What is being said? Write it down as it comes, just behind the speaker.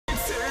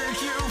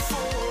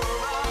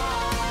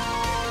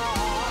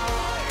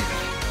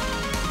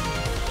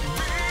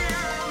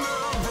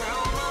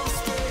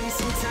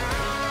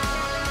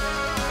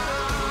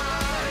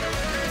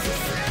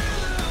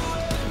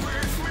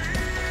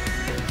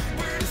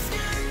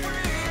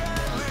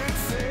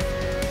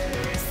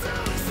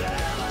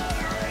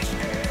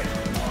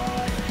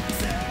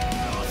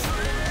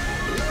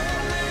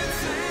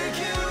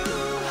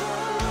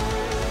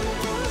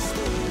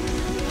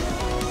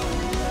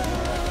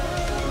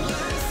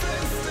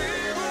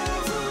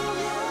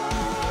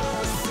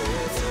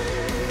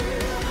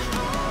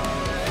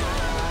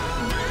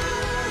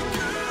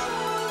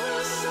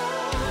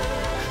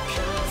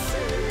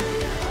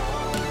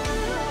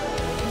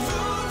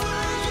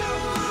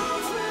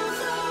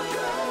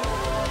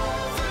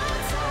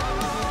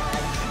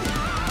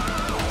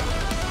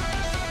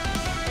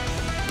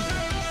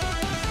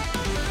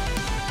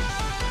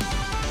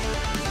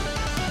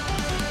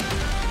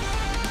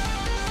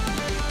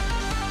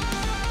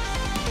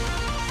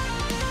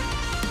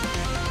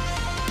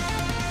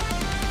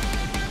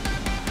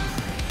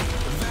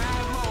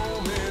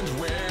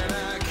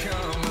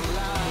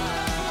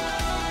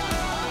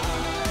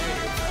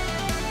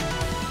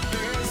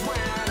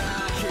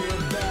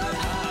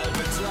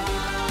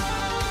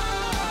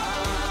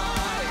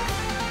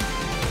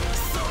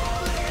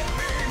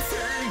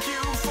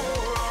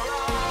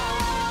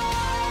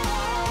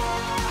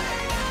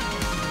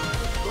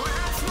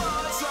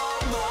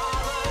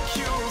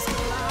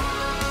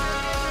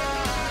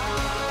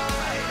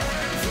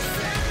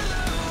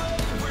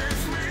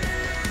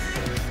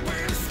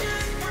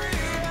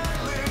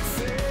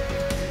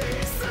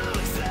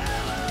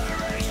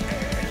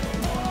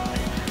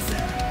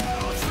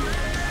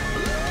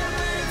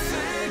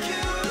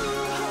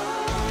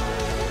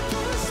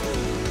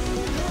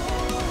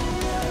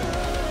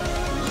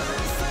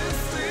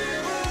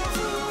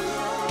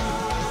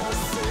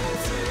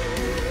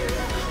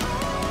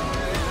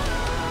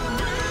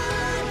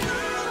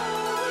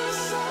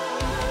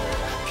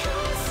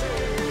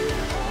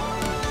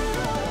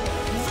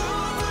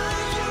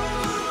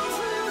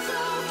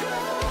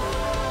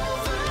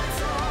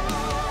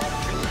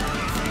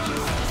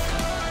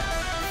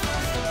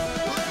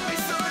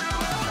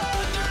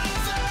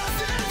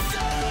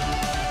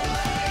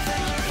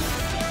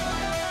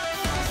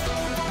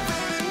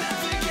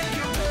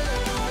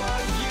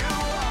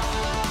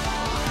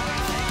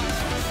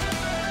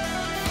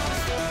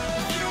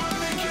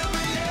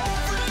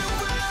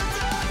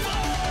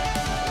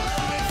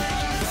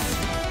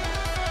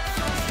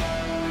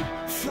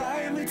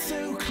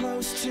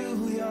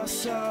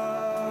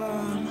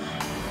sun.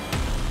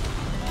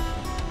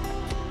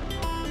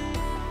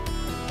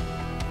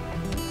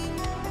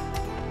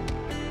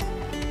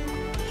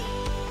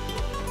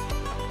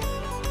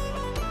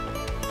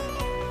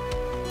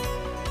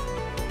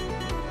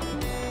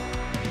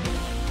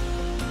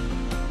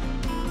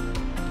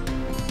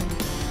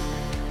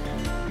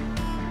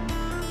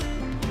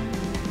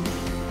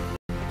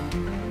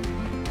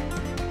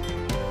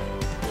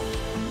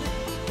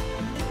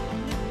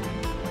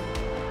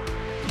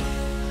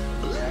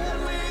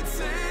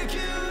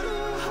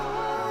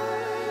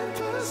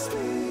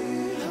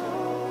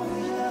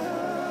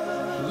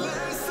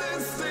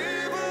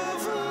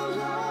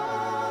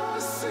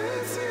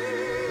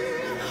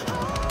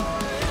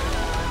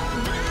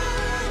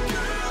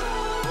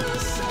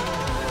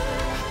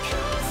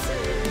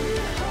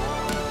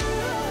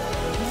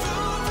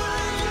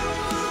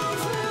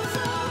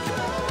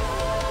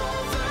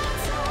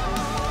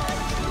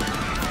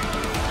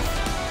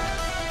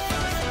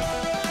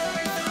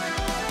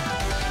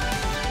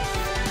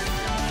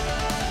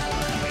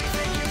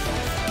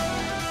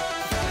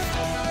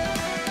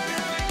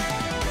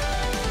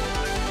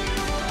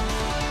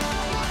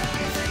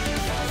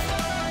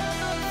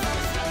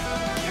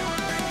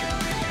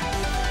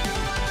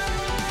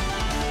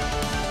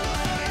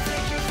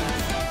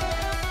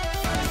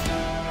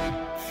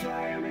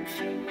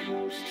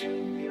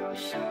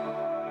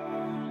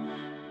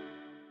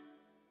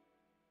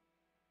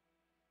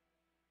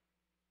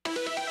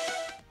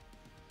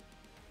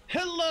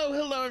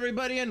 Hello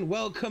everybody and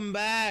welcome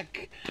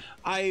back.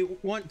 I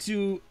want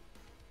to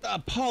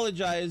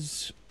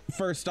apologize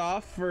first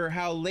off for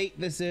how late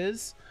this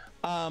is.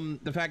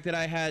 The fact that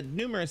I had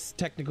numerous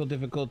technical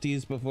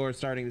difficulties before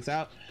starting this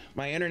out.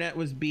 My internet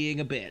was being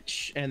a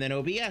bitch, and then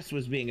OBS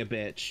was being a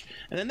bitch,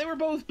 and then they were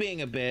both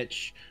being a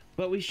bitch,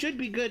 but we should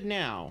be good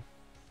now.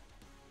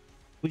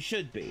 We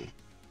should be.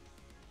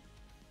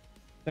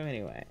 So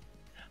anyway,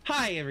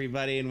 hi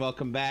everybody and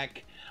welcome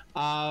back.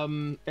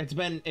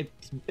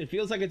 It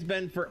feels like it's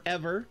been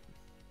forever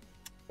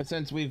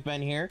since we've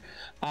been here.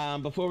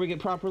 Before we get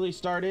properly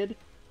started,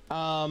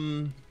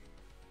 do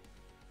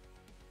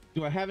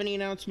I have any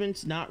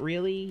announcements? Not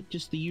really,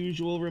 just the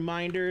usual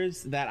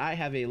reminders that I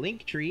have a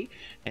link tree,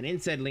 and in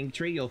said link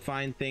tree you'll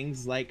find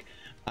things like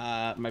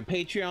my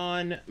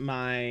Patreon,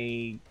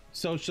 my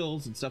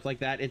socials and stuff like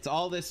that. It's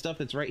all this stuff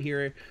that's right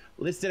here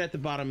listed at the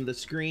bottom of the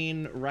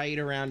screen, right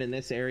around in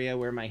this area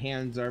where my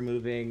hands are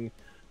moving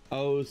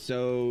oh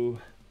so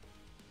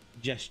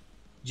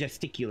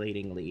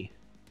gesticulatingly.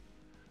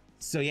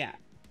 So yeah,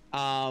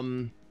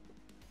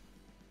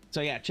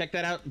 check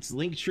that out. It's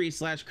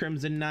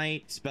linktree/Krimzon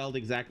Knight, spelled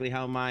exactly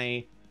how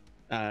my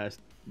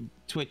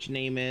Twitch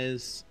name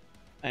is,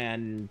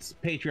 and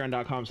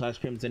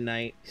patreon.com/Krimzon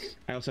Knight.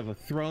 I also have a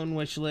throne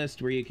wish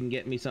list where you can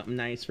get me something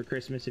nice for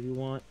Christmas if you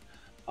want,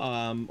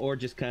 or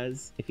just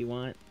cuz if you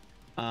want,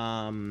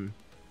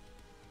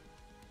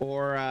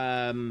 or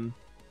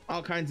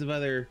all kinds of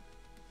other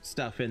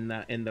stuff in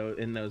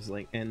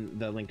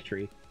the link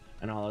tree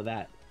and all of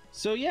that.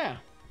 So yeah,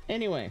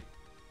 anyway,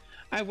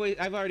 I've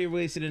already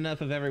wasted enough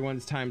of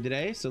everyone's time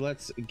today, so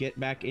let's get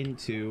back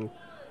into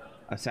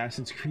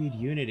Assassin's Creed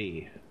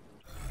Unity.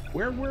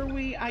 Where were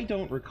we? I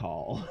don't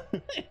recall.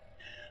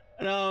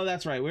 No,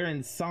 that's right, we're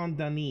in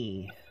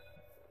Saint-Denis.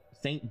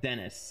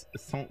 Saint-Denis.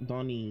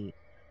 Saint-Denis.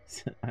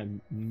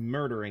 I'm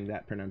murdering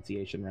that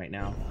pronunciation right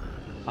now.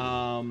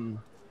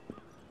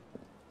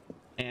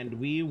 And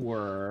we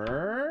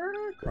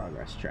were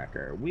progress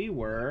tracker. We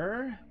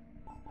were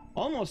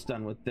almost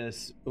done with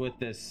this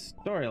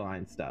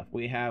storyline stuff.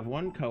 We have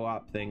one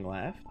co-op thing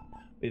left.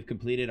 We've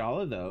completed all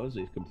of those.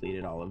 We've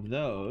completed all of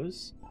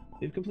those.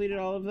 We've completed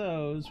all of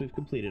those. We've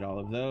completed all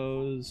of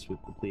those.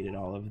 We've completed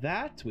all of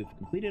that. We've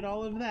completed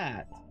all of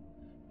that.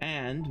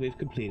 And we've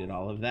completed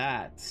all of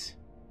that.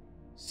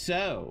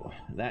 So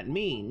that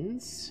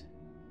means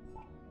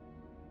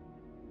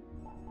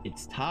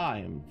it's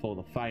time for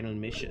the final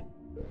mission.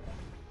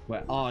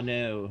 Where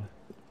Arno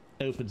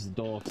opens the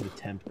door to the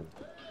temple.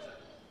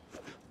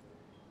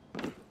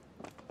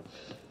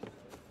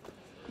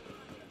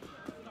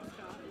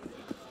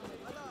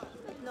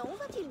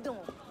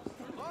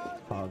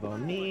 Follow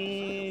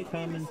me,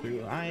 coming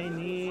through. I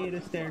need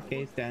a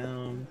staircase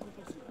down.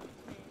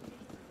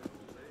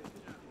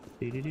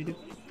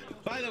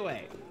 By the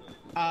way,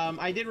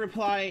 I did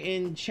reply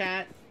in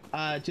chat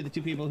to the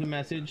two people who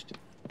messaged,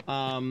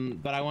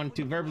 but I wanted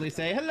to verbally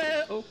say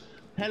hello.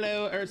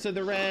 Hello, Ursa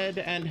the Red,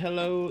 and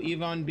hello,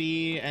 Yvonne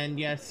B. And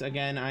yes,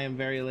 again, I am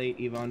very late,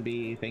 Yvonne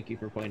B. Thank you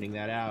for pointing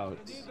that out.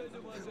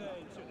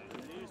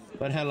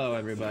 But hello,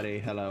 everybody.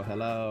 Hello,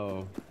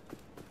 hello.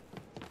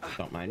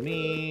 Don't mind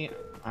me.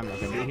 I'm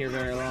not gonna be here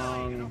very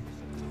long.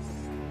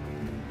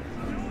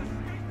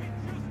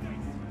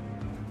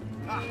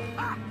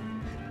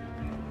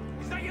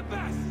 Is that your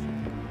best?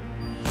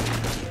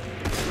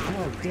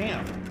 Oh,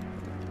 damn.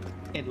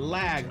 It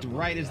lagged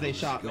right as they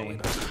shot me.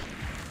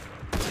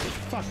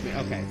 Fuck me.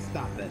 Okay,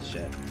 stop that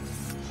shit.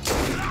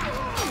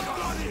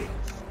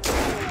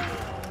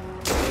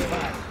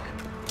 Fuck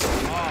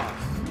off.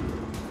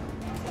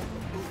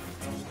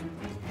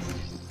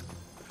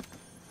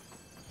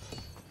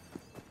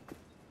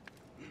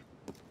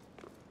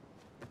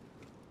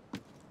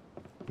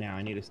 Now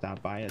I need to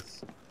stop by a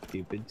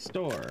stupid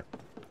store.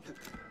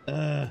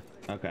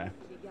 Okay.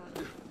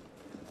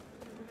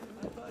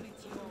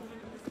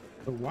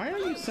 But why are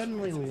you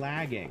suddenly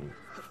lagging?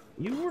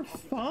 You were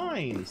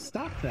fine.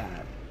 Stop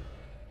that.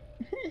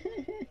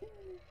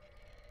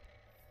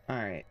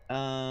 Alright,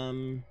 I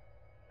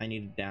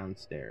need a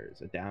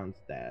downstairs.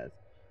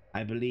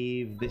 I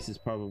believe this is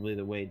probably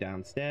the way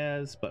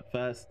downstairs, but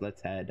first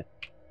let's head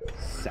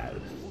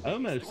south.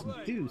 Almost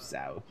due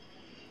south.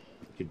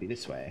 Could be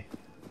this way.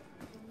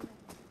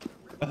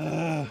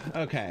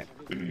 Okay.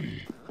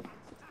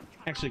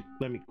 Actually,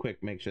 let me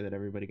quick make sure that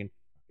everybody can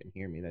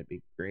hear me. That'd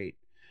be great.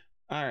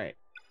 Alright.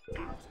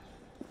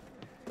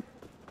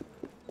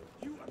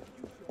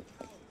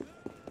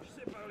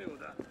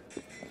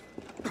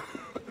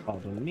 Follow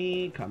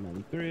me,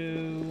 coming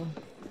through.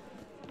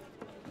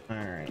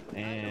 Alright,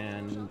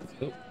 and...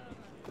 Oh.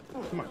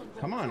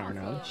 Come on,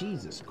 Arno.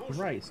 Jesus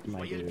Christ,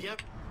 my dude.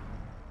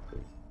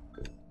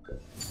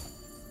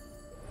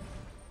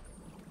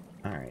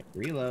 Alright,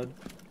 reload.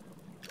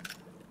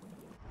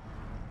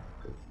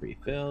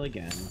 Refill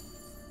again.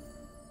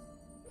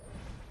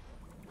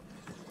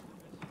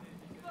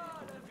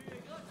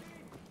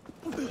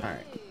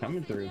 Alright,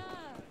 coming through.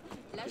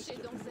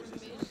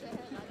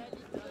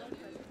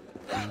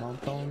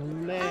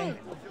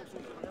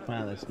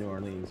 Well, that's New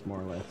Orleans,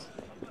 more or less.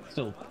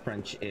 Still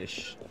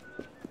French-ish.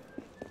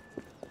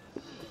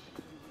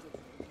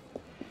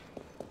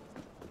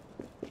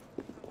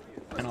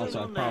 And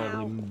also, I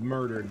probably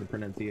murdered the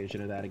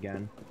pronunciation of that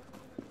again.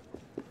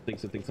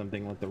 Think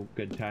something like the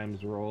good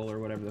times roll or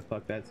whatever the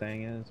fuck that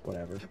saying is.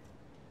 Whatever.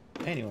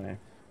 Anyway.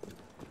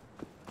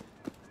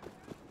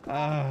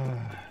 Oh,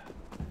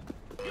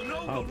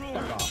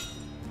 fuck off.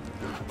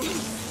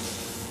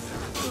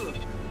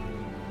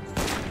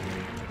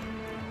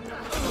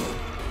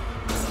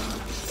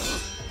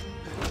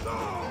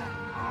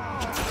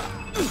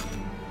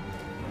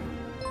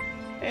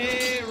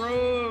 Hey,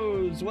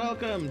 Rose!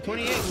 Welcome!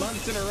 28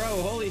 months in a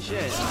row, holy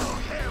shit!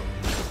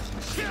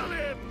 Kill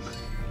him!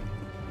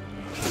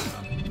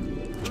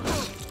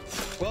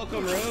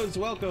 Welcome, Rose,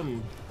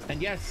 welcome! And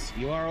yes,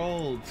 you are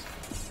old.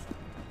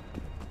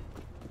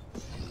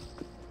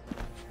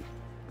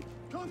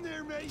 Come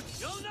near me!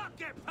 You'll not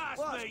get past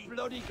What's me!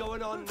 bloody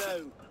going on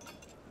now?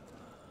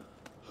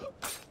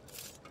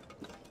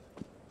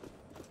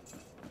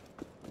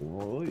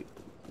 Right.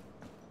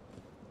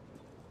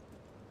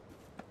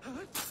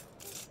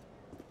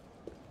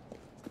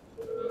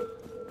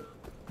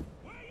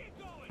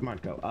 Come on,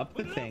 go up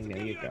the thing.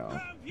 There you go.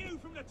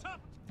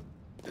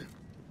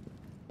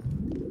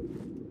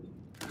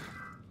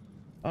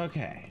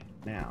 Okay,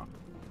 now.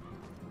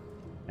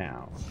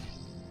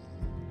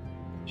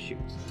 Shoot,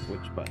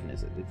 which button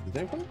is it? Is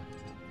there one?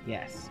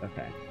 Yes,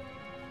 okay.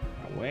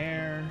 Now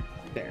where?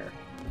 There.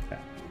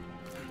 Okay.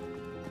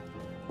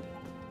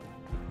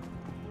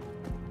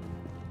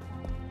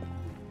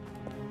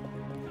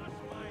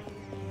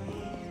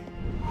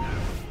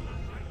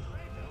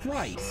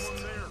 Christ!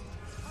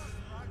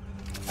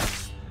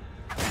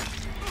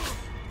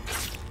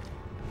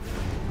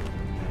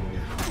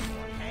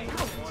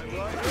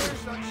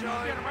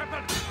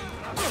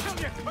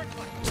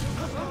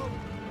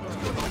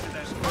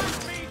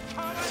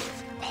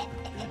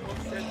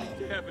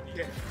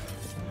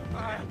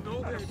 I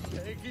know they're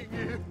taking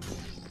you.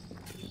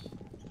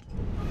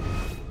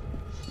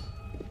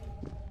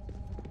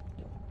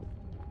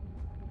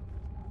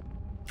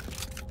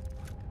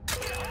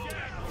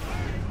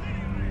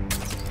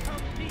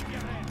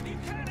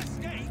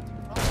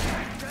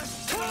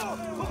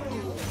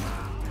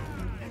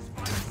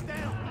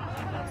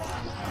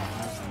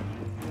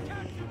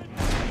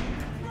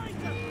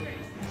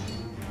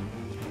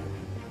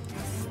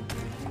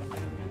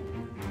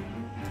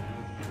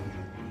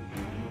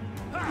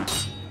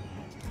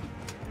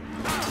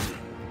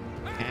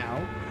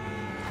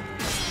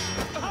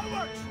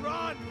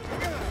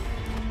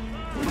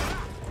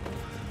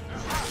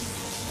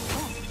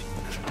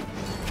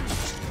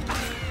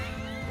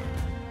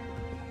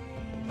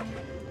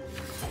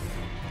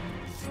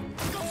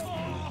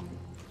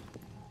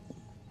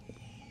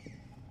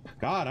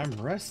 God, I'm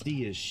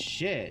rusty as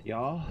shit,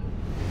 y'all.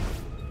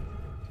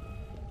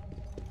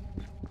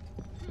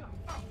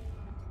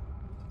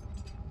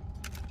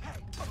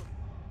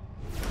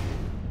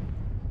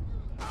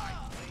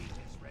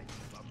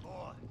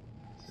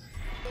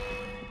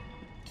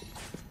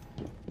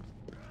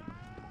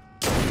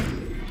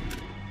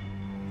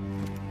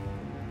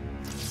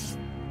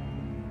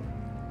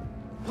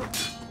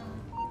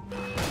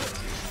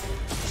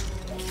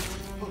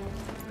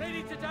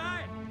 Ready to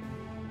die?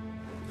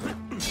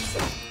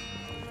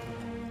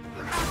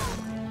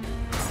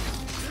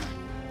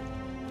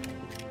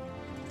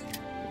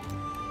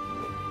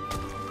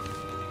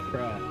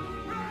 Bruh.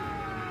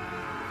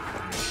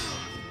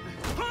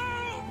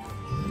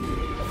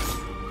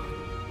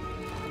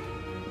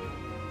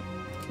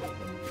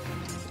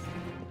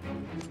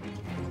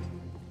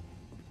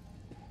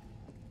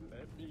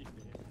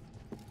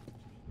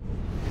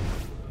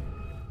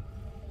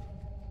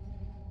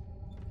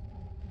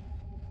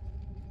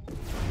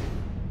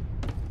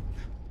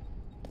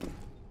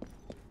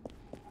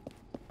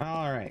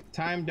 Alright,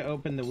 time to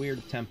open the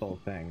weird temple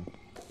thing.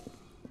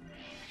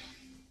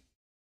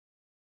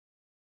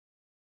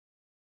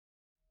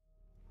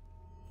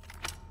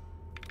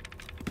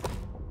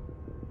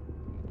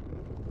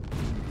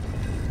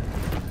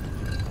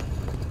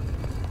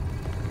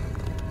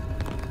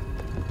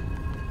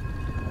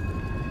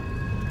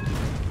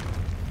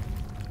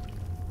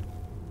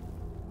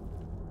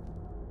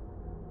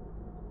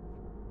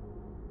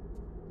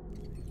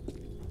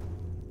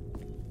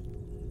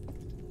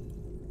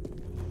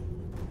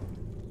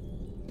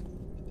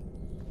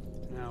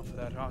 Now for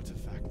that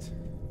artifact.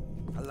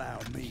 Allow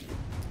me.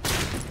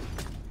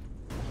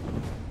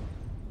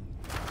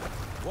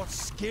 What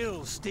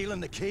skill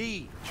stealing the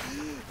key?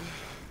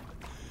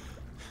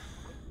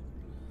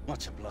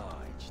 Much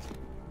obliged.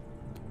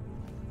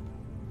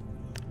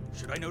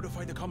 Should I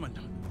notify the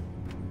Commandant?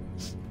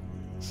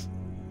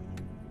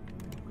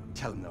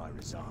 Tell him that I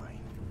resign.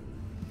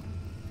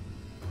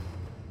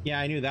 Yeah,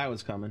 I knew that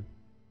was coming.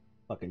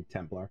 Fucking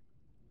Templar.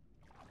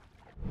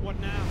 What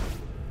now?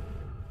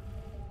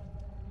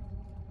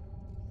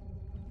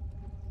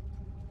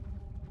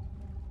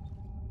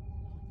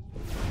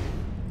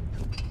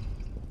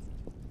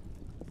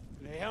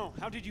 Leon,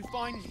 how did you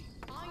find me?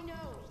 I know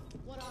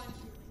what I'm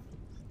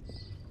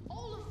doing.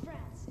 All of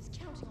France is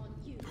counting on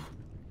you.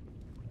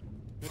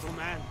 Little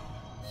man,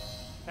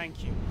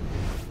 thank you.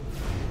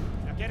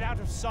 Now get out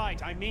of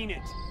sight, I mean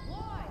it.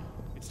 Why?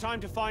 It's time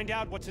to find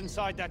out what's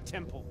inside that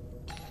temple.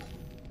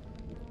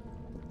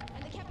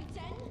 And the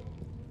Capitaine?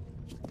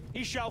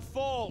 He shall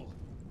fall!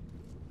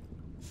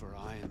 For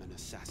I am an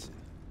assassin.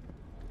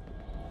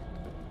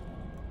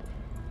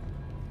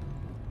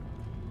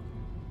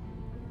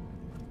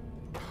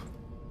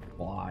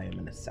 Well, I am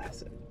an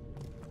assassin.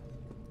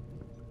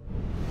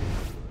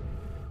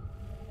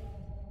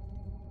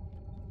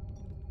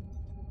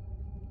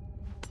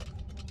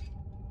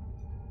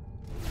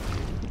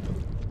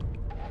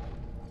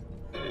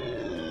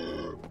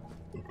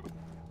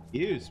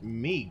 Excuse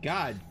me,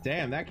 god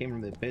damn, that came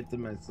from the pits of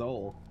my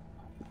soul.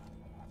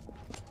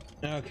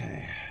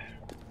 Okay.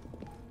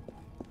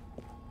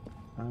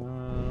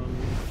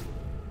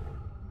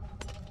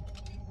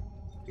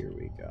 Here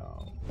we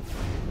go.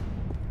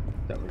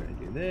 So we're gonna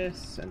do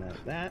this and then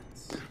that.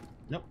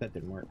 Nope, that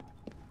didn't work.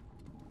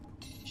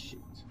 Shoot.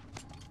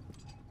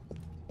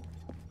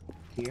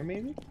 Here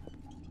maybe?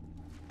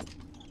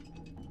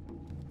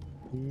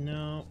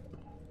 No.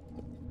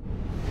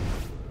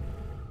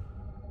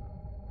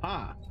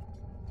 Ah.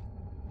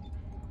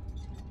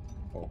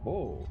 Oh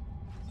ho.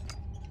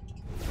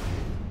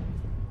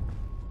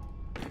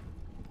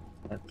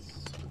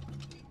 Let's.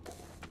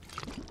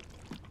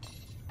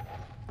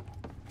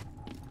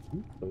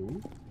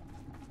 Ooh.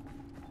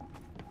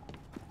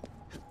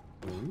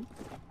 Ooh.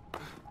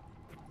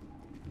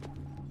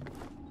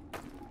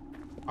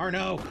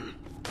 Arno!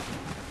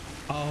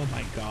 Oh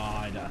my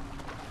god.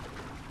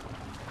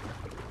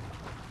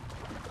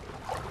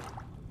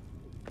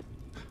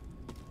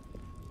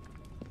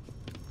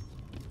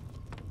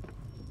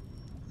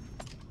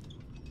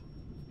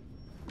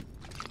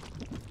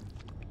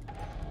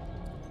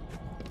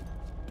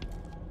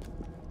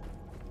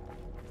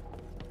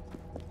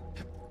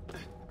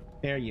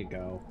 There you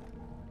go.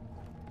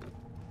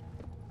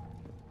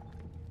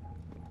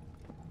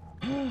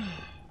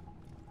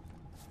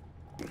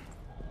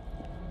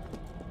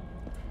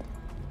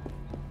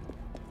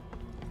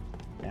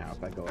 Now,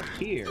 if I go up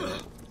here,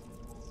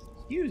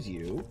 excuse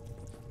you.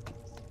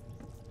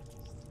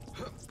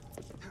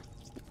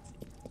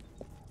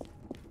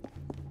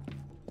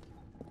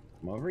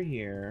 Come over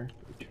here,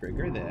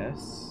 trigger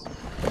this,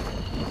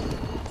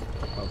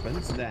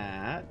 opens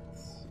that,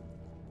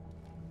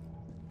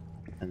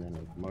 and then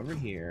we come over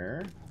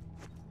here.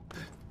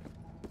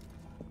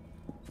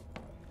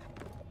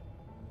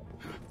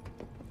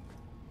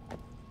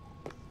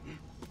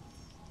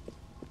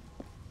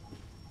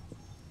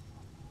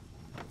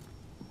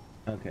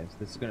 Okay, so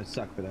this is gonna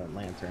suck for that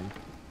lantern.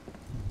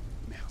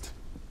 Melt.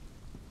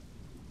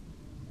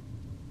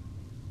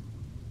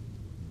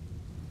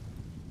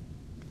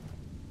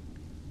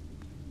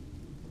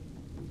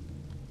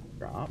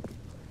 Drop.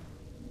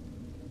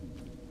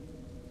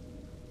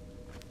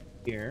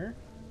 Here.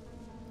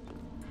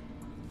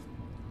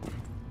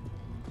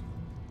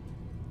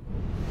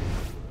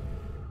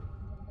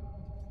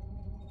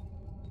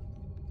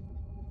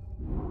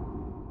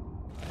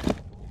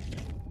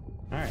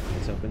 Alright,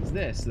 this opens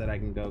this so that I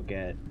can go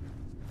get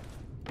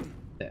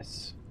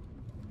this.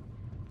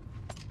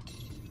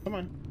 Come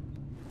on.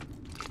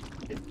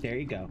 There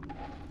you go.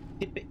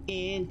 Dip it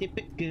in, dip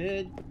it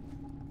good.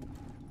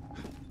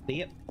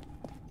 Yep.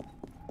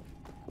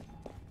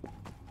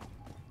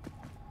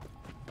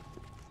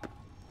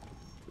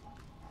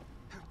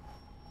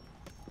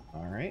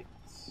 Alright.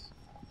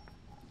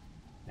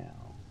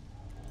 Now.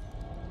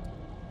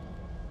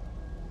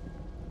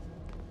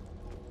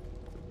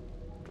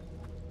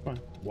 Come on.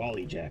 Wall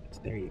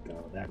eject. There you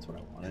go. That's what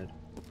I wanted.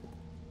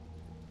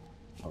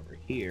 Over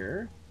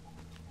here.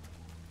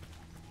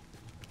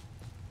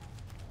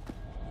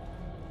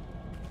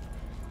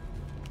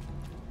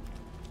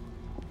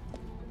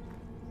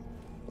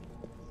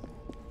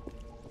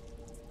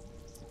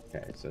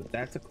 Okay, so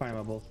that's a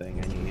climbable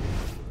thing I need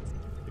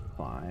to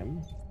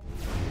climb.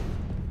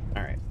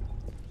 All right.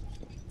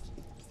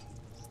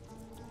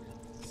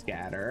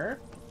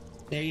 Scatter.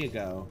 There you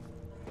go.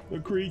 The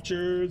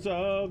creatures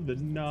of the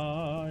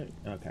night.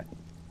 Okay.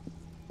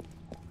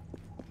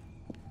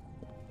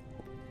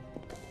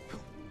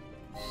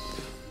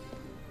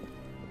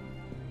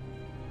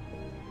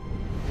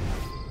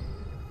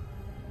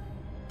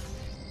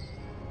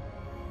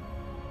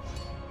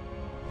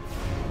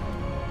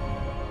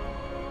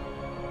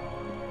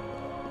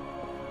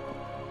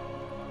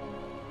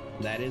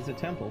 That is a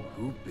temple.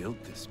 Who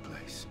built this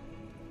place?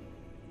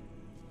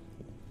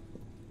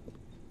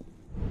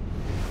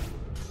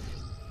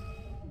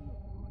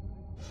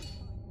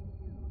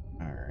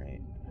 All right.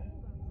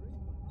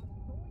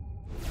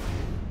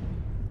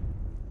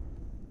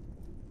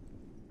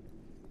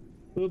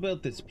 Who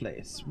built this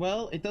place?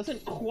 Well, it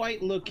doesn't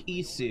quite look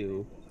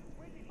Isu.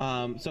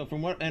 So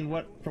from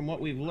what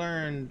we've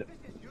learned,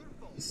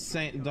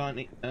 Saint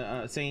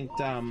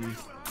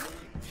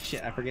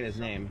shit, I forget his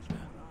name.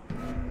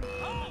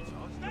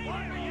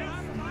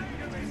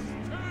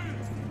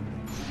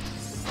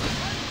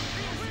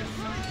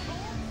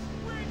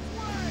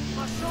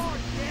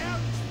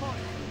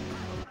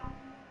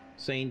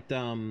 Saint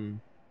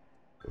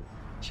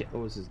shit,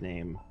 what was his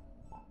name?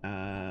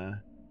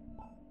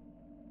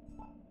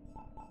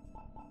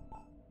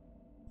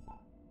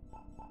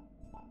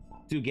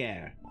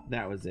 Suger,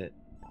 that was it.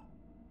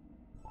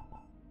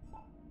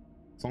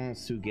 Saint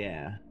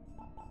Suger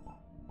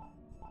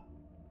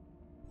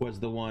was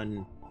the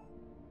one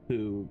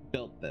who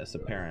built this,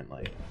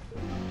 apparently.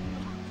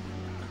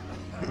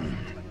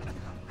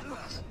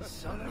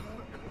 Son of...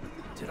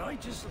 Did I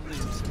just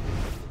lose him?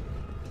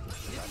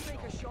 Let's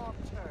make a sharp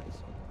turn,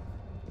 son.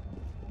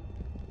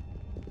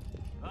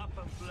 Up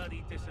and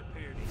bloody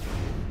disappeared.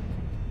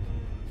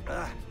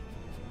 Ah,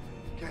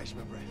 catch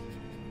my breath.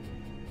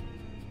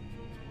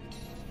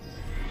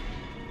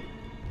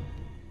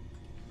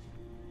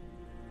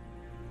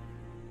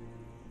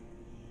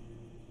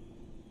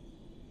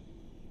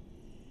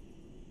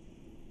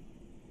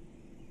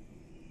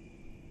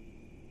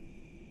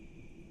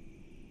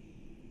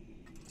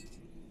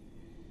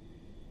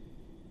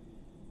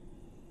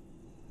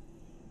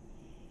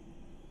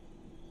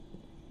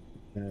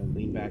 Gonna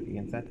lean back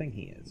against that thing?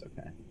 He is,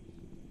 okay.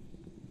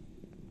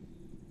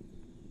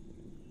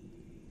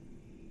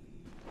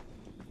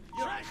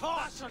 Your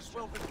carcass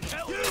will be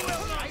killed! You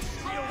will not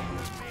deal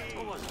with me!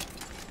 What was it?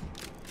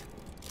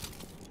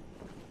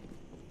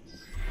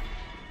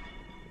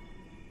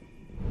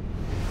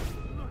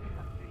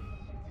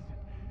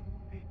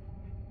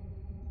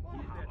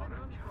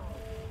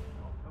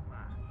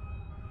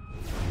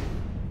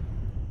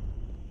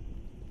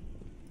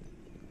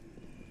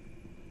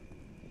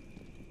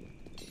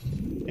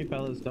 Hey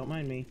fellas, don't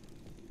mind me.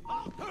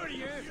 Who are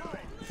you?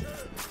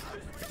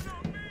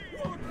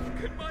 What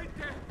can my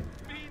death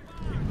mean?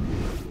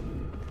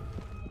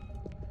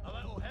 A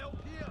little help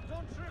here.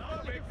 Don't trip.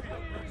 I'll make for your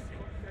mercy.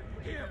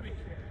 Hear me.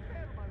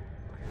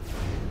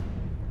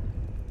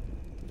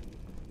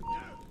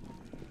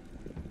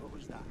 What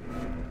was that?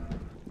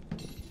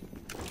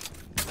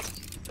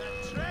 The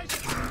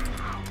treasure.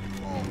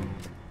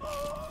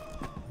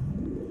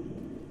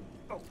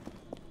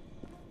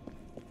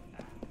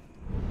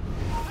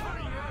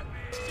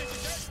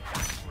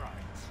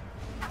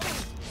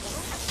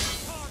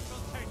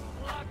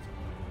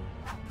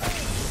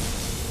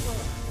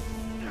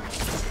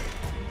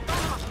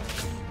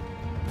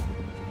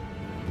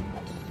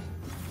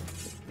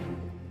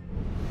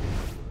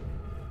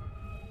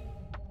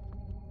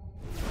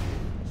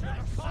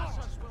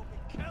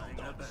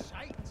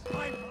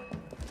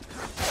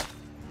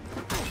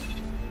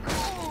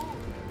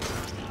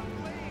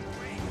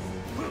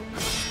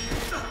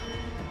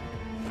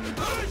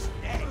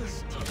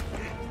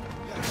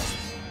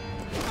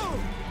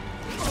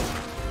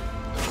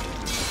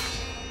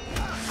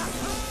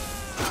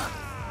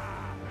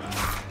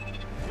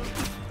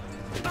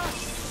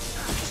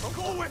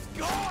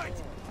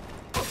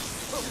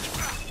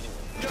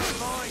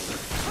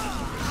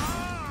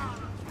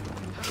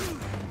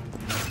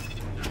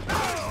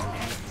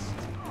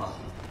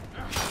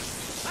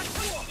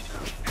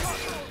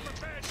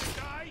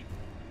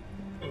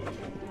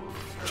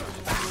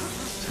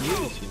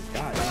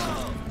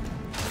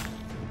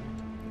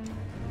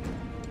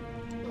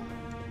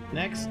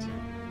 Next.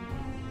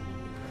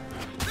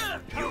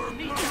 You're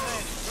me.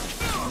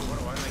 What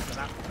do I make of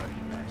that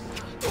bloody mess?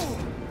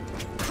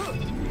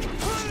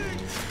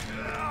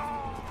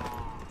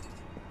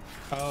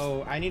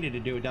 Oh, I needed to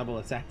do a double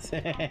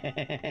assassin.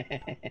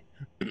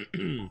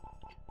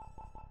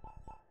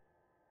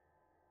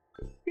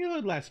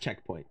 Reload last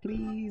checkpoint,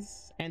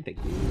 please. And thank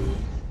you.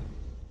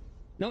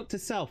 Note to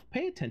self,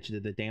 pay attention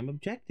to the damn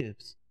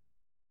objectives.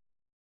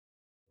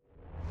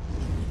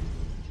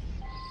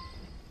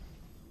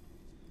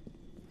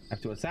 I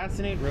have to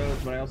assassinate Rose,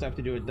 but I also have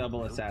to do a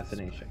double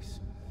assassination.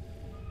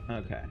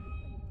 Okay.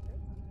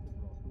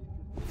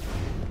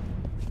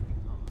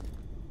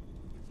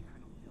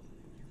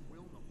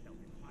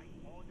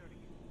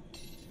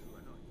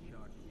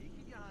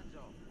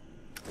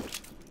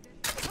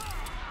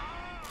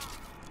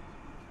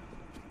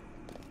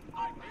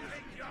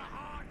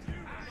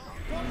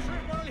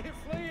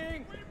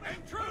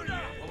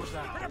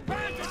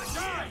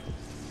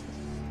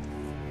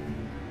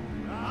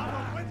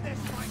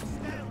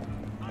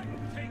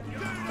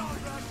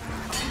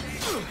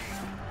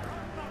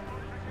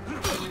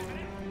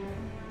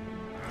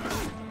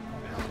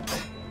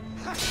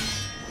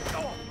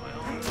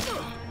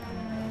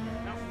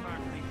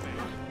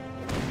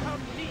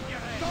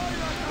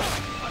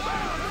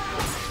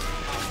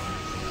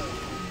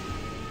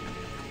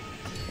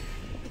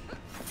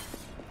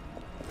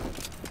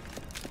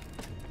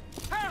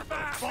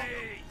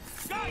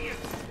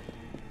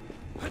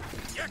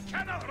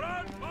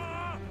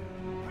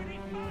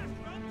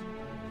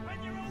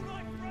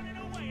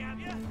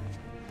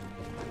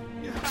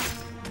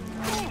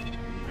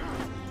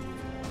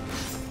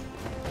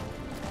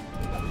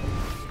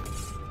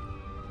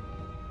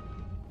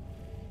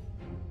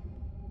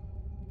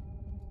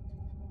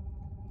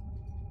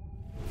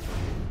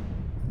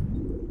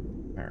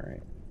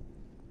 right.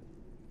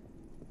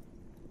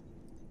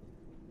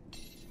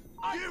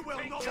 You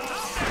will not.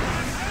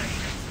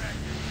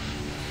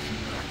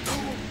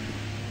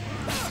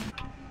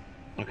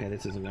 Okay,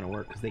 this isn't gonna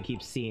work because they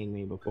keep seeing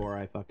me before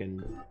I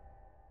fucking.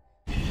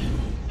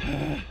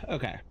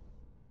 Okay.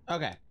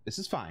 Okay, this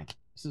is fine.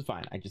 This is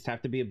fine. I just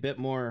have to be a bit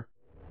more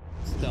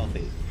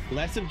stealthy.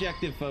 Less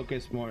objective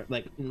focused, more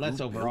like less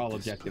overall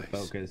objective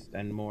focused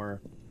and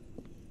more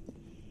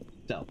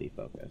stealthy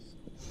focused.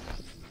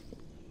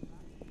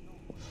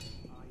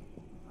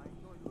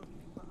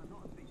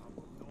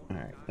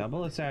 Alright,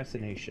 double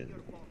assassination.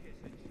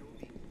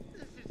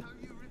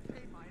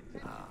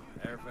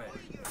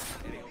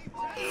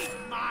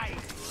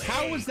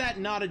 How was that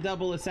not a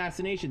double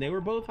assassination? They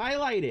were both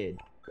highlighted.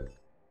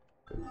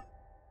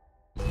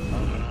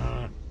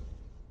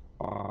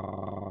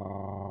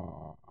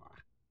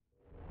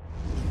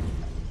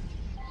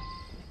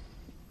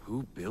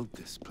 Who built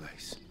this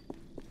place?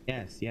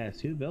 Yes, yes.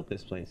 Who built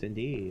this place?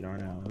 Indeed, or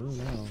no? Who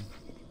knows?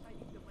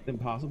 It's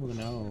impossible to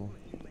know.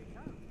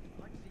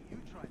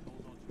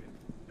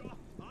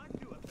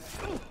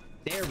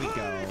 There we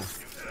go.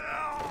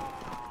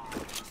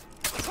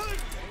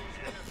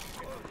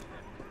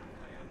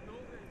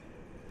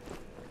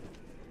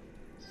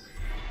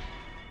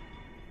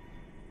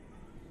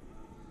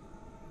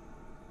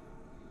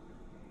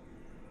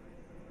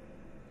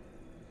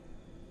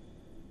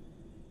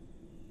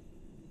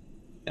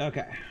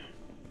 Okay.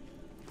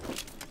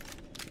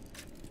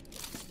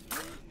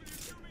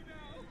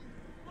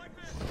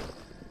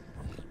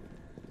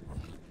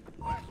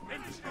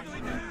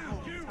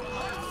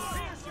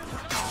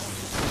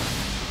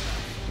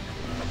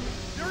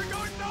 You're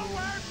going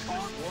nowhere,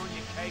 cunt! Warn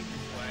you came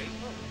this way.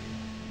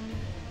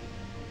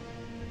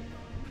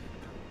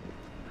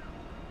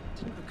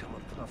 Didn't become a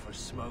puff of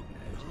smoke now,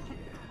 did you?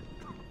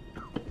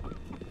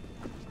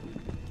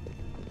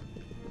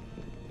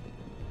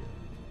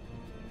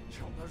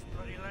 Chop those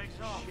bloody legs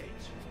off. Shit.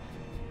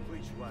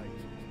 Which way?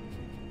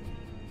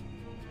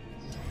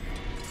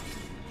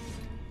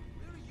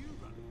 Where are you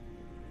running?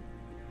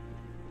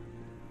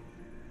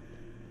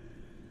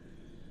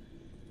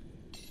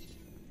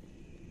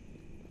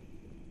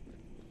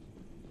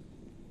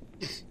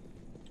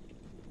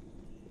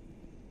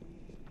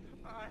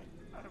 I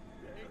am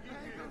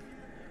begging you.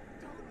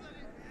 Don't let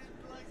it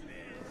end like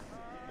this.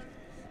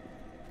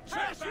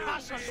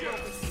 Trespassers will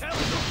be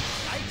killed.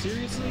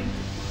 Seriously?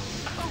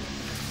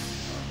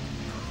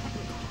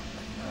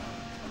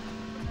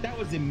 That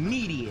was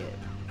immediate.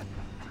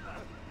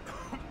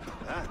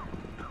 Ah,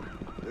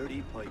 where do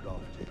you play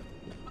golf to?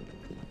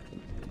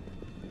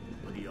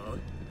 Bloody hell,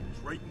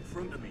 it's right in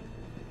front of me.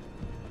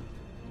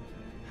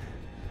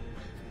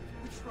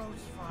 Which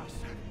road's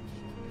faster?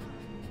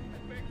 I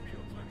beg for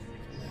your mercy.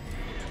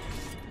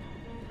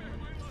 Spare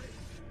my life.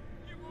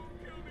 You won't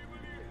kill me,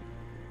 will you?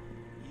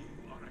 You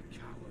are a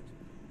coward,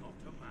 not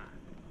a man.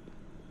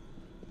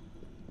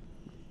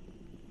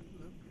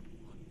 Look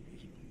on me,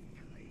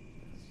 please.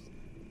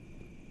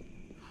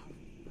 Have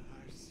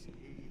mercy.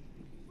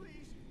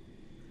 Please.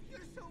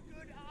 You're so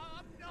good.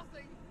 I'm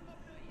nothing.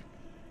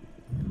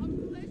 I'm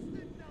less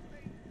than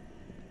nothing.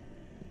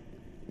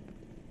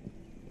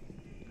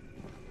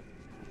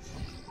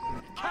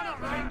 Cannot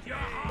break your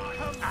heart.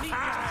 Come meet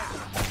us.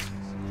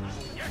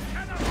 You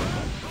cannot.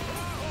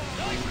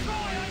 Nice try.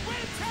 I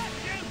will catch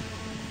you.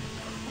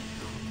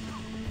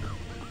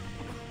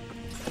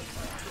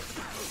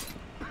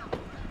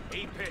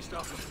 He pissed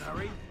off in a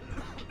hurry.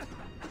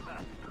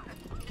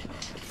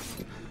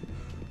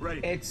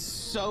 Ready. It's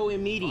so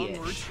immediate.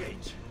 Onward,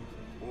 change.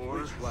 Or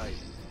Which way?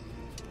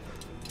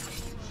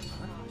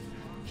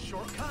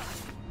 shortcut.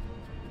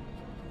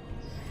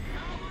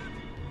 Coward,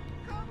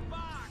 come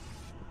back.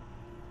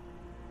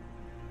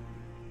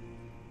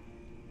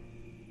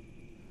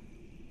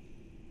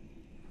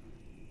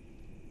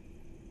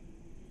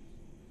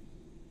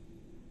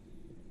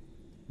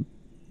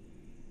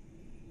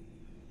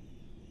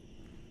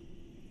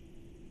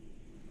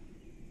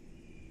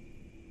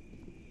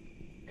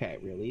 Okay,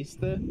 release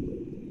the...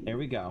 There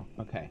we go.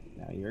 Okay,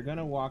 now you're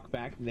gonna walk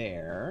back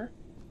there.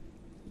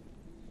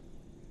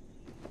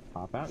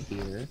 Pop out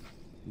here.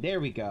 There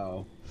we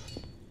go.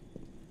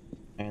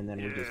 And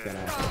then we're just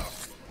gonna...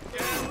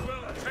 It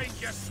will take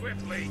you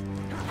swiftly.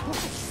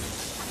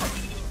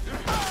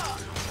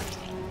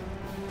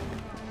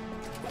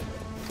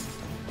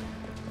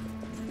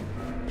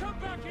 Come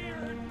back here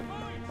and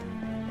fight.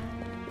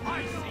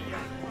 I see you.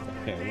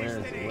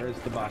 Okay, where's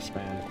the boss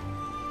man?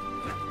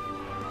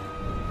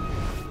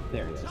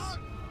 There he is. And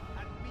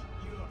meet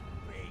your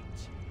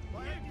fate.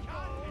 You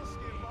can't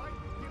escape.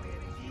 Give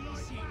it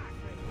easy.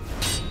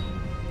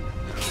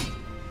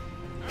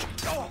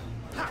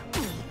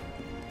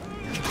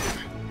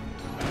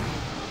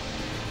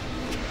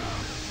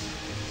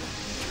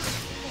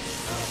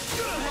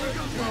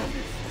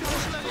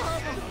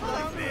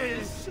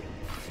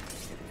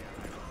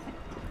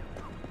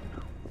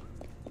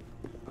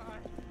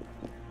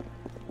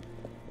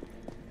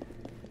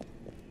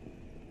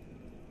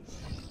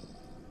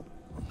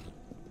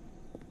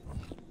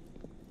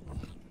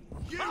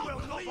 You will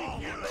not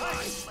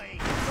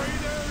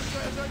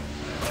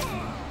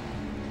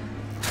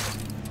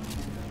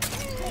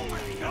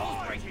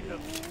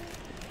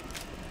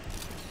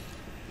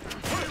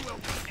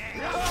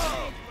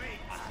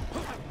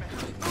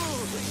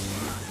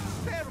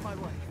Spare my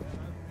way.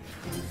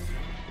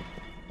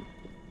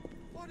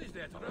 What is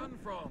there to run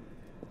from?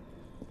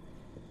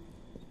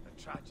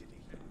 A tragedy.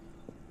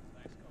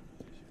 Nice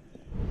competition.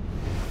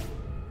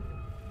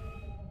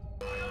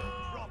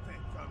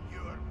 Profit from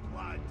your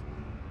blood.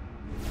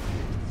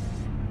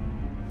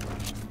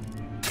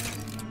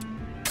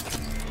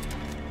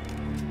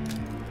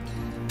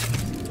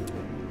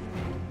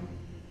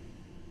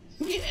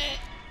 Yeah.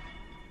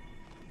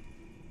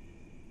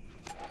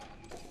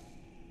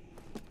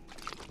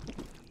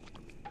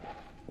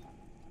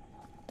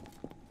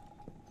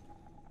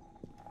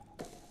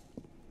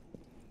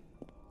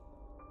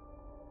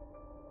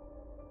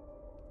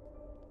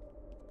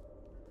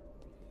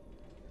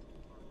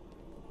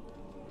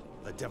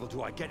 The devil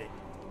do I get it?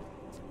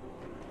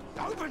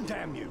 Open,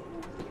 damn you!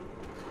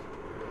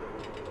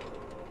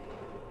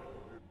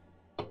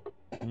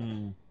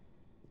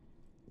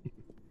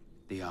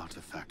 The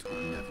artifact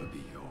will never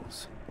be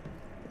yours.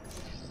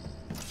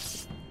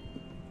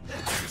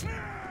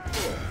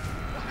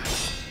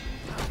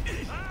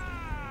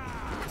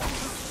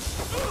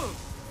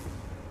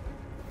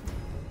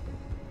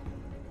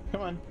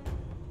 Come on.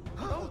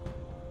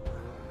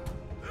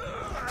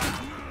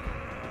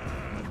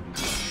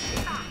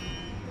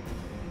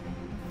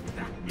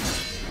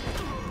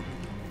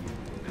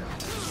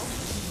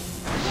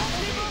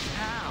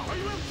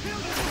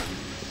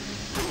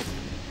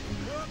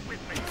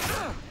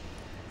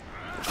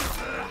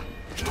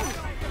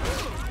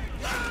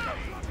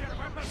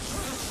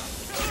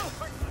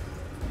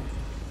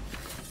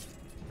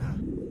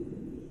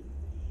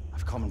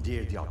 I've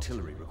commandeered the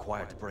artillery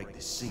required to break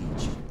this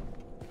siege.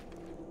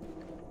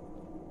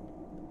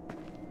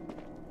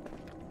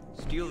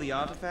 Steal the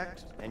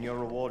artifact, and your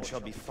reward shall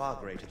be far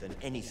greater than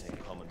anything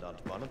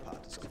Commandant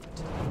Bonaparte has offered.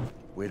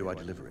 Where do I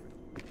deliver it?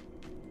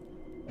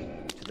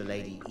 To the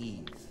Lady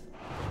Eve.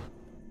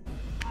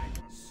 I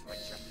will slit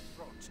your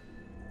throat.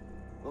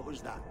 What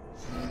was that?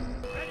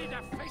 Ready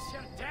to face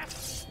your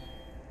death?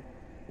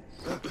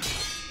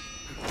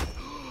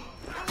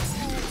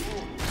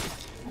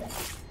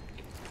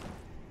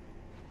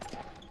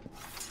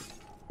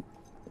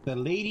 The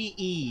Lady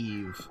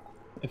Eve.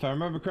 If I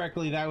remember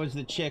correctly, that was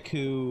the chick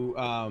who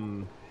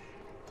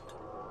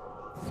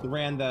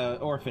ran the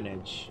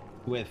orphanage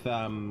with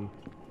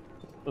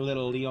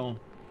little Leon.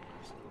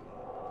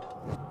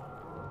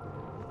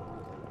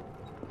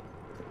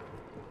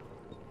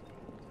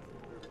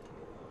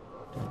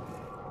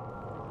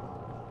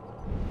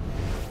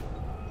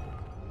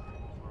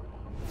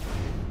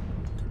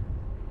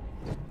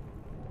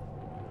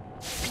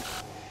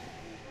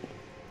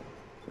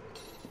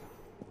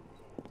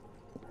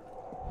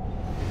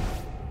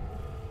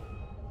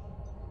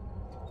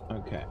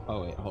 Okay.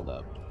 Oh, wait, hold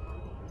up.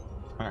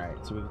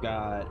 Alright, so we've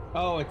got...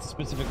 Oh, it's a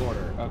specific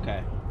order.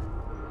 Okay.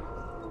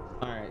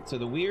 Alright, so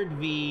the weird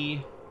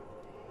V,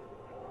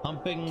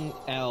 humping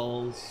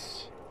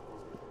L's,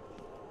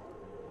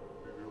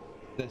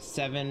 the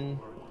 7,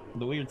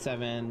 the weird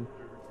 7,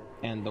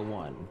 and the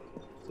 1.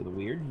 So the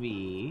weird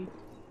V...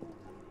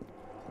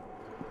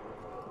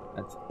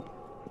 That's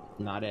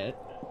not it.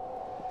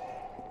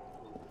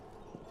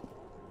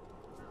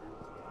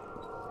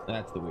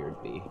 That's the weird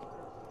V.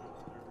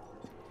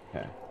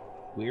 Okay.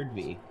 Weird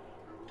V.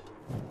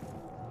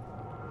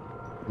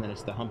 And then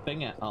it's the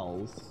humping at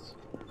L's,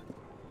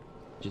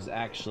 which is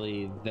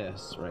actually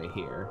this right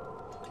here.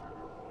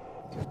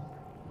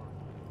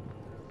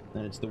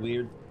 Then it's the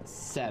weird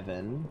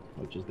 7,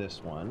 which is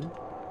this one.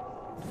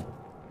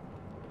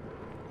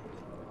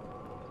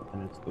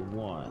 And it's the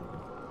 1.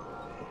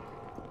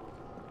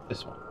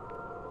 This one.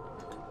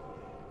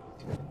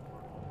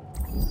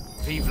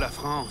 Vive la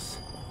France!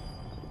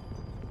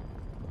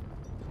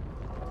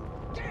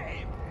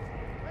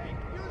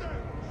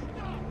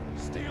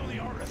 Steal the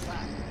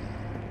artifact!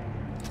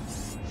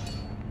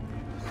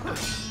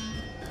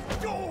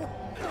 Go!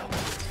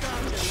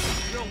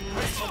 You'll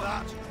pay for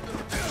that!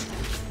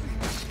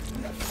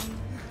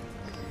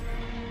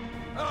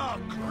 Oh,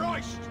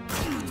 Christ!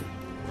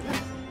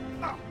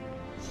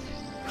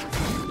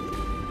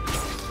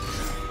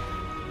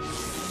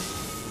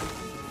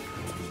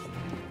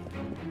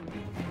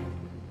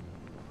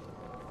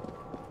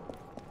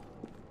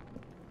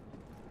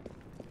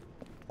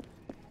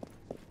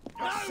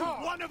 No!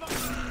 One of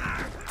us!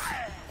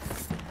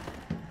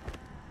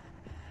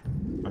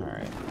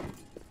 Alright.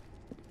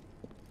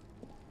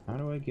 How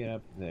do I get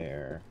up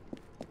there?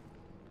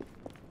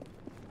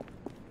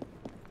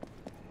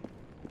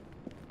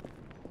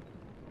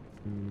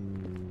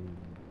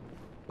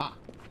 Ah!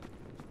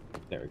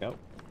 There we go.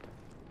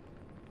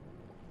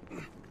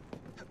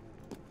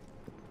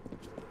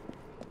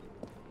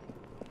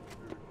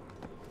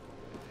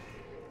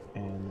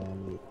 And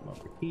then we come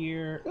over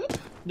here. Oop!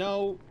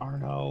 No!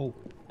 Arno!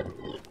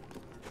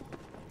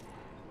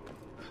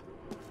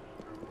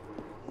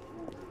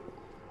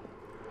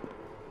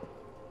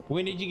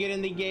 When did you get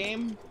in the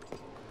game?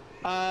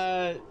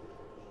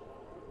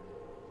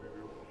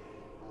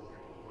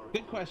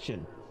 Good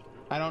question.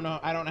 I don't know.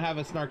 I don't have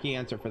a snarky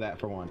answer for that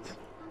for once.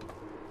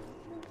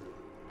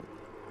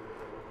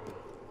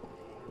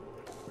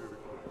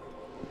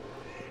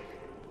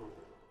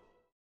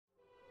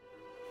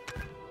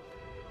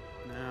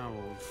 Now,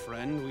 old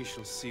friend, we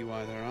shall see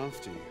why they're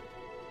after you.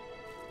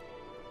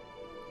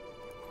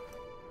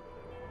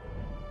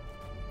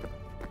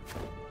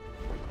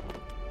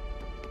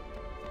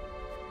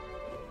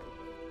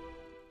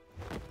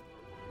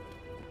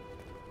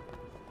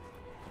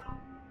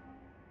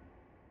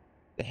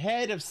 The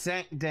head of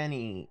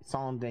Saint-Denis.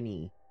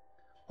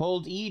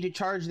 Hold E to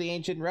charge the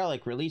ancient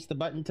relic. Release the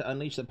button to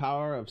unleash the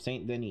power of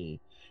Saint-Denis.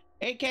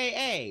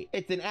 AKA,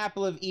 it's an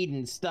apple of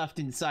Eden stuffed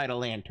inside a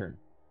lantern.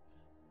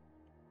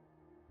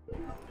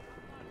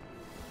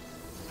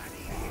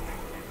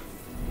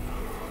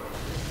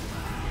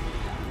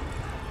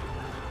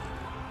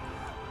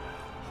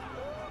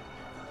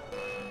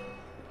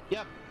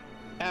 Yep,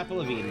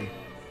 apple of Eden.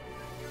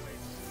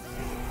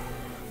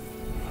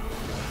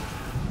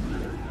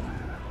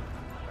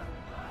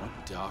 What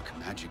dark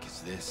magic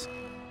is this?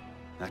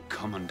 That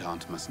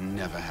commandant must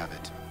never have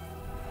it.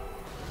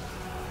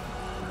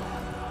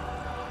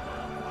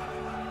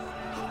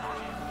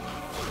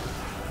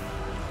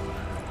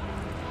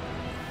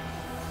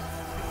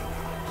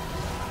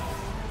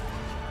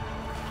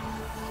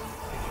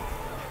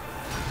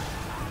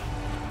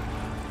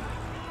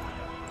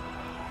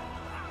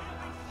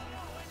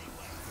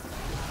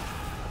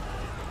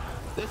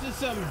 This is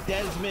some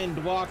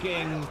Desmond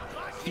walking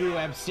through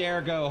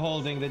Abstergo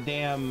holding the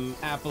damn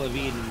Apple of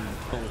Eden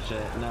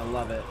bullshit, and I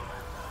love it.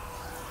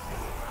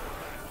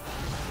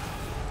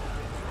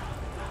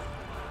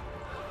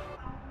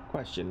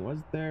 Question, was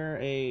there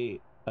a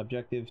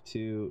objective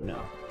to...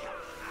 No.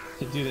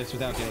 To do this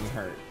without getting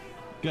hurt.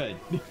 Good.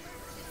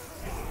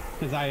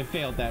 Because I have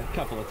failed that a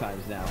couple of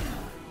times now.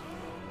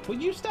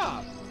 Would you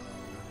stop?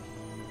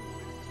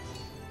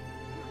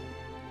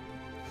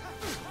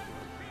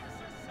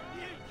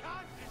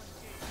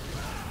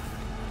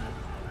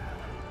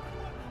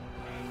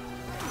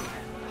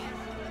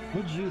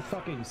 Would you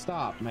fucking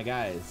stop, my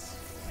guys?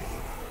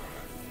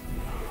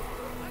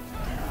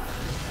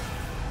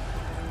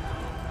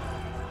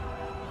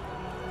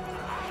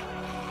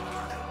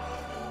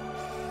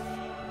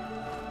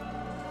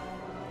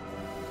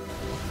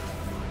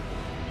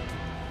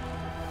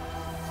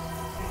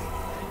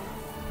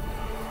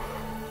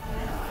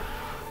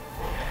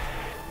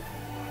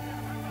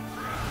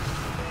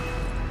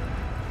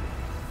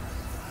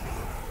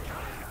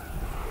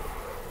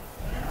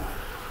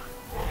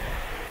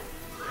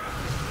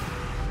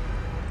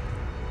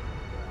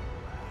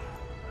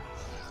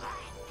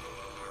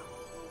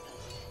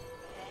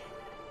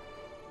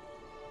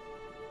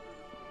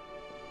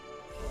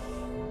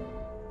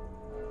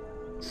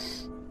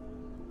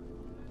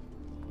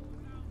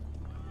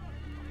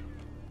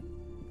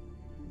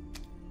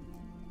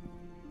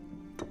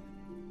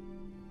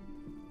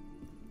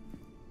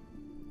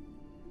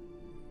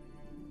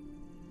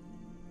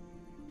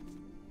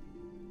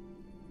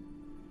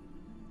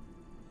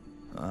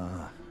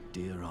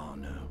 Dear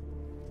Arno,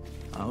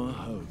 our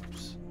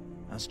hopes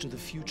as to the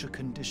future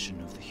condition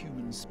of the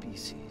human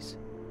species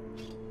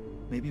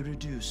may be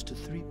reduced to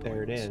 3 points.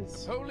 There it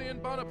is. Napoleon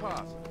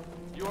Bonaparte,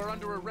 you are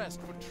under arrest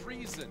for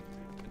treason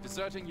and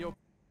deserting your...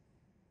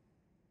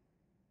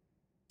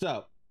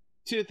 So,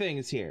 2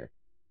 things here.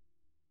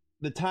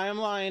 The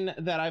timeline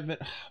that I've been...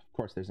 Of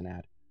course there's an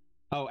ad.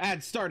 Oh,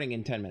 ad starting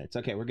in 10 minutes.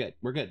 Okay, we're good.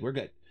 We're good. We're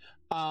good.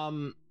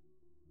 2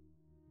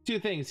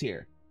 things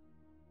here.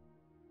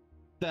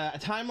 The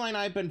timeline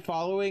I've been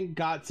following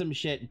got some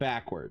shit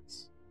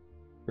backwards,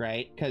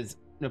 right? Because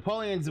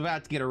Napoleon's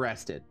about to get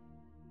arrested.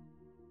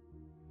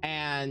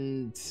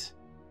 And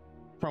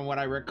from what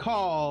I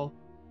recall,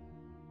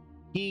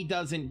 he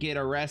doesn't get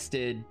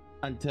arrested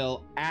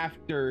until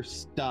after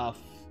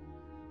stuff.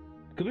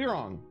 I could be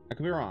wrong. I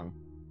could be wrong.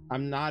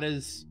 I'm not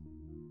as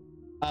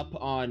up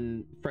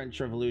on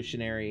French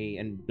Revolutionary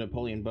and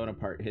Napoleon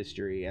Bonaparte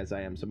history as I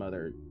am some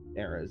other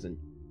eras and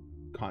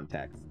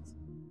contexts.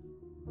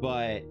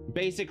 But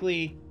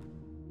basically,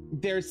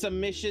 there's some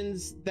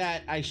missions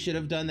that I should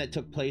have done that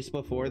took place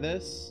before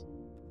this.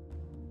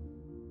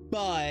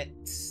 But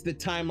the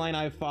timeline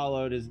I've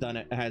followed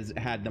has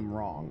had them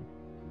wrong.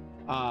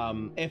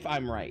 If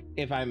I'm right,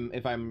 if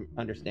I'm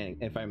understanding,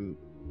 if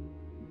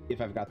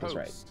I've got this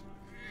right.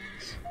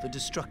 The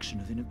destruction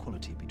of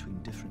inequality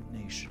between different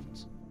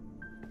nations.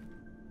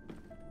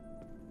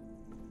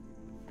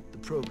 The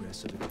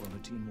progress of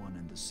equality in one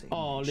and the same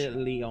Oh, nation.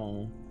 little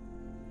Leon.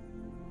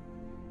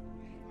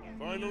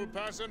 Final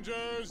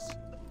passengers!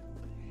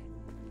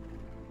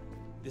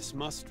 This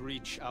must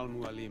reach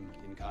Al-Mualim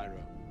in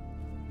Cairo.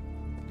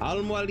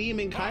 Al-Mualim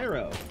in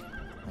Cairo.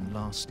 And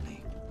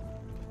lastly,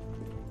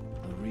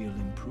 the real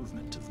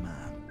improvement of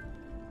man.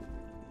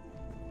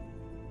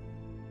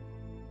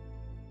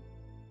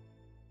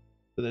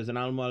 So there's an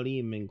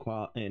Al-Mualim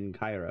in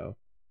Cairo.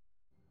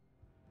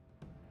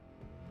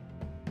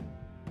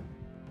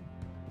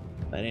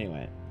 But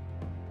anyway.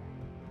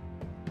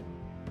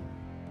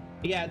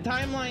 Yeah,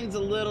 timeline's a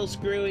little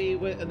screwy.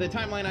 The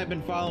timeline I've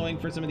been following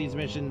for some of these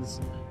missions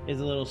is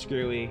a little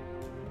screwy.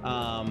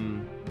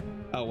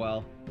 Oh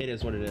well, it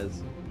is what it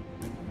is.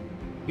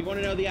 If you want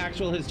to know the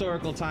actual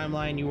historical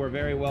timeline, you are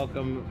very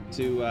welcome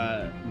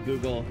to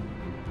Google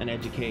and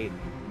educate.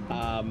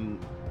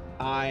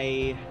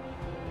 I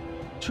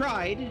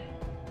tried,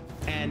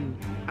 and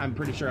I'm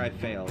pretty sure I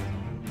failed.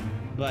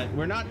 But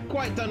we're not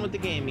quite done with the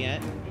game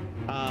yet.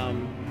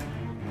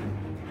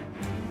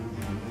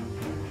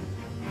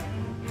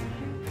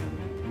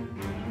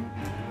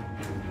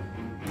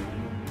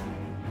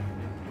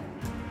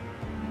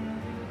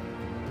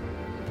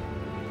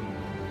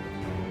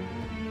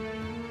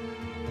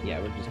 Yeah,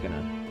 we're just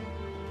gonna...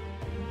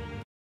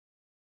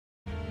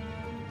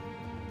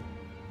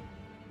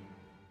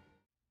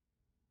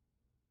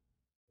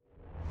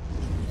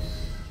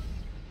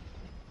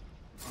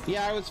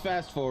 Yeah, I was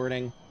fast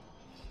forwarding.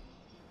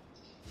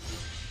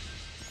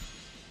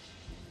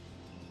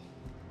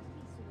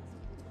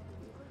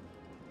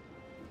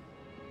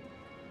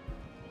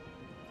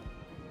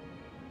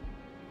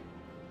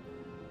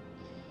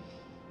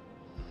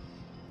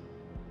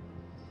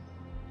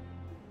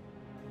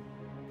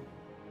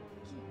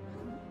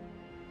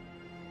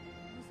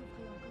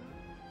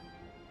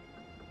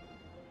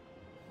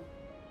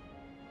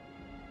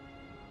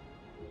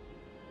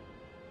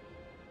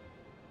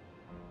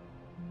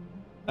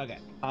 Okay,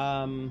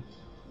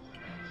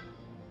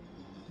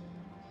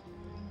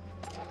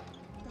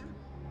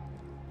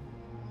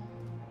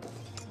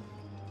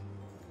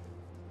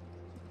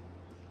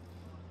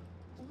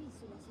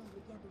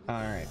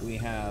 Alright, we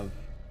have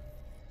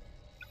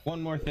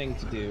one more thing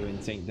to do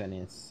in St.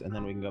 Denis, and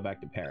then we can go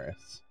back to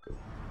Paris.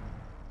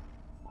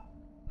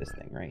 This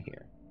thing right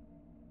here.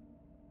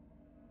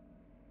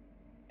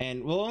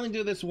 And we'll only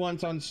do this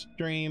once on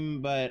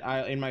stream, but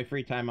in my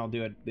free time I'll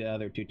do it the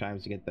other 2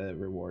 times to get the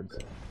rewards.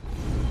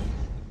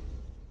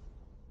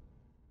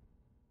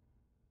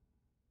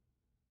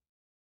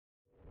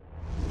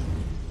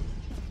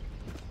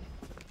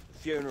 The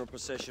funeral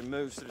procession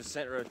moves to the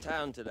center of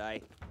town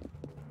today.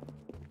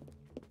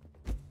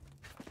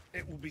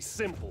 It will be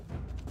simple.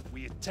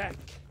 We attack,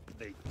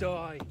 they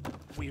die,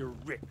 we're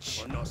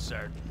rich. I'm not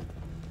certain.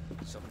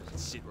 Something doesn't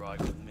sit right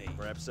with me.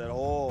 Perhaps that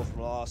whore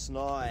from last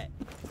night.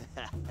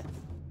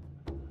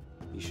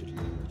 You should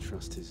learn to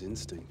trust his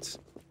instincts.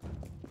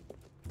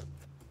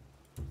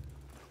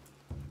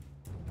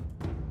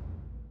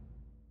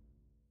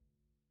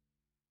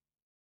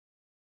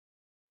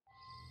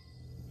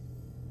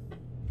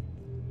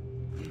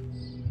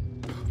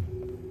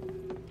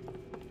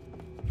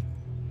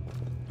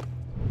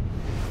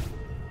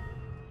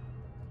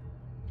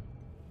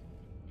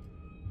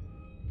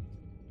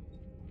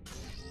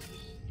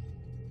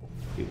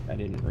 Dude, I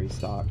didn't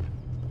restock.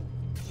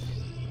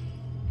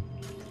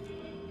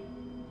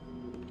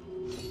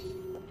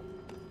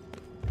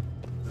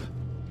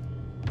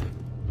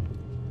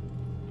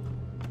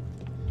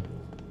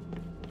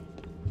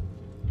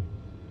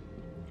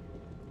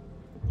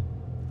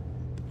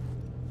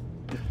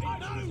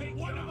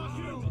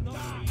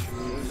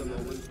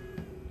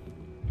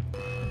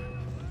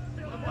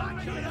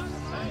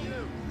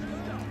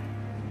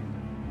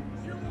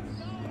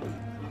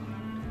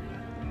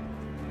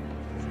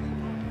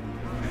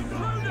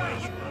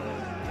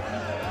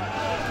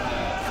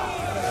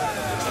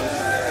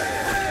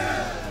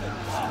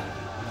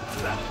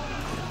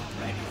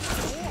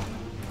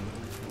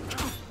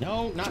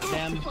 No, not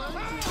them.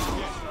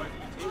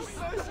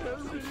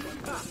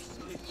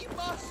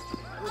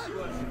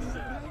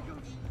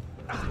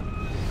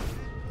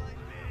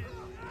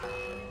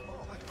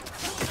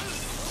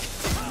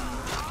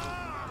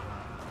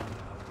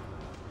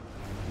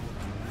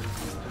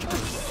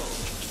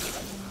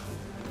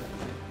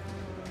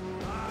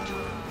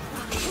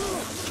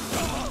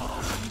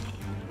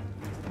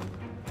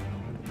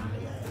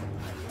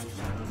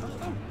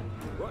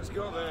 What's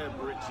got their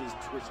britches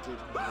twisted?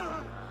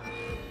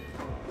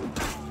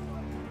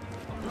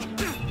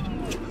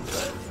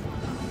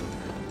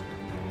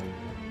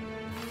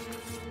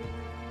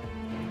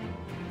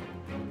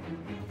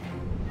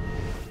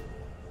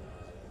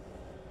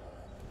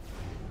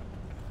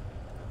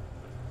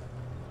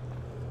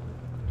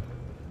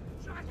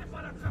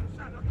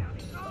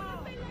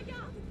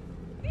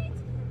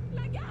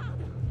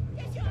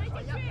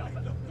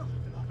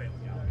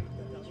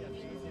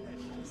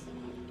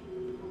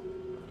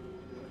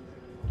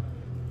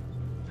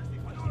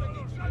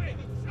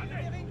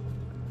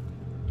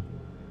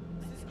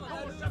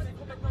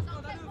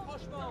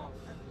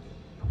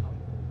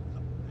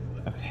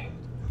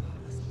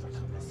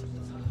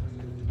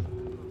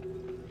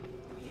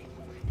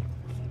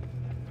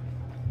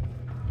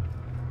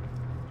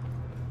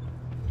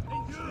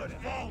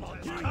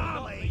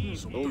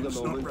 Hold a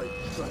moment.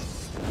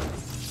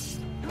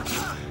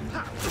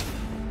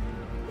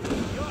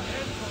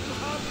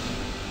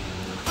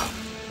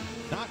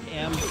 Not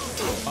him.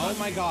 Oh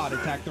my god,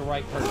 attack the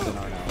right person,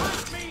 Arno.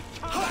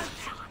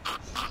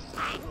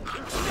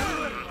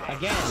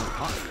 Again.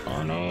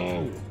 Oh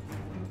no.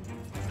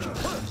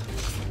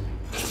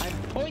 I'm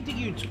pointing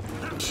you to...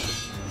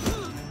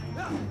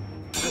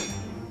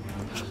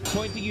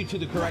 Pointing you to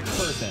the correct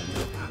person.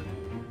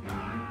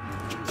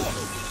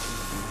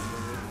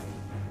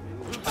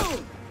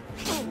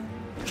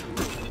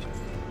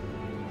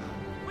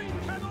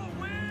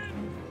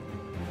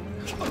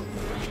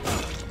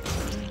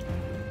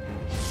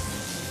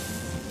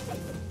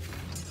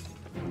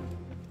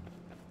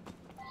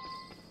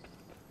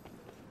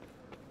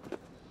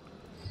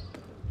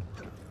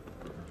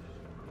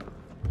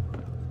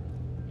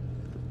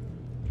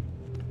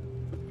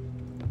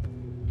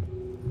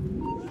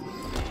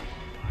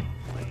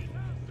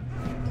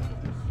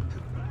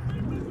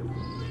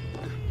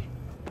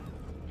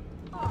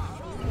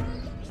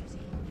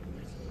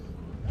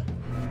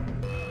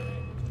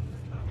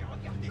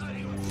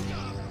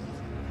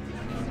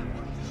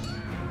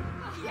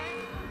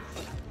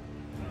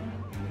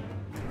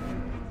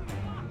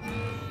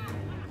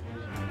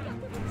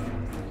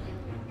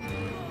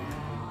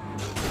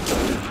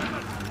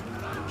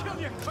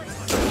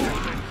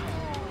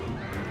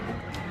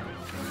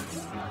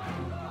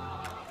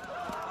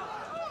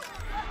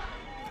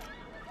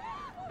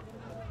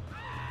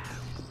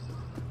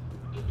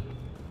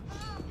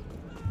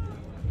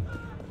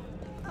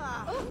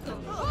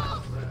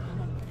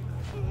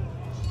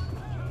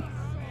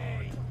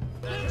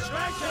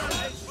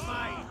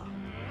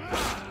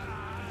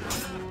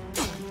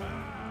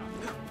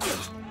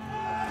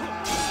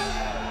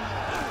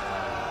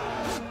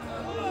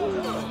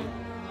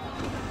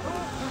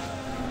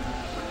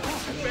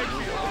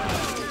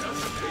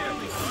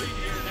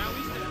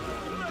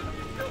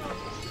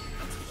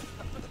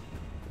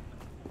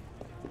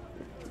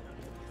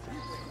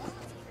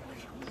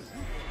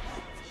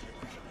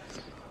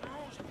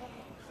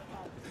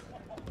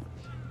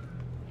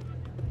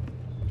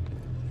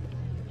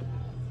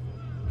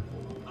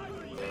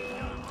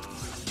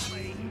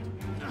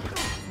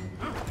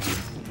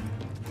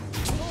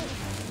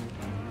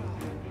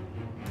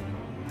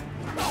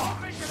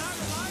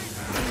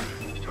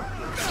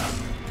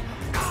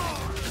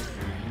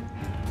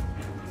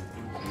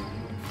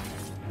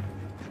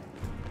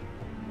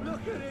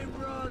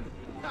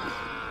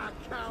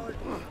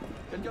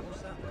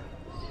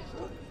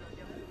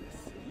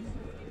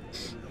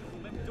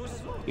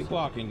 Keep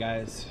walking,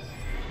 guys.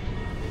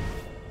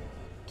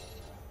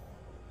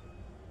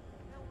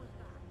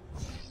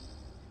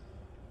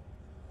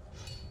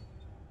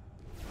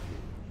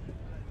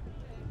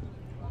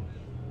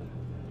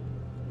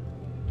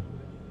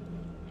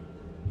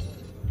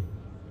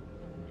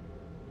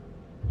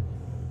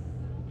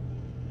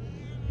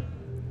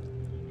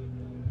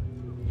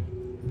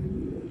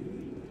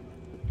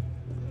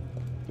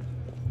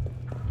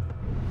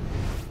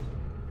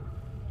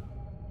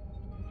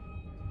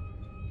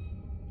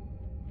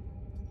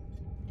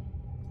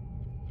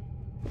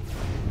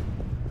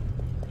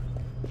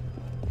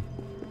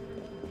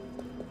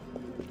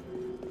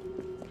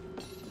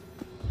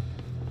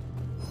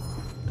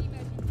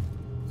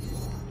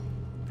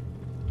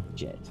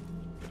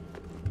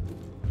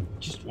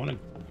 Just want to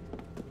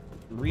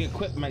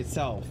re-equip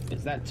myself.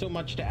 Is that too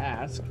much to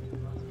ask?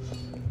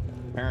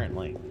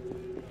 Apparently.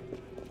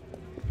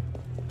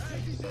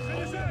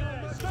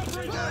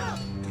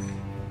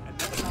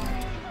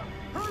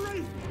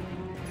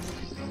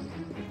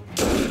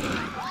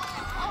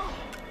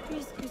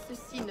 Puisque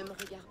ceci ne me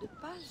regarde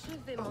pas, je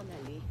vais m'en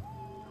aller.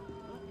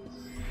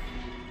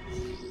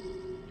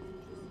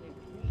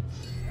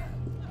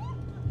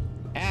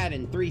 Add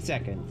in 3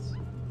 seconds.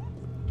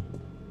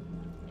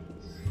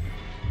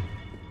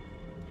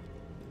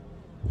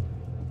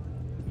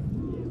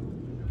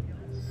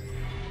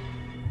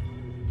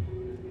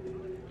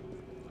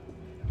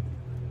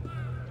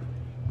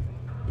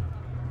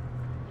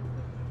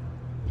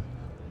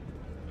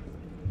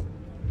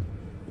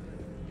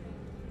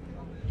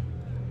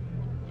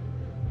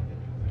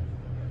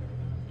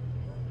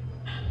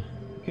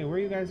 Okay, where are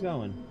you guys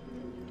going?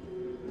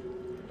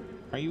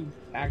 Are you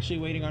actually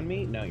waiting on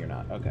me? No, you're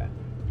not. Okay.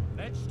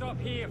 Let's stop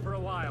here for a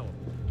while.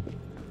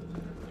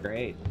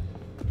 Great.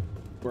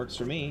 Works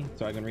for me,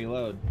 so I can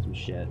reload some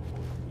shit.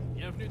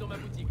 Bienvenue dans ma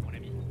boutique, mon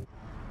ami.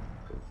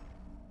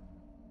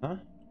 Huh?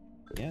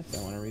 Yes,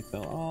 I want to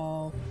refill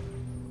all.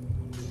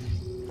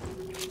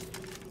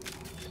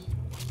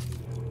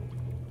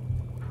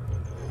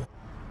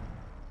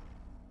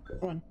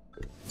 Come on.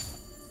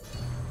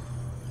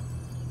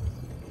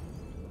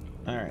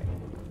 All right.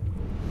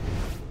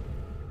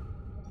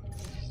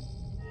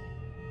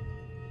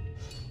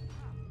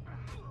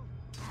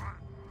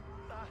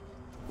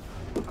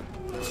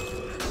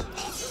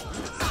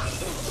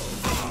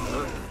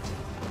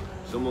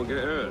 Someone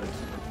get hurt.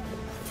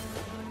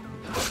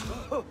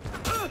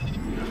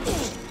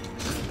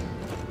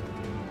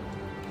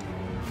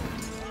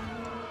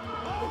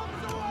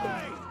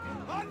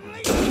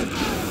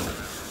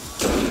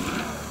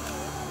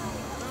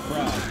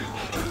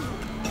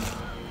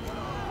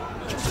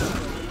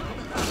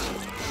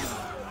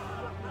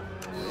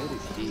 Where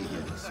did he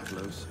get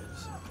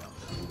explosives?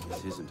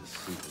 This isn't a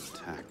simple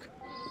attack.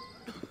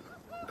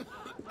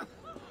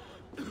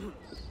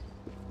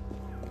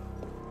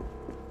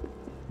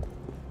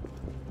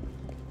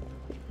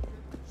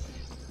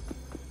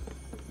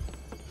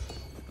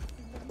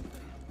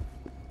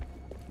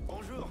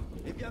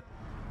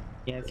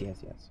 Yes, yes,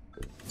 yes.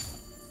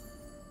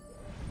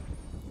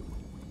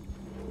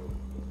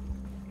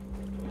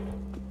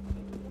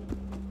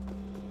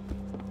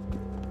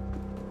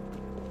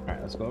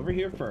 Alright, let's go over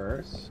here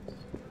first.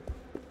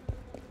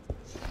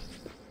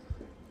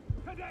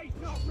 Today's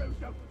not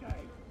Russo Day.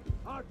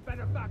 Our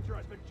benefactor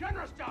has been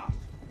generous to us.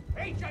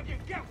 Each of you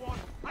get one,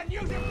 and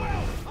use it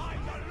well.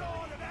 I'm the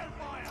Lord of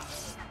Hellfire.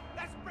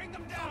 Let's bring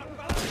them down,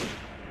 fellas.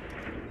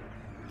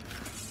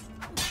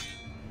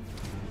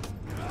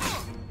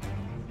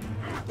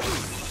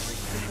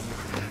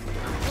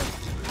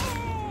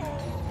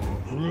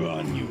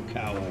 Run, you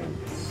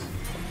cowards!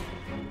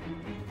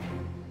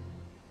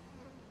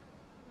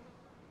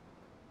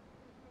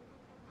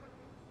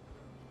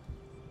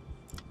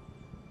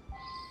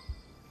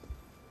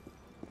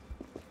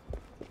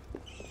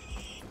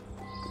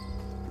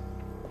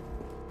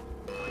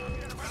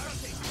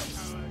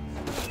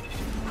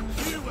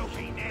 You will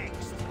be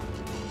next.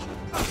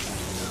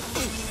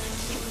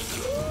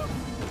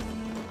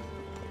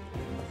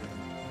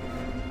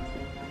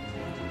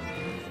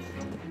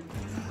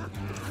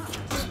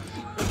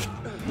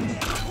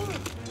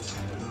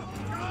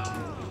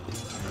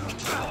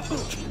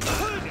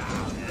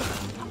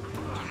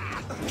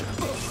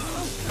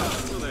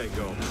 Well, there you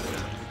go.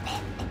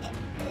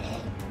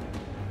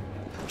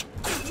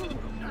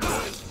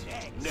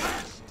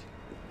 Next.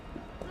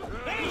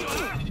 There you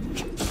are.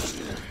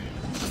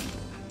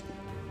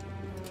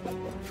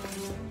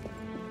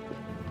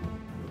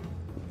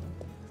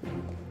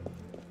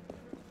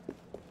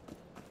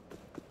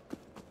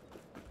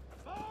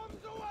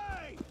 Bombs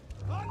away!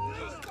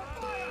 Unleash the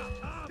fire!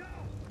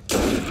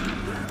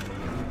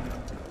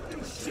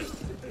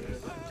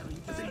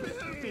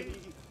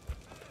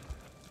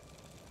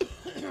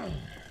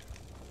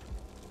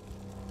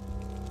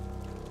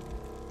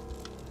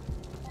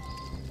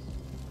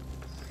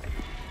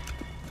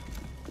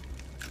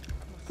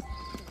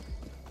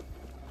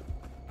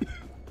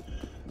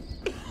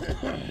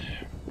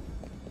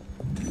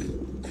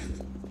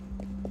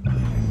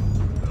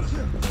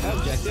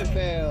 Objective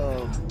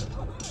failed.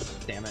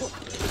 Damn it.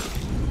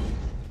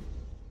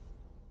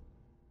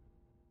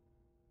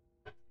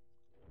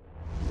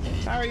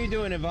 How are you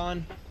doing,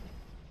 Yvonne?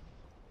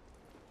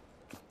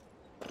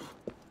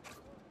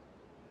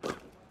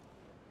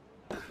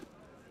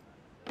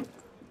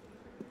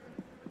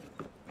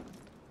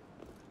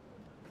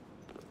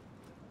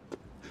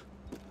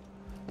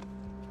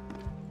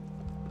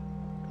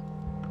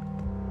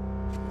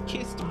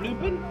 Kissed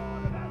bloopin'?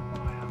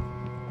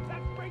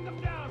 Let's bring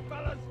them down,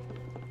 fellas.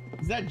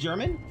 Is that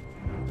German?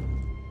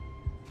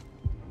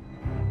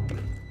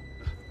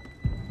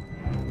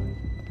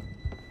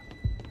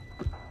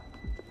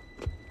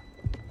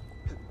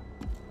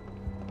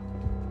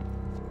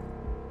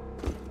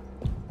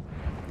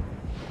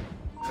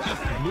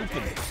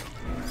 Bloopin'.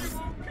 You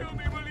won't kill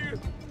me, will you?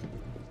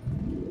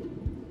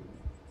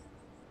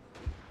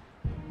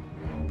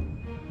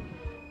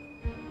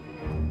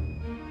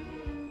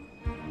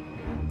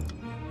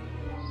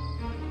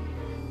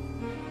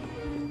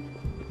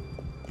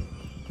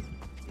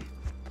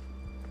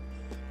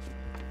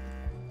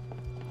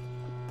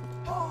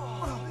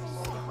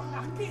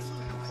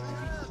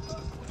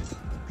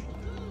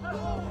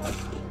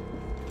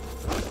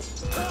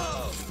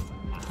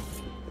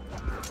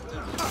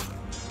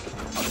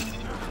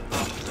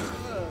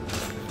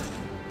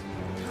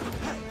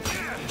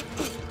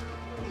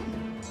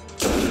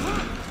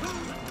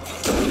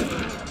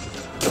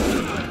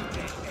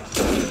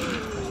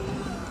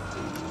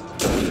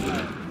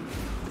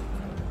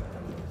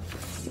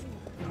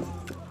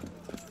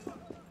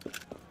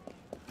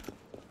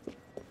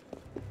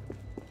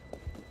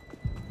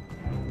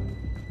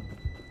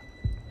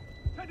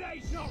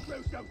 Today's not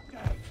Russo's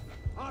day.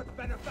 Our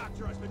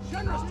benefactor has been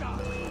generous to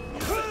us.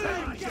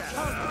 Get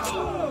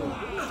home.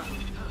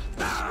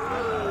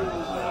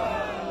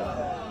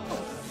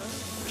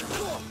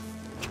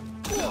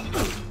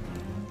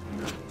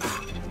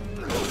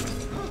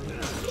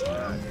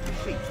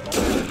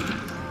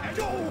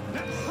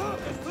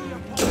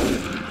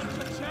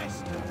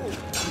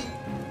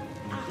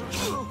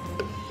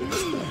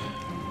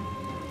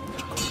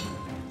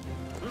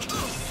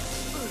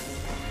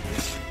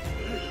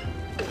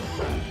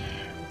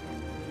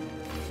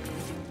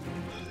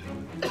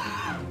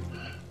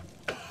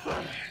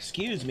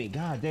 Excuse me,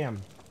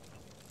 goddamn.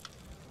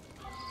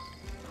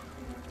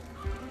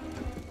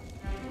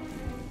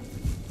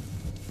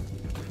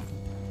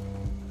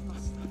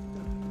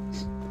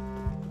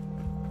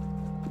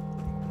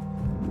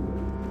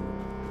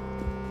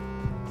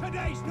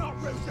 Today's not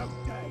Russo's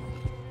day.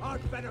 Our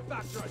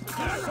benefactor has been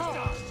generous to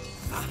us.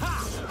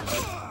 Aha!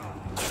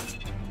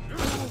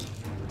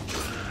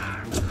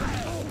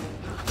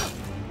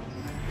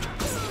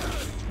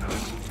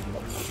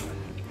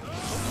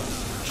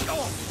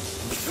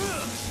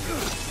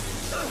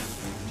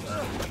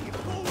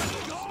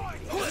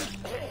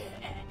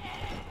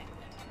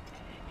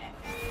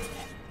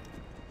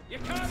 You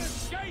can't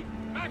escape,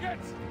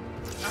 maggots!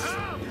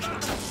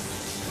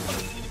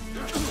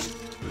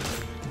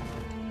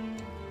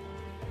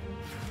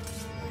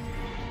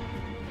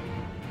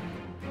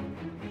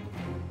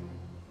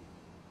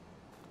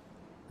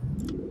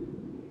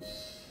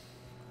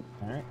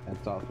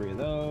 all 3 of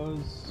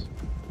those.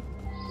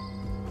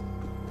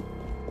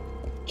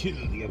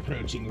 Kill the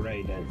approaching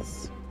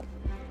raiders.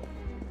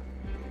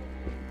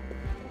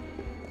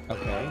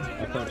 Okay,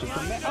 approaching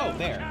from there. Oh,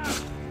 there.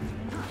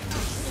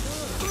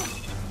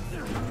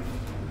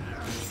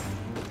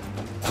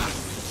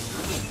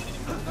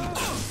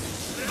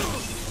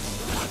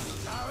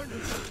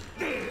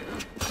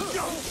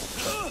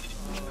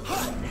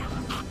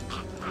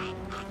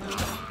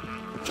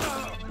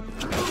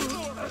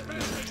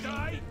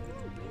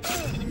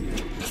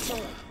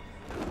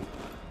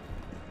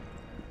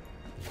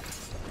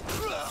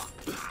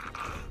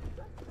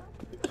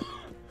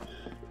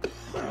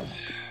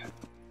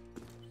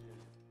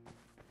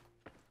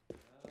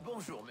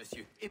 Bonjour,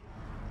 monsieur.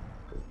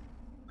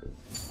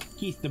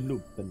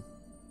 Kiestablupen.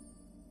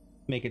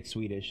 Make it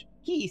Swedish.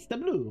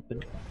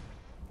 Kiestablupen.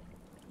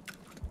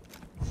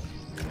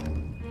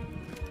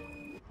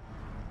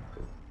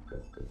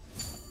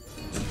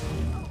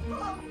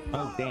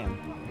 Oh, damn.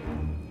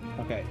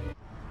 Okay.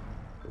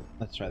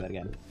 Let's try that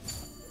again.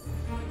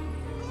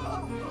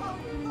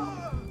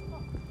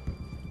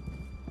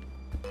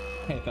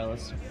 Hey,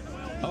 fellas.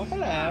 Oh,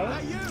 hello.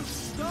 Hey, you!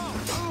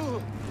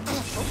 Stop!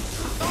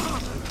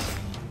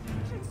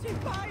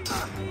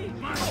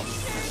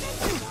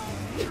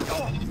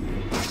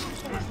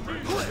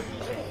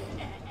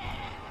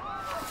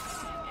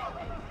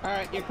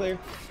 Alright, you're clear.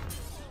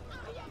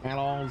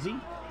 Allons-y.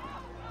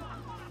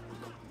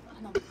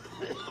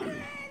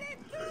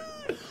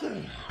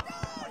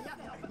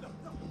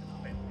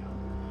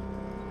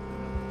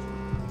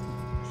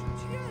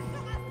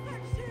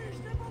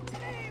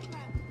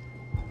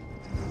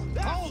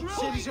 Hold,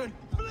 citizen!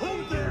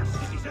 Hold there,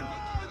 citizen!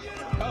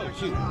 Oh,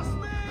 shoot.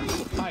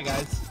 Hi,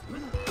 guys.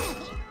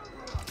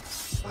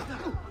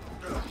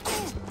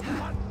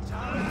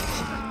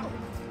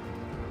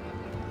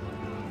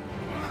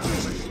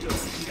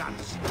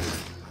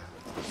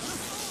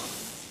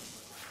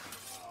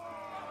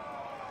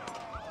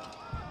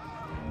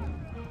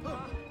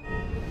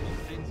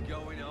 Things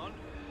going on?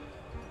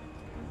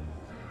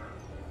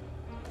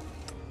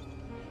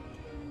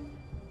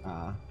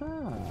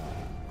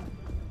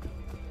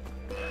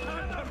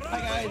 Hi,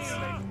 guys.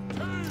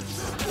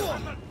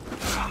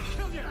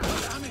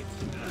 Damn it!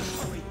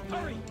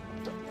 Hurry!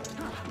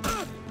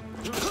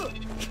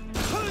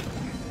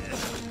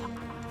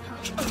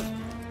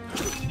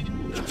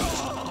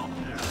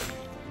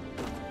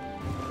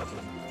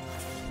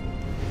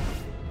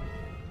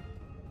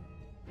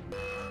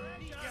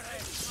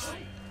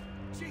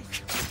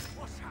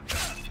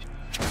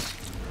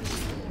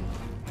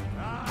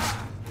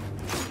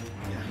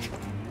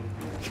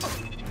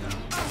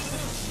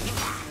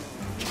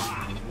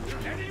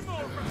 Any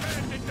more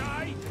prepared to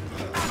die?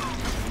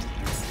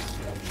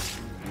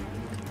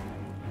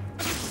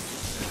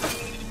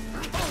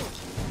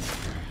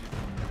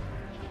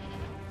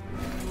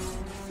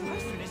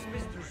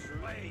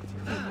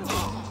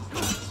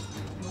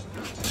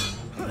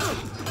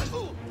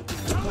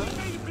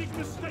 Big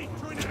mistake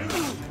trying to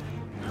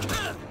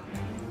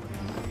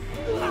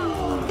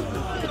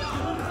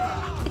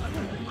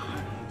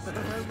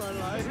My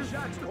life is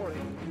Jack's story.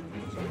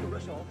 So the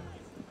rest all.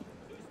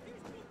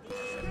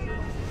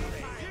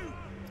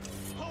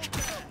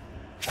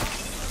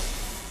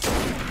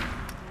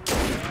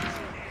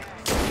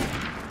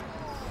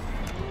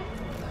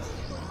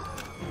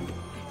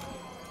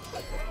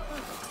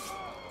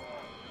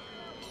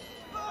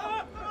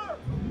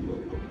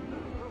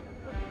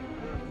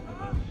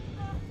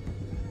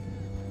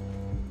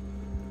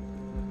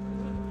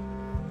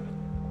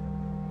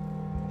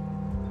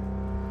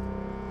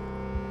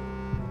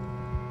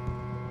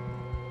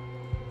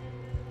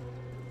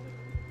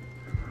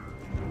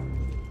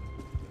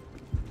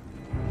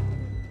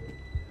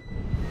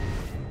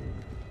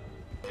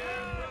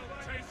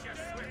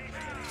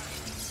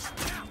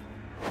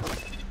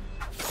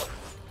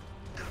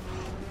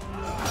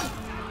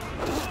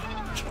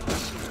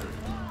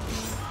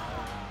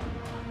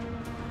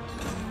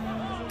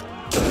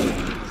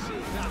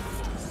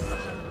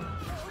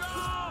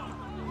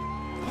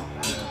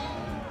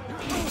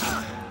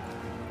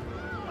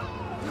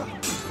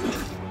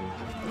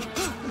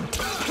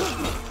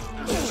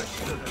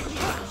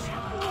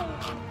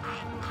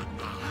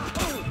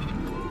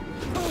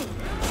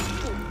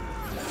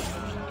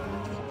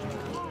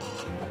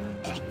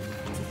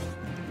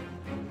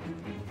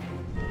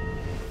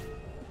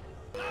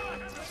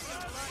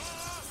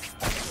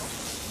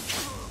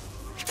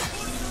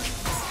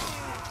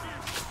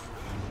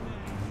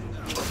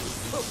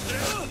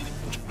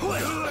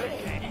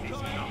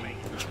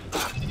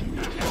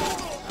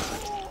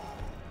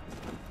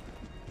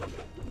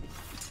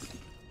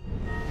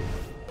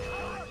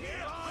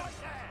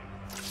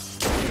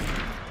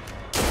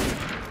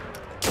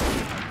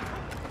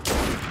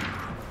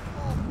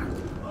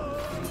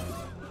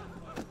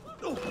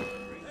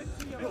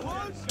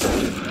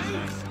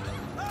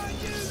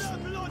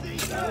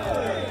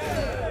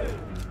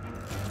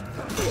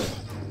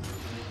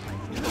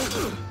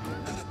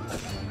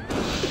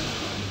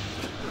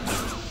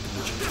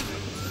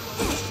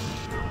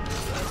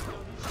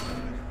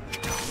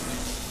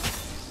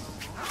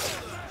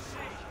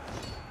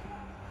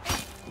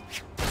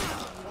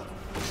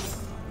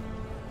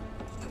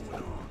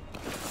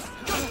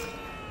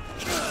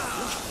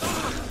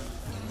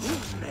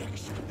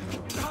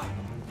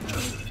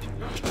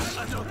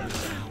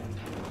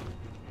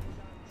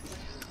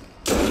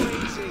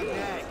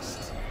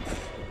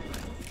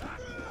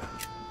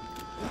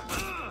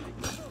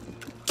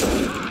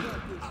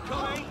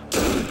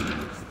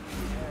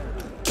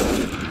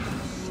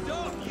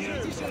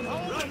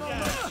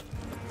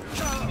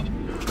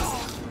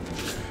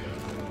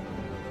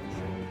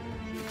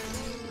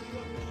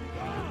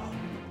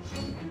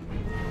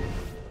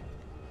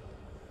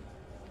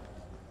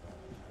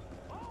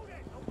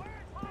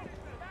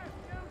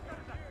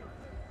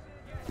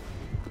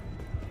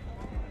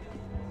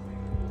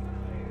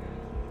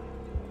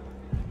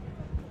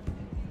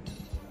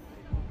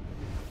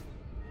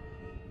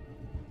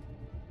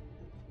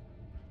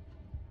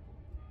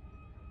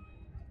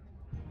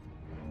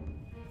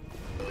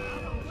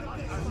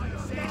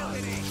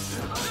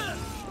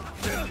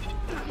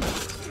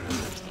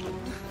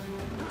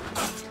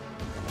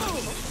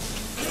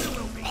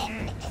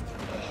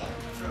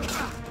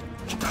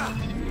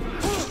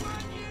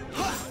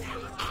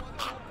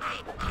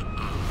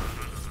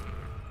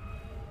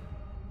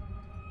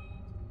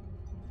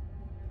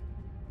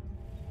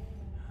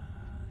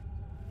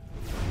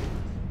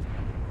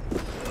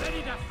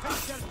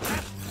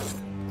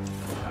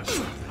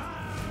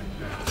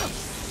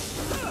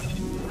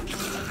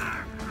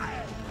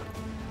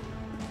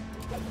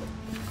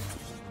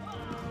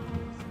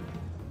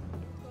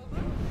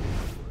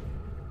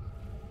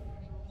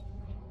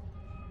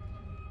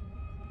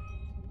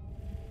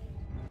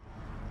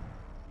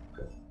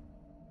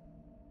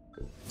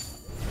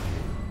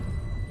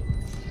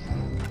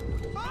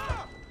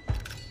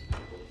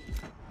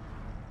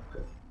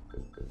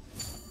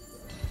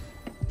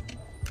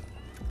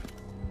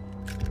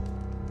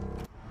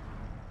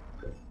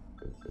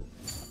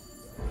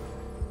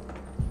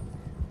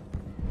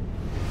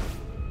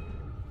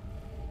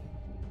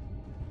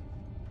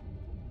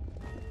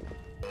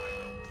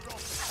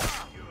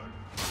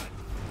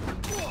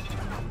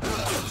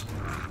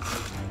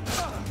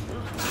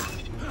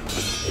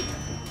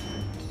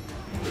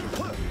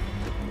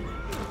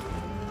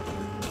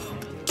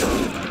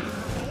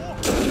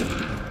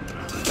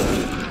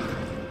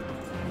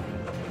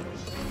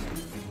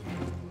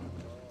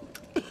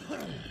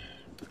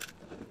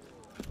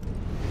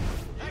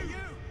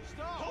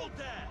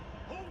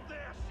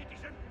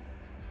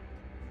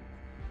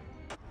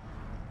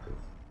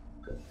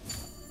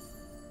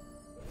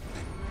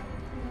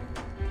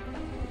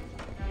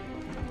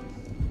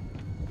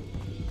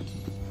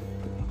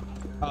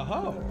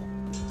 Oh.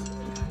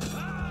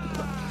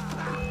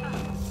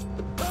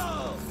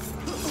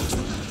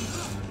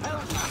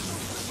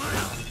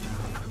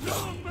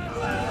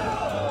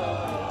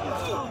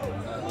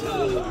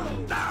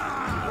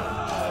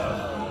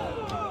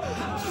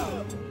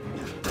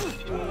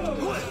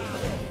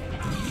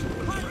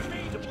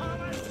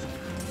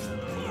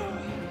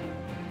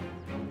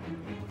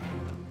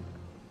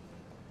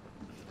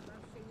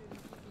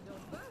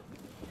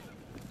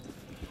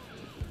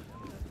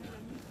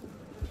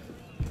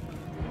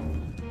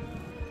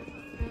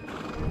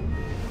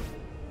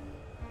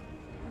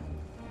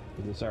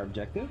 Is this our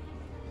objective?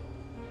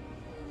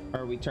 Or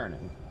are we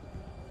turning?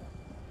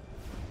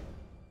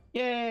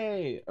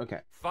 Yay! Okay.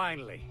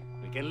 Finally,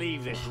 we can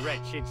leave this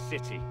wretched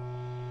city.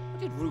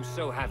 What did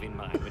Rousseau have in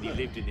mind when he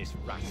lived in this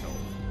rat hole?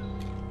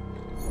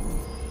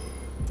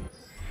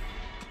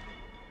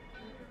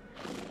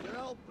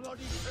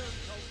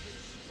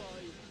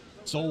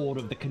 Sword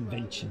of the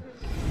Convention.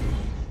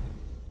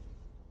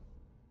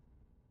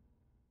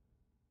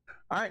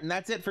 Alright, and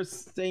that's it for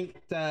Saint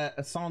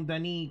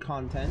Denis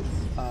contents.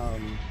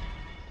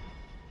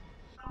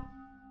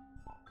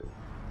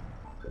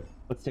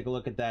 Let's take a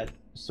look at that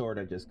sword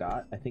I just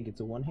got. I think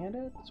it's a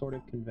one-handed sword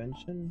of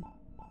convention.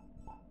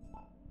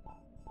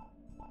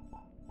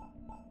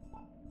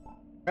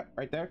 Yep,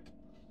 right there.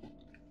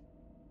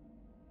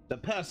 The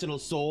personal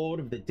sword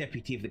of the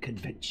deputy of the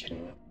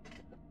convention.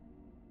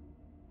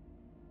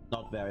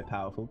 Not very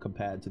powerful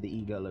compared to the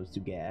eagle of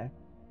Suger,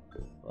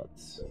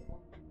 but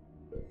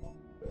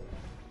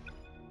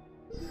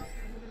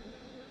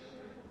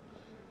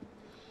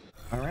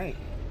all right.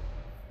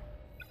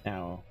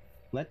 Now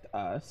let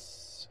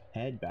us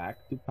head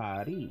back to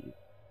Paris.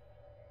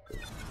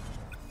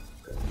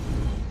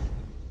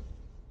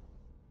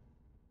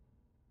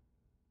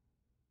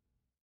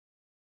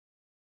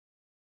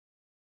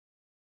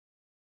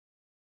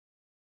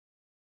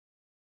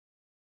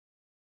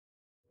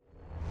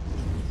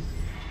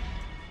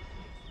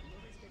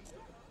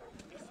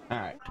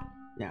 Alright,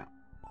 now,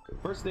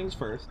 first things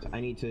first, I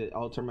need to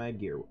alter my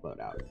gear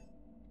loadout.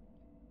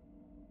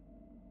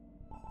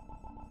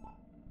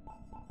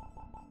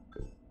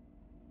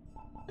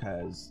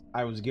 Because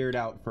I was geared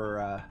out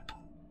for,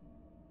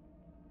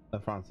 the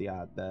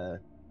Francia,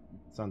 the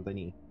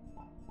Saint-Denis.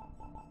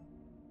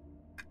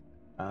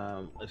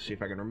 Let's see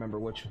if I can remember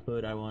which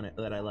hood I wanted,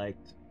 that I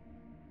liked.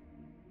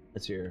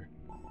 Let's hear.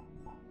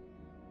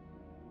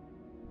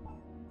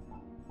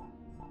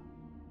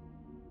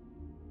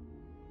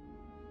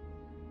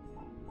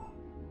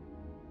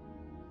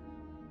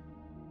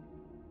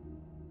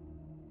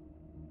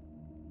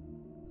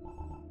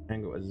 I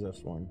think it was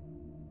this one.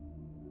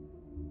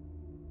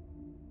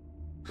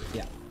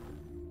 Yeah.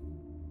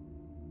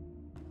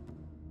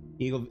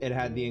 Eagle, it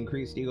had the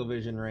increased eagle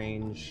vision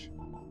range.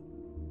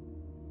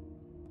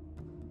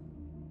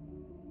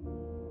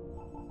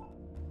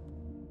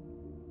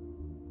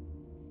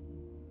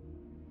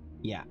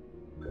 Yeah.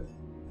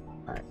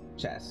 Alright,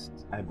 chest.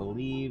 I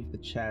believe the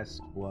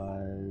chest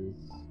was...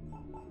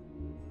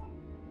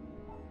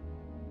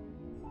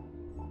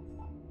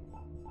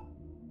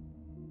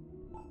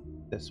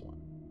 this one.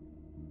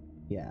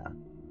 Yeah.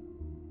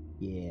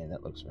 Yeah,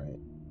 that looks right.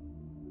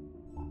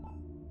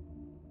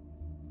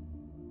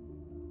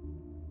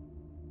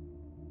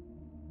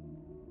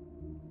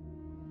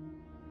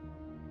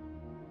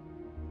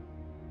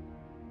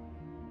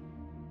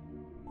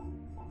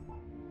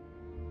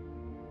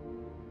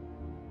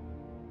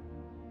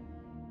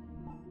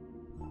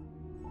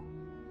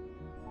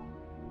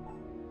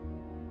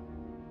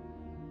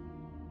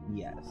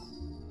 Yes.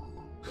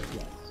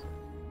 Yes.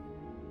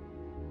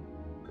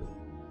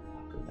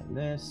 And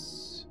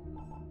this,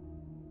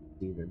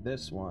 either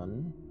this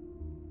one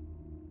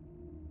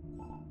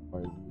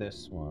or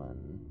this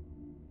one.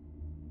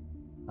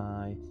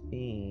 I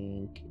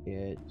think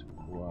it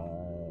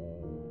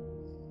was...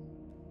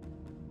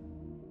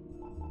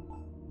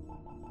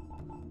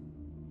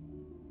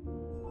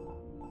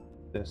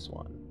 this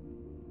one.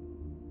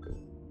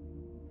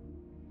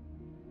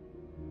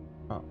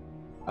 Oh.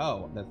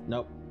 Oh, that's...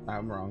 nope.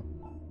 I'm wrong.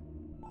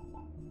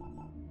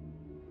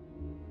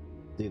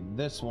 Dude,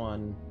 this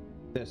one,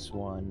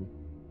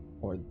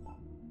 or...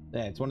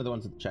 yeah, it's one of the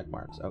ones with the check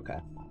marks. Okay.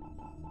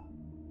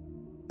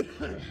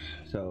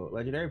 So,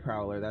 Legendary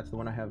Prowler, that's the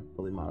one I have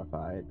fully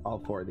modified. All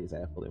 4 of these I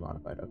have fully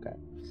modified. Okay.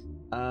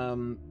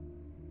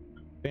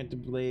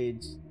 Phantom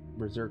Blades,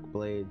 Berserk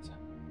Blades,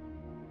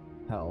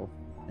 health,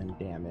 and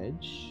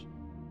damage.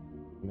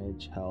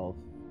 Damage, health,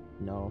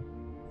 no.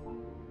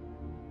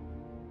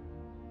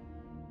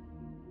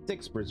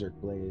 6 Berserk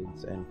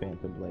Blades and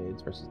Phantom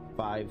Blades versus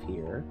 5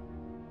 here.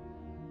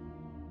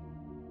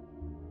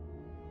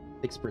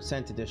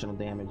 6% additional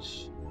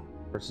damage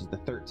versus the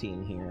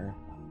 13 here.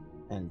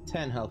 And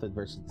 10 health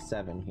versus the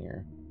 7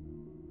 here.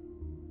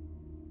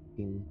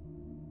 I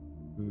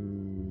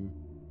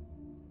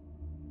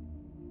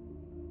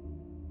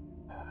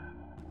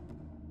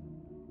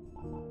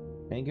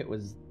think it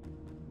was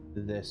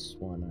this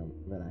one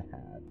that I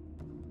had.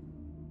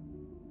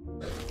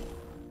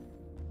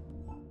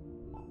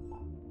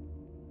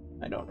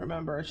 I don't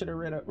remember. I should have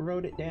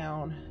wrote it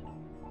down.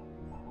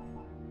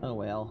 Oh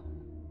well.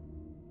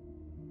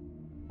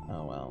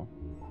 Oh well.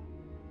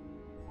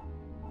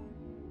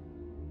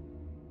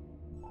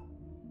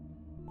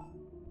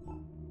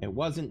 It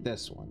wasn't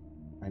this one.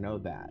 I know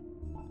that.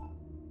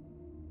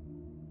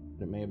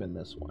 But it may have been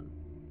this one.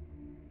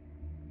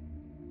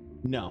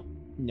 No.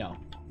 No.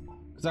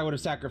 Because I would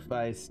have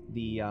sacrificed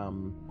the,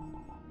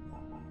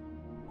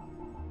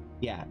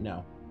 yeah,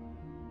 no.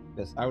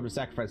 This. I would have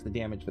sacrificed the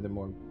damage for the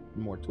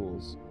more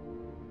tools.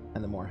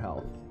 And the more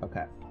health.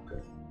 Okay.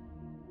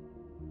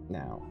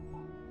 Now.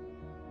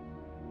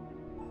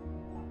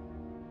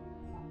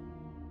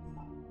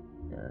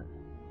 Here.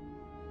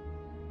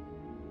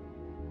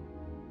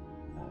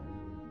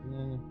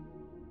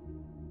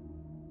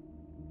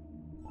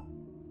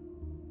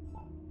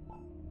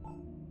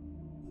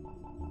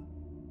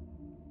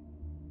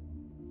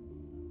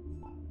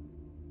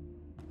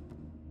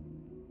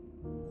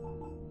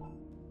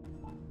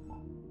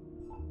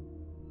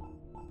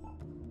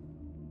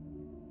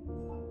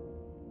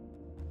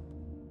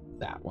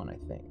 That one, I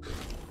think.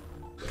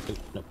 Oop,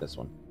 nope, this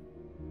one.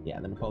 Yeah,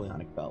 the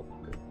Napoleonic belt.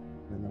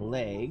 And the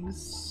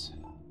legs.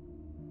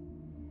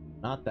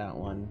 Not that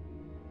one.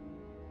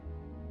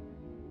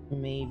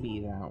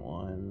 Maybe that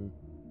one.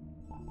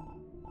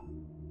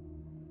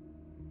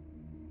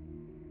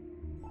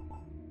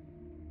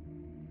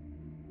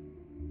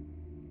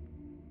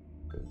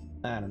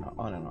 I don't know.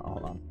 Oh, no,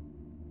 hold on.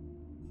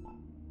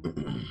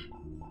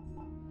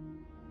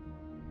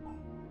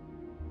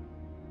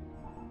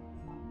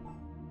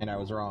 And I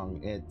was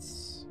wrong.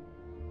 It's...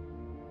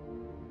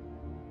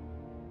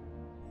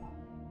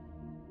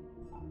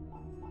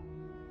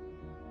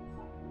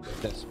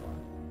 this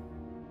one.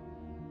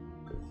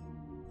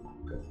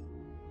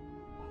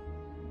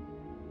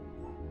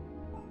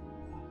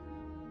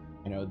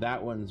 You know,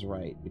 that one's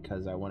right,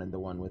 because I wanted the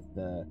one with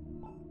the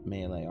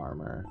melee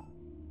armor.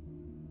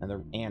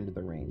 And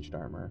the ranged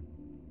armor.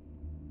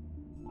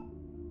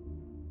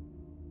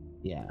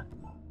 Yeah.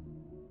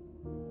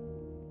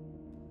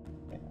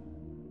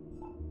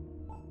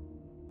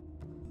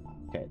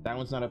 Okay, that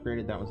one's not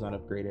upgraded, that one's not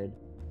upgraded.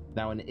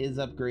 That one is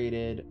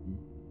upgraded,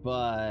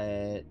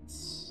 but...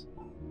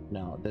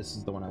 no, this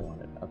is the one I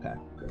wanted. Okay.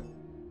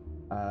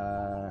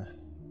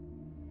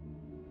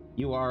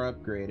 You are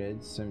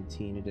upgraded.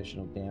 17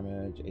 additional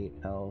damage, 8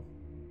 health,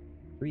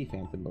 3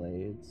 Phantom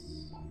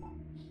Blades,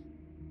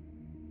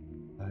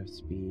 5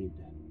 speed.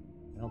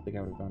 I don't think I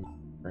would have gone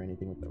for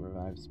anything with the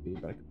revive speed,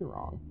 but I could be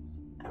wrong.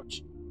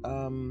 Ouch.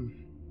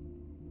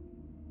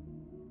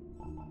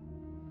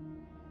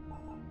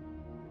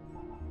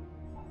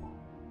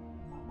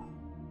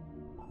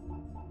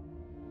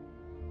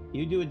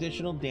 You do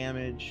additional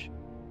damage,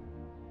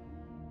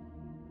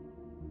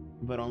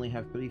 but only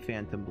have 3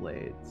 Phantom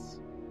Blades.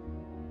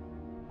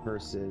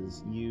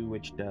 Versus you,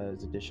 which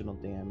does additional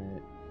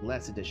damage,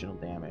 less additional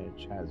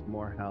damage, has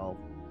more health,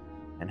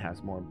 and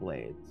has more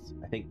blades.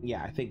 I think,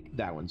 yeah, I think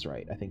that one's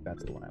right. I think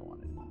that's the one I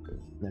wanted.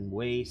 And then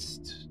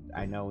waste,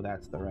 I know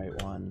that's the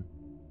right one.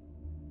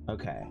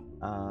 Okay.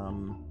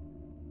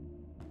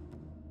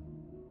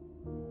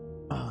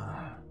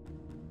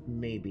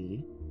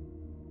 Maybe.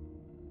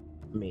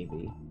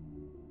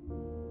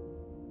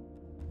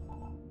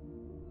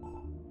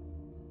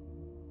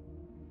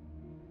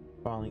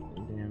 Falling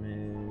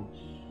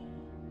damage,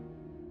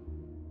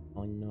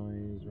 falling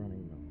noise,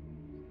 running noise.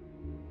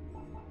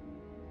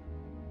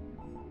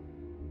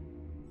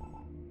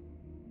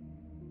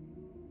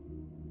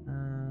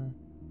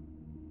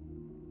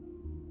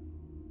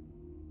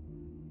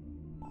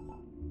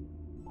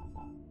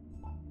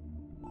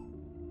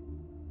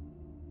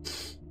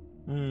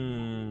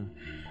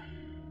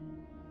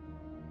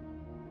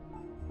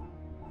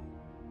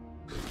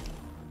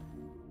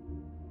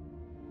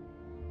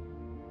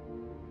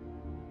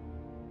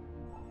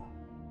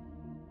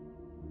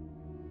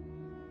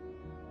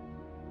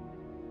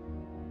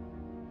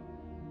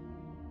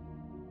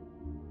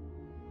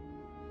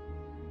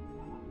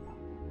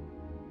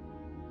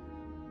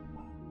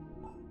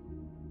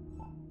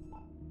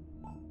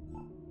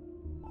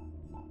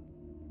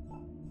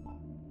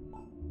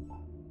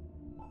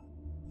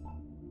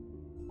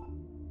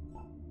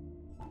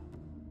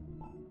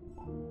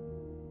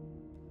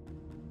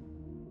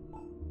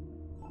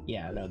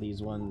 Yeah, no,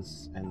 these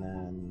ones, and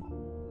then...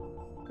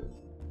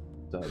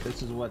 So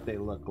this is what they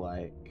look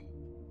like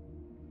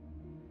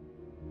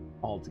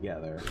all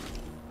together.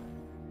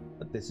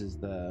 But this is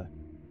the...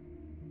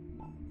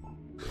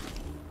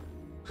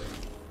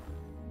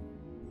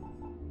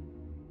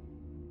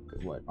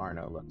 what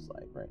Arno looks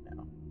like right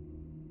now.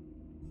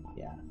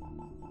 Yeah.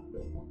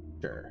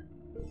 Sure.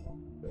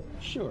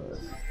 Sure.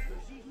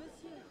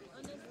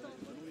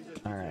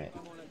 Alright.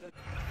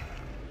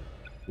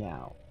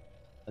 Now,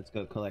 let's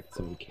go collect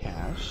some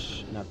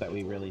cash. Not that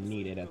we really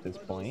need it at this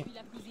point.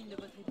 Day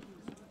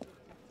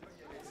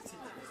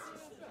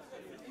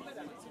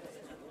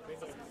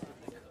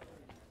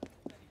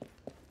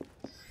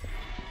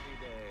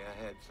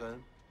ahead,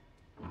 son.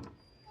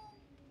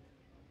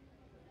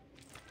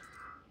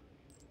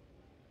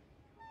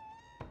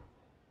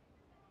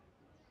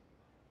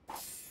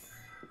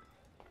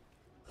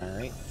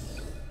 Alright.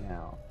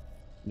 Now.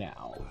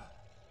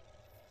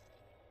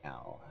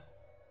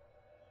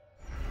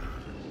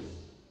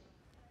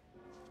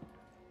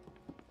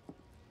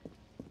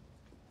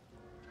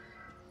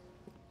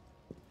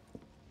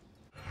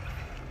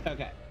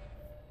 Okay.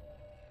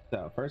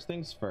 So, first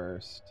things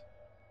first.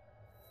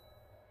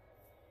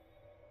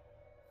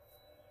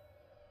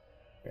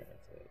 Where is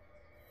it?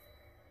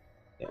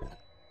 There.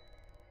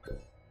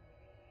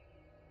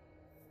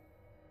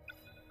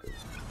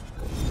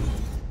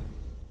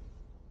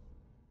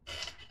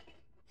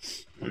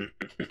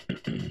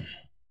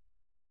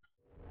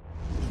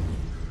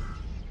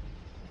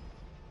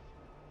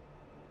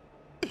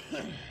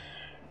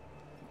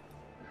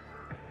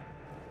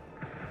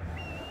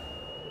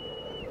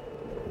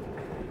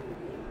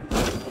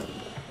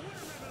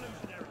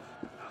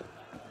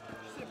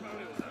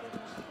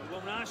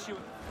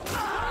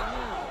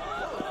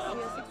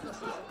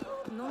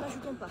 N'en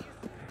ajoutons pas.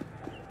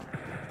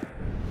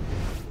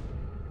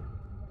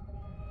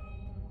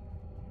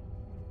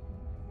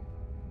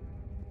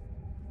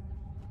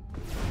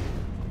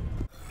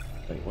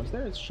 Wait, was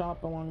there a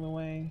shop along the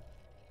way?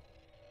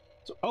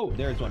 So, oh,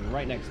 there's one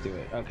right next to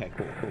it. Okay,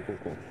 cool.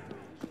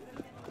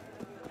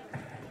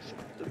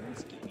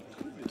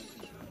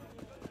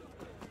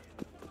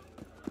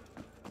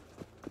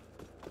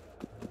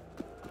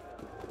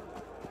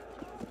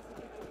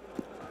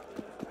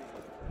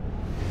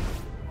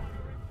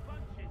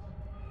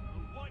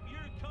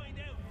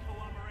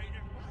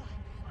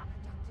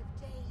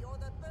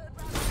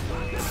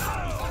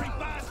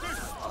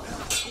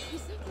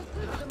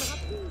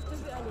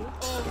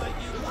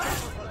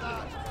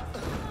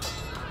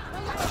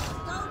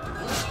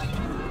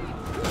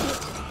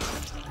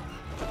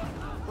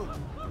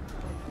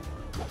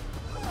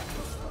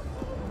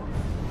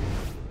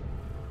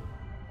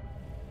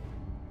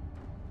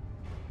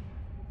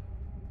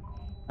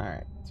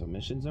 Alright, so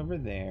mission's over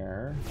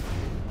there.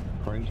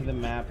 According to the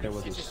map, there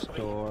was a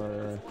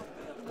store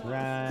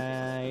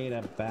right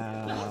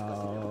about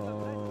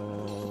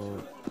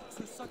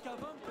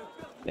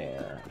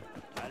there.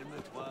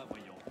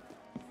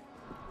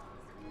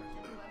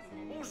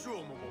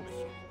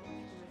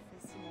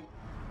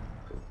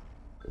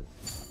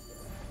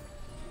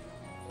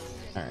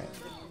 Alright,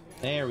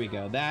 there we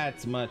go.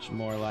 That's much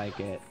more like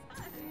it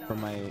for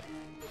my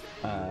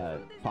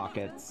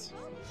pockets.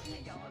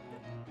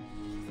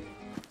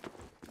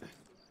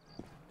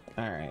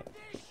 Alright.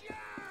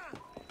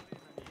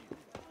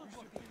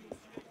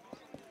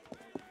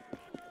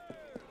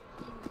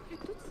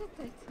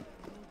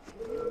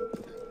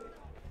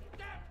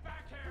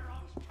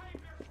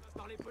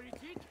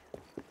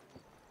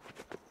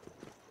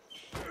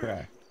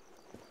 Correct.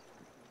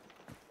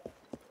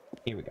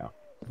 Here we go.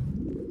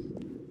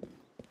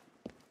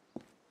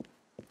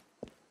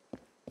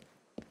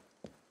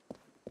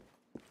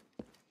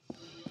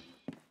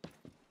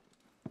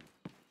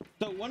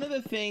 So one of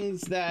the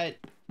things that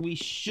we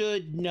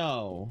should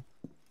know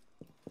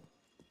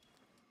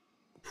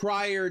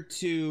prior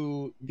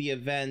to the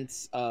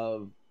events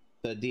of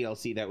the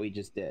DLC that we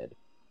just did,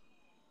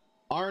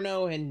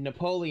 Arno and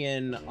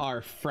Napoleon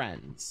are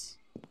friends.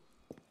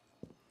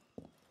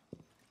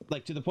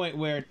 Like, to the point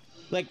where,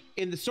 like,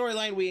 in the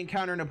storyline, we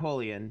encounter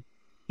Napoleon.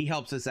 He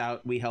helps us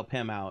out. We help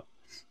him out.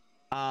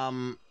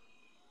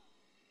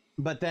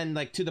 But then,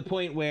 like, to the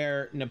point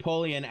where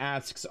Napoleon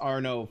asks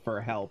Arno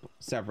for help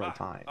several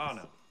times.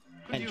 Arno,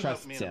 could and you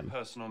trusts help me in him a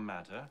personal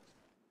matter?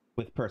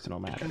 with personal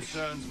It matters.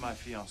 concerns my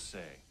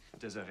fiancée,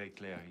 Desiree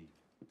Cléry.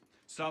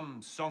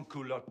 Some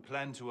sans-culotte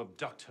plan to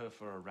abduct her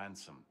for a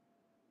ransom.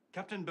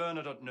 Captain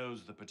Bernadotte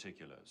knows the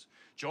particulars.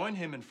 Join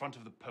him in front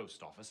of the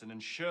post office and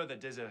ensure that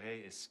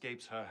Desiree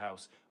escapes her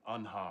house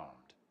unharmed.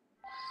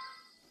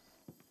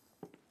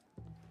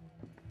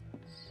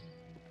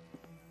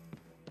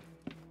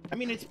 I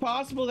mean, it's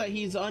possible that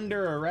he's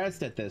under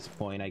arrest at this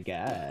point, I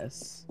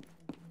guess.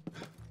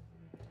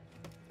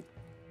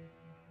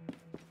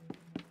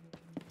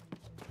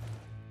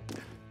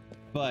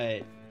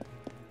 But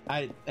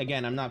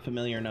I'm not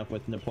familiar enough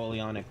with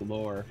Napoleonic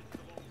lore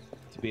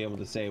to be able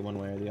to say one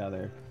way or the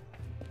other.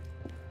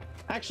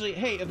 Actually,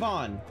 hey,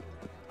 Yvonne.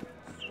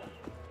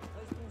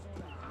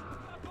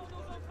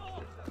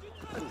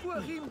 Tout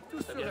rime,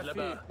 tout Ça vient de sera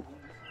là-bas.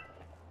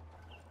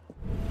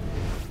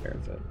 Where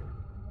is it?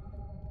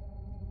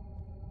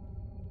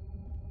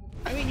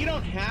 I mean, you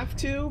don't have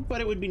to,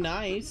 but it would be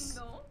nice.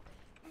 Non,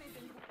 mais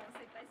je ne vous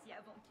pensais pas si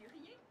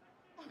aventurier.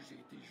 Oh, j'ai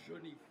été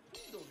jeune et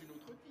fou dans une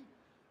autre vie.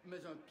 Mais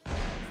un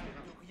piège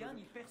de rien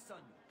ni personne.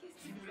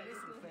 Si nous la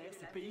laissons faire,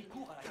 ce pays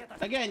court à la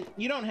catastrophe. Again,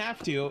 you don't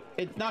have to.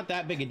 It's not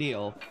that big a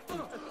deal.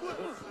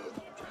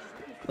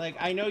 Like,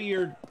 I know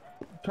you're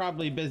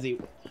probably busy.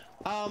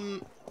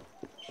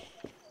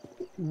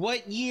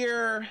 What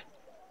year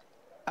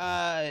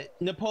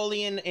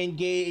Napoleon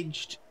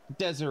engaged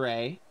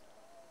Desiree,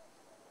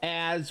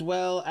 as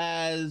well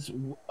as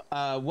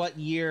what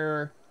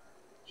year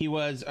he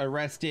was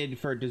arrested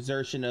for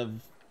desertion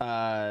of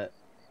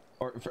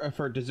or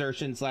for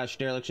desertion /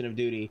 dereliction of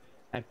duty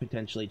and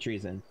potentially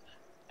treason,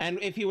 and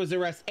if he was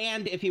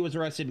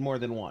arrested more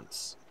than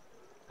once,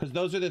 because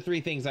those are the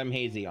three things I'm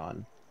hazy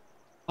on.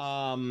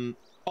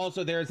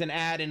 Also, there's an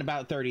ad in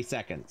about 30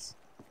 seconds,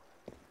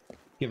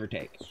 give or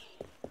take.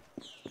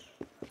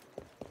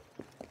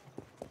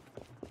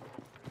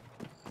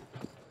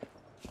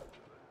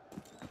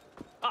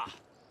 Ah,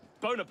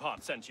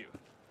 Bonaparte sent you.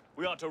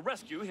 We are to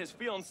rescue his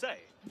fiancée.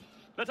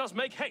 Let us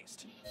make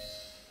haste.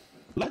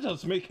 Let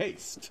us make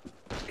haste.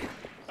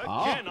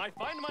 Again, I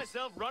find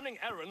myself running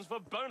errands for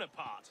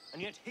Bonaparte,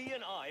 and yet he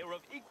and I are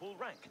of equal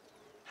rank.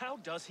 How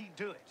does he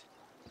do it?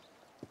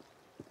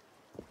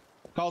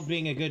 Called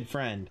being a good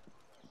friend.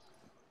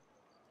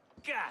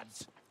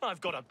 Gads! I've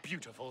got a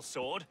beautiful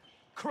sword,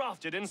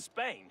 crafted in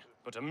Spain.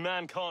 But a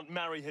man can't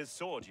marry his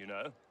sword, you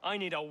know. I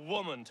need a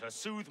woman to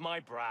soothe my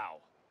brow.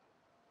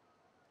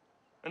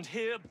 And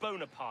here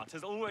Bonaparte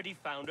has already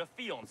found a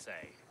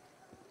fiancée.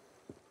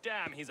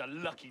 Damn, he's a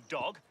lucky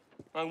dog.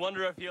 I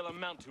wonder if he'll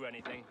amount to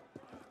anything.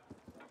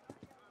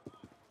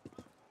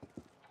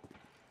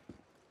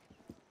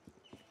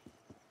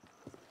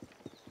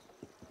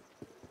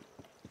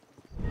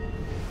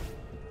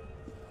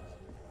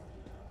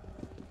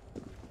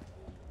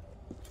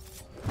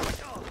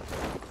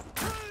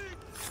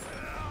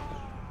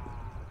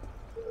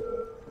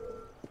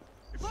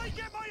 If I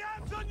get my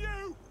hands on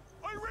you,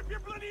 I'll rip your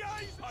bloody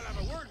eyes! I'll have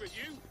a word with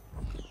you.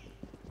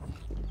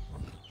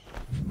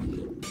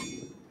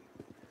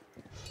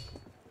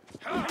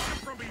 Hit him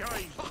from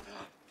behind!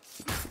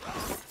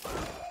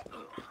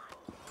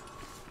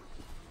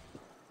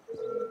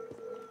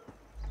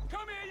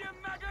 Come here, you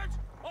maggot!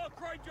 I'll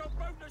grind your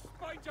boneless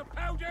spine to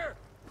powder!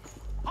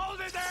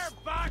 Hold it there,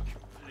 back!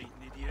 Bleeding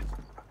idiot.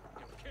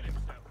 He'll kill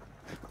himself.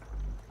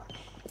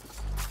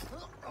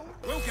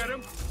 We'll get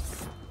him!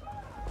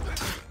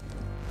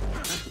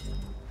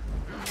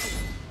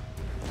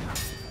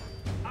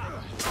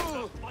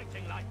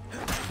 Fighting life.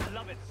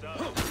 Love it, sir.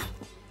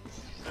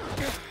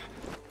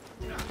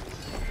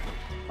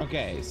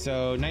 Okay,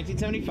 so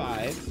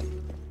 1975.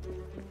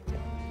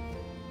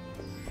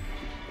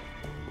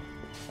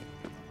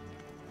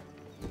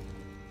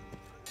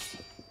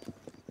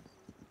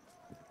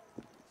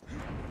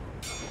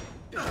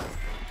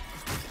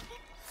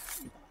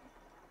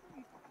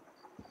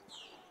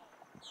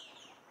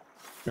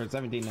 Or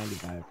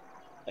 1795.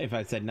 If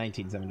I said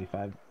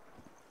 1975.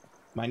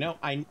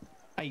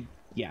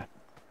 Yeah.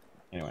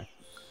 Anyway.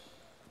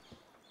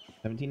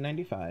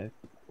 1795.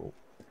 Cool.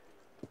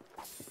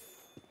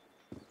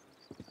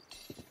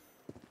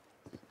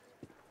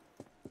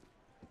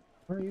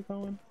 Where are you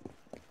going?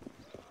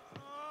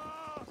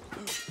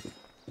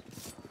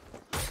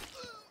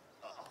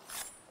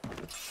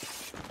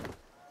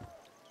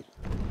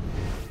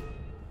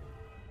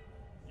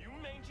 You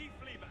mangy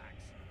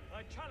fleabags.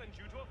 I challenge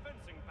you to a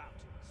fencing bout.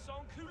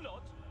 Sans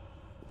culotte?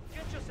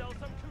 Get yourself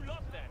some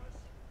culotte then.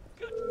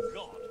 Good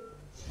God.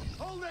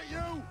 Hold it,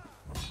 you!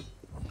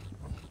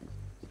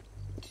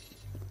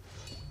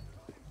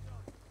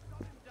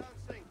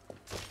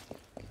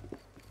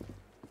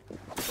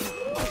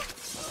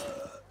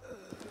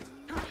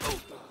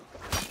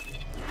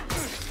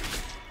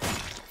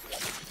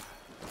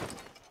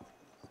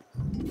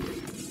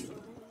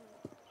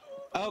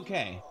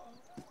 Okay.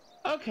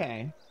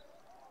 Okay.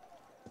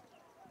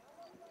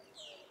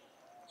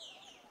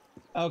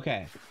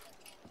 Okay.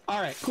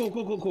 All right.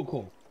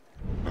 Cool.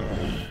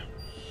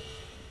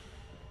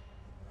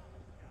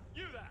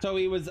 So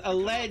he was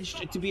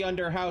alleged to be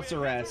under house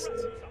arrest.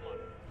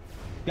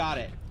 Got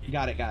it.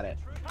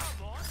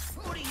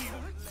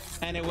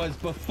 And it was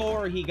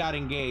before he got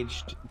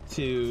engaged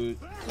to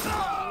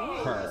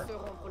her.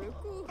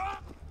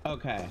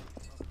 Okay.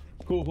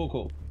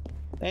 Cool.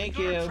 Thank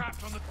you.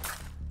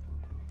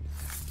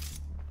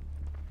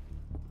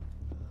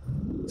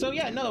 So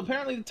yeah, no,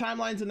 apparently the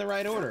timeline's in the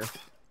right order.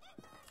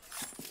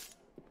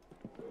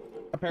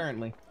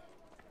 Apparently.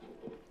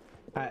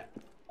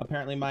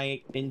 Apparently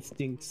my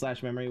instinct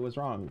 / memory was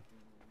wrong.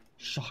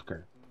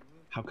 Shocker.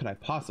 How could I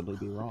possibly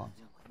be wrong?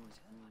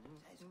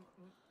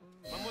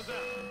 Mademoiselle,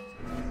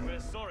 we're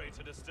sorry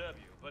to disturb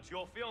you, but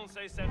your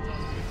fiancé sent us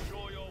to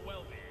ensure your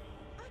well-being.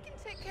 I can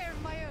take care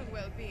of my own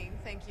well-being,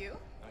 thank you.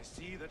 I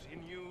see that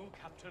in you,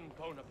 Captain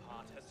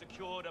Bonaparte has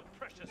secured a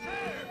precious...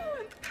 Oh,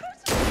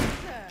 impertinent,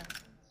 sir!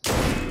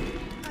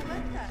 I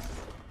like that.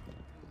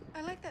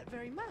 I like that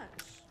very much.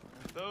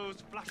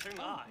 Those flashing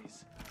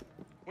eyes.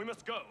 We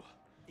must go.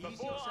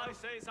 Before I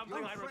say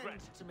something I regret.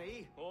 To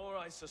me. Or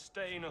I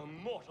sustain a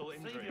mortal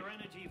injury. Save your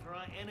energy for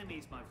our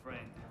enemies, my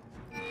friend.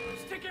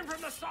 Stick him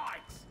from the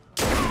sides!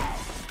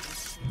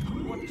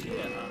 What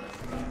cheer,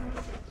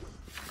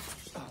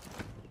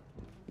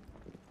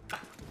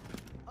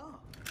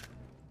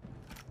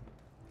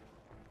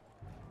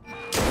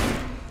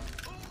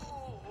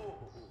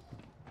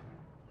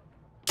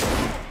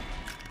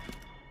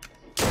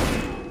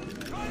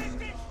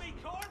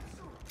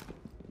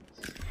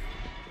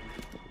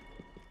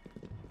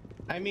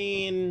 I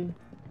mean,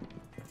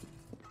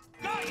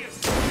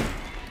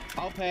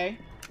 I'll pay.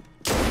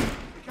 You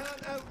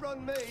can't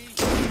outrun me.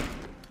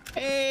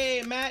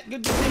 Hey, Matt,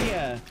 good to see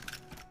ya.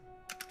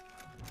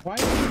 Why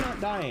are you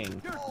not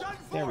dying?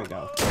 There we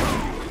go.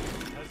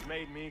 Has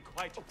made me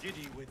quite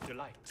giddy with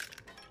delight.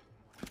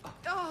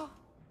 Oh,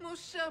 mon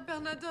cher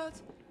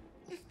Bernadotte.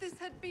 If this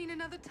had been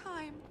another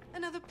time,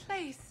 another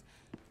place.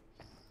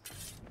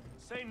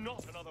 Say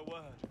not another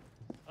word.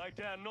 I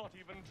dare not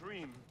even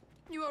dream.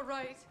 You are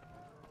right.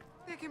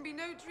 There can be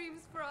no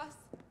dreams for us.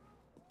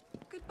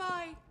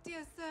 Goodbye,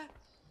 dear sir.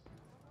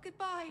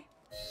 Goodbye.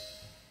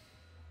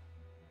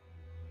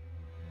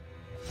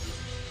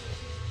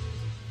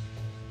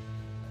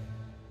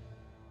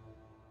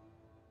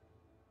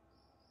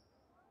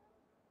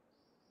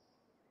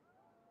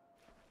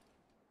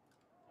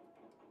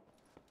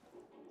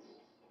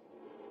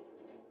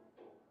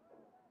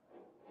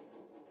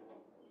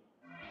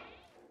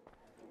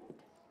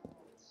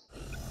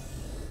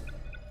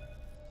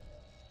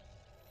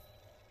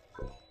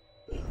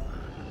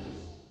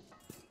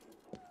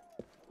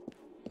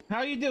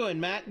 How you doing,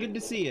 Matt? Good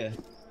to see you.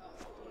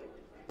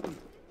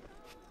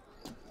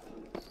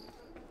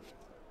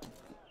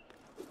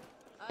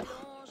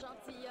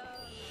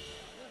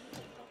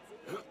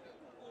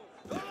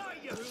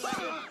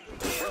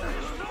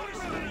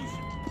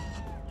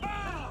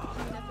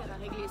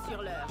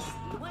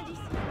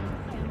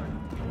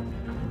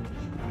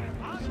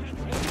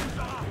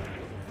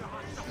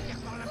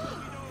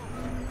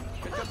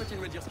 Quelqu'un peut-il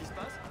me dire ce qui se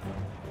passe?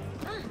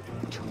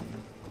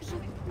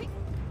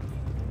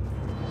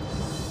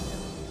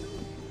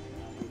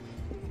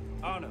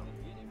 Oh no.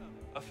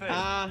 A fake.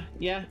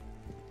 Yeah.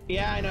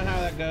 Yeah, I know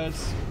how that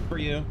goes for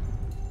you.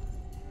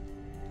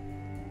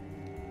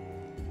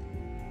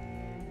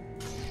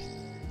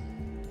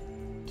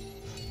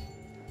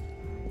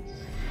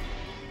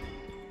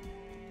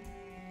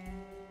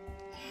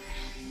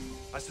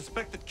 I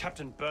suspect that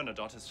Captain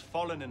Bernadotte has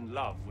fallen in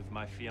love with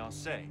my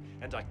fiancée,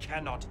 and I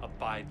cannot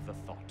abide the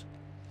thought.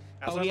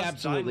 As I he must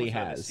absolutely dine with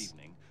her has. this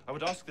evening, I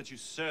would ask that you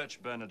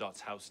search Bernadotte's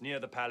house near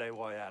the Palais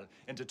Royal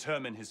and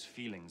determine his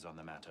feelings on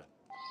the matter.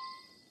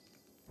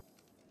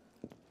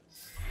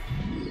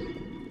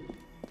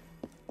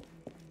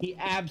 He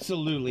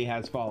absolutely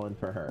has fallen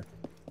for her.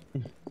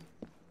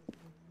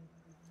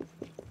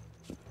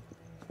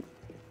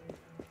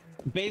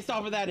 Based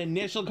off of that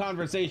initial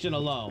conversation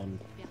alone.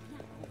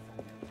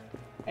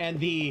 And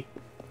the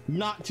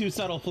not too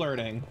subtle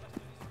flirting.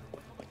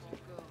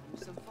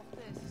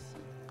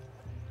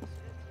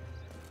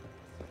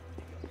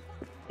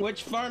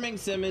 Which farming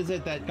sim is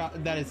it that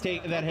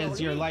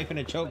has your life in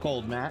a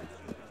chokehold, Matt?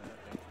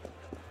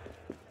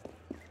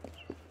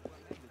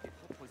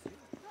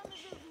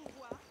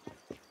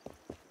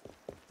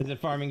 Is it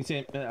Farming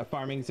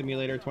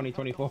Simulator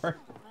 2024?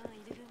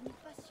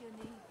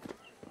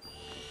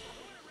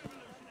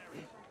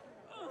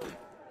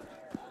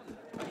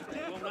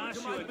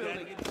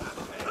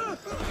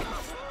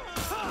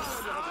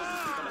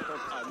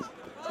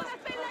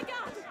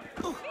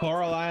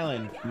 Coral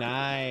Island,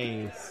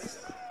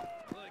 nice.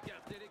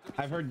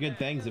 I've heard good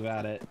things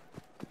about it.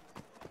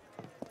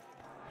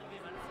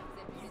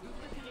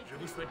 Je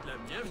vous souhaite la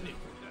bienvenue.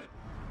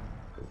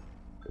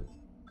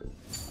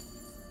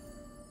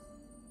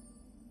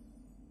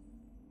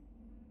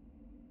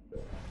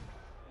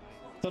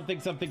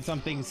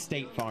 Something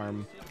State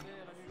Farm.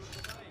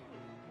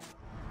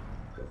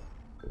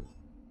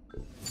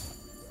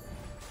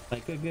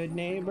 Like a good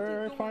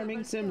neighbor,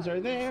 farming sims are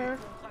there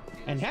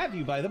and have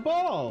you by the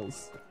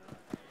balls.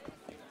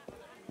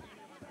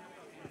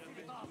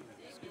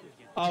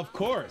 Of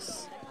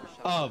course.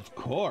 Of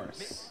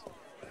course.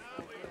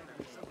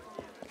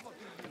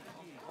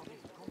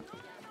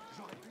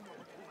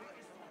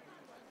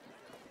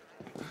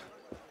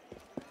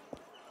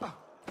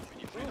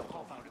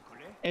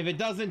 If it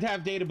doesn't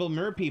have dateable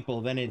mer people,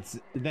 then it's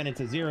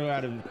a 0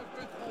 out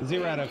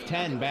of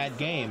 10 bad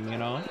game, you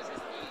know?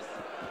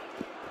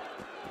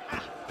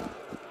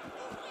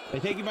 They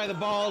take you by the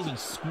balls and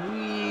squeeze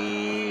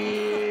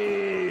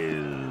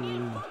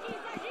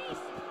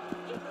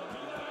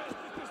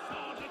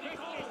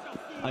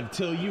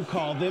until you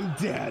call them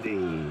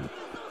daddy.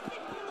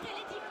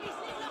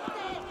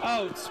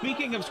 Oh,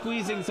 speaking of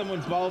squeezing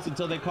someone's balls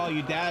until they call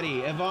you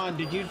daddy, Yvonne,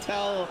 did you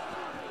tell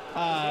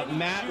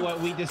Matt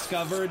what we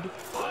discovered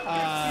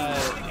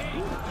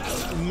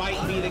might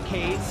be the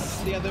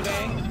case the other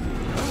day?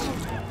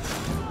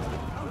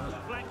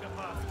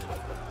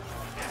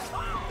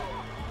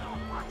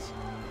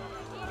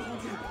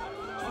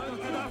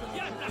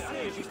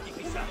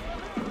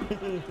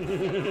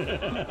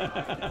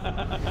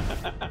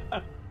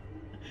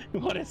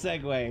 What a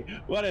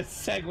segue. What a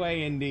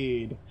segue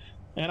indeed.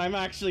 And I'm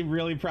actually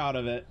really proud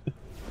of it.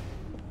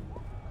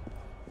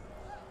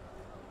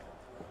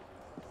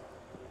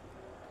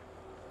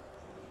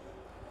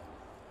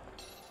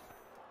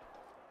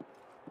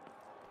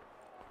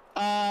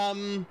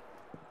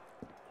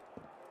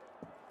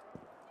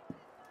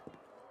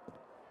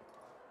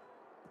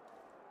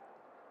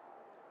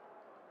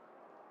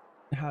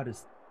 How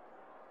does...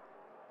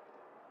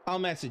 I'll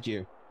message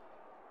you.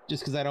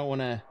 Just because I don't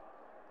want to...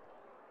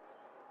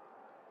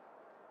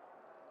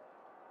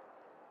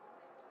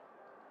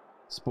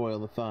 spoil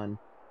the fun.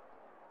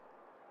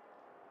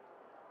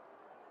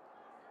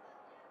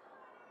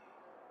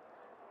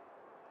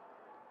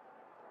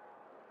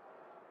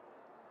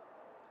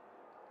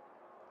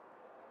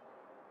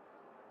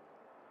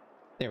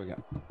 There we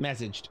go.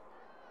 Messaged.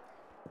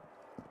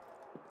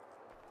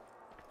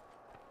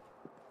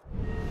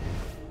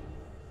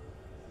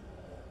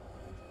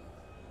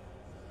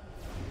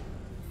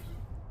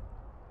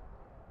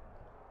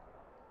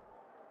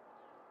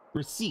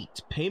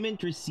 Receipt.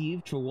 Payment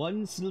received for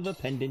 1 silver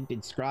pendant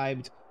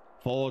inscribed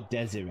for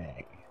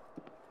Desiree.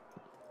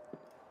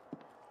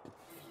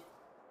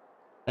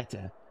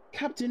 Letter.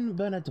 Captain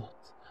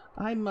Bernadotte,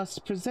 I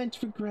must present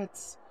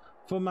regrets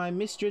for my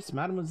mistress,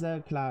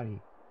 Mademoiselle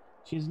Clary.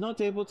 She is not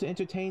able to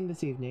entertain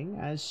this evening,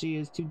 as she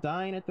is to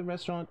dine at the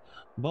restaurant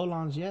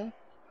Boulanger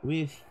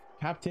with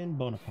Captain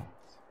Bonaparte.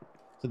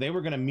 So they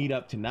were going to meet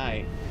up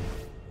tonight.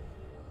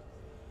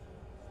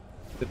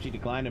 Except she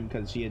declined him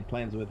because she had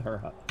plans with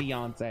her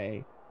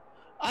fiance.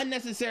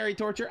 Unnecessary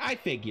torture, I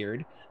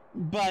figured.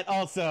 But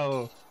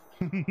also...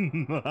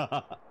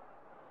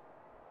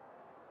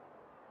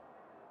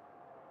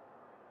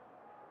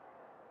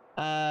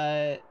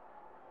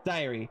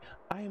 Diary.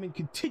 I am in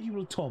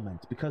continual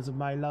torment because of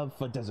my love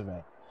for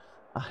Desiree.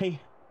 I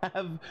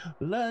have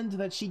learned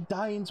that she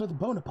dines with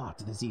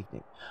Bonaparte this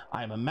evening.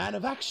 I am a man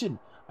of action.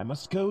 I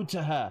must go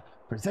to her,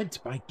 present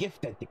my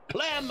gift, and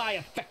declare my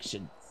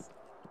affections.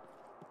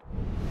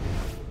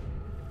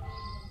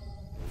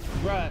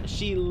 Bruh,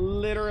 she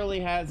literally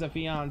has a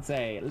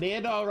fiance.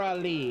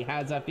 Literally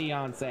has a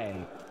fiance.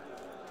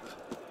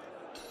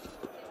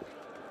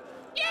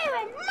 You're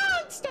a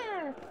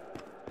monster!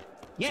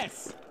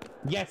 Yes.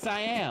 Yes, I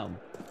am.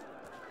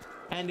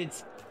 And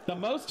it's the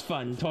most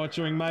fun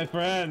torturing my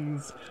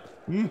friends.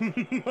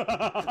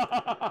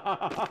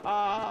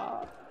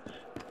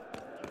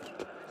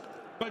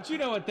 But you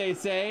know what they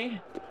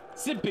say.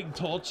 Sipping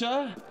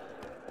torture.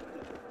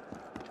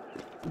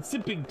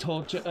 Sipping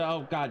torture.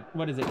 Oh god,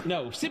 what is it?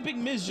 No,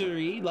 sipping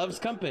misery loves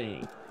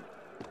company.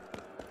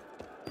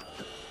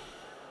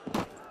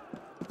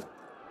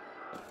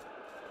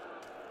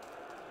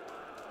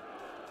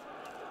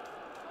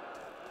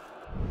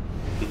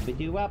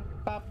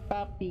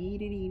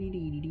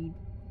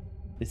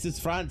 This is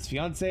France.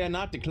 Fiance or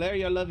not, declare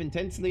your love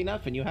intensely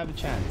enough and you have a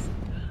chance.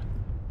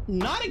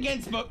 Not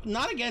against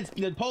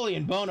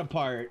Napoleon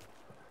Bonaparte.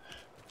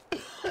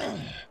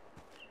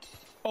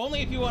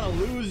 Only if you want to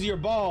lose your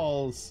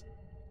balls.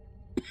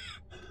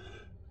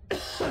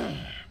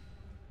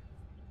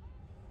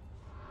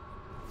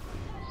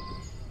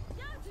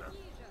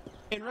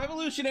 In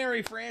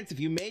revolutionary France, if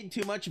you made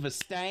too much of a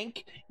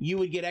stank, you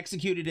would get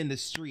executed in the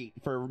street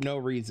for no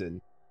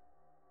reason.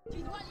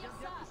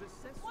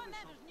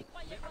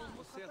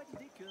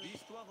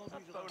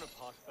 That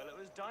Bonaparte fellow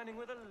is dining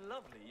with a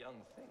lovely young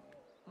thing.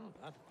 Oh,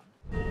 that one.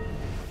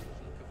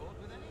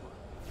 With anyone.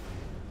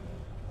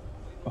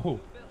 Oh.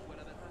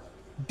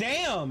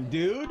 Damn,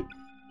 dude.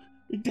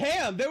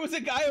 Damn, there was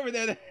a guy over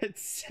there that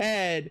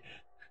said...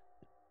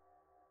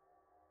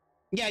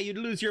 Yeah, you'd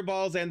lose your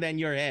balls and then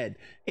your head.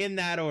 In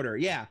that order,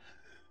 yeah.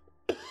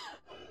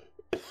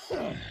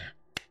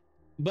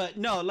 But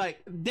no,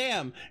 like,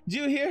 damn, do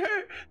you hear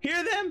her?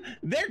 Hear them?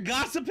 They're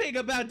gossiping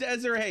about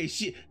Desiree.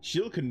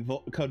 She'll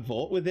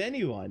convult with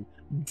anyone.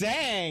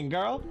 Dang,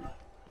 girl.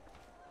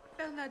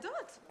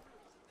 Bernadotte,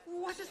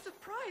 what a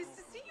surprise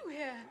to see you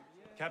here.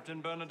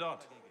 Captain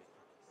Bernadotte,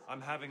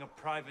 I'm having a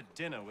private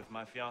dinner with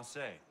my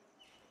fiancée.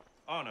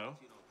 Arno,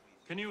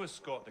 can you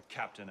escort the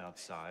captain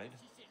outside?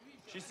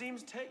 She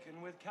seems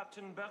taken with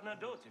Captain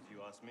Bernadotte, if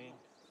you ask me.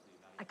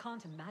 I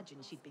can't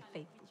imagine she'd be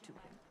faithful to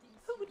him.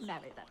 Who would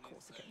marry that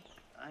Corsican?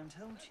 I'm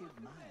told she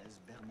admires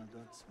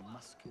Bernadotte's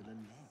muscular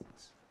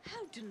legs.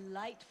 How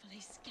delightfully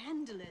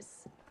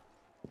scandalous.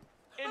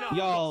 Enough,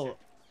 y'all.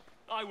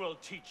 I will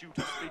teach you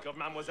to speak of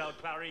Mademoiselle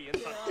Clary in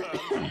such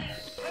terms.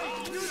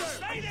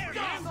 Stay there,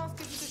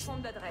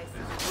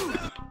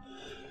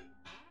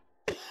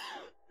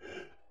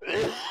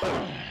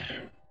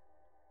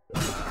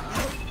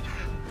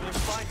 We'll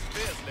fight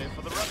fiercely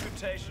for the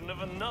reputation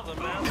of another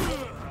man.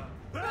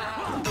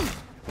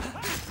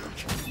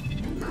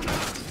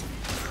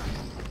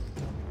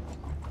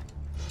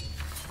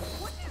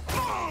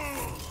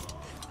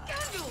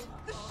 Scandal!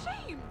 The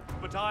shame!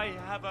 But I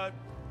have a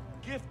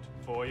gift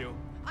for you.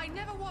 I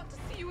never want to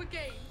see you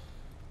again.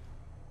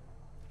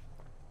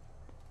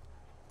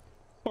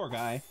 Poor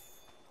guy.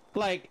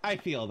 Like, I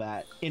feel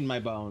that in my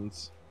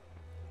bones.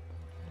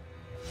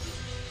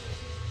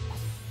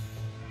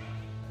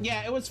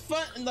 Yeah, it was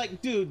fun.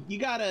 Like, dude, you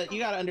gotta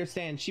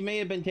understand. She may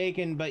have been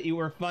taken, but you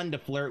were fun to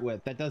flirt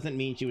with. That doesn't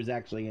mean she was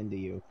actually into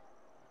you.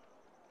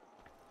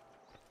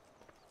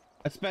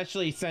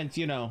 Especially since,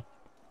 you know,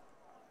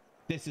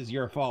 this is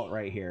your fault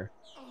right here.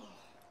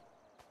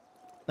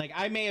 Like,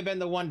 I may have been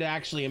the one to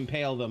actually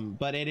impale them,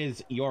 but it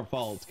is your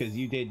fault because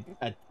you did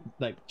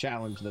like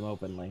challenge them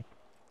openly.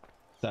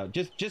 So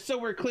just so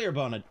we're clear,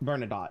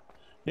 Bernadotte,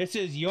 this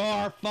is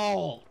your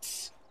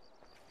fault.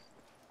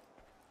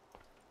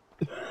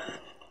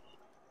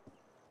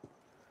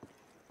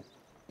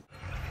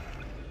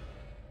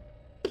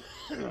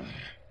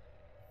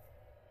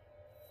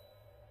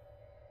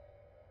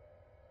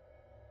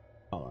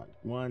 Hold on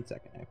 1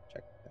 second. I have to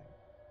check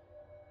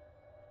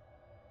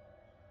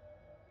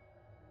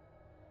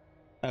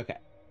the thing. Okay.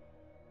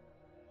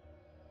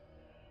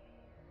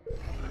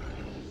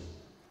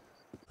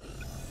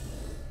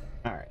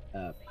 All right,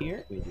 up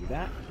here we do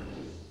that.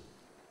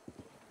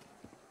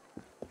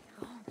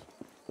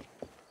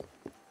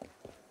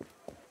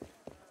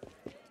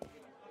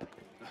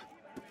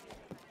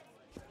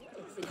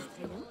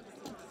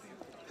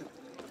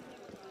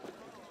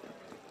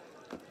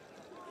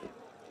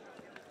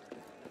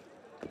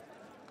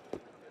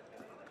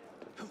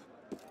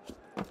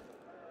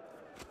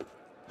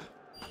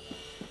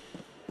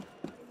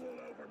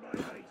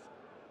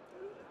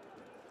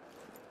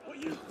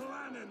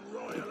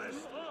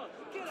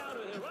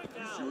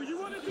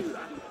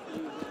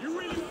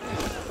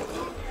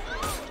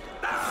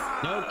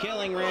 No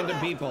killing random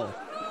people.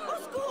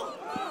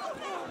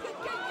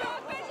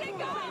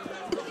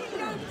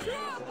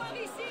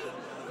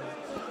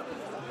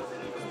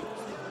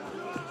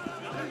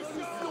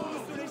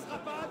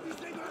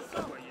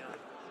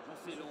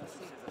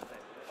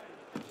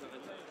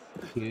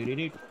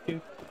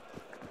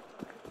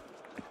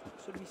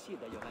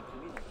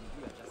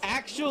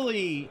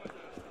 Actually,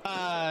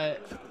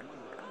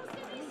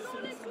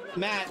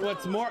 Matt,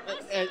 what's more,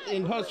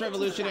 in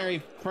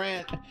post-revolutionary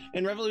France,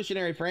 in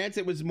revolutionary France,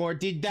 it was more,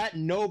 did that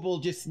noble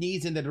just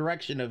sneeze in the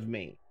direction of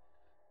me?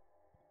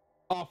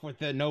 Off with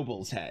the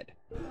noble's head.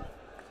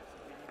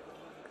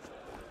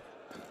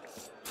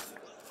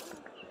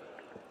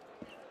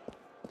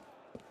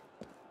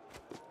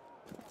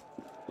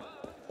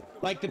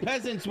 Like, the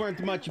peasants weren't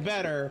much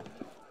better,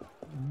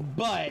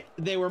 but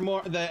they were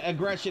more, the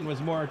aggression was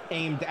more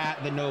aimed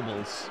at the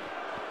nobles.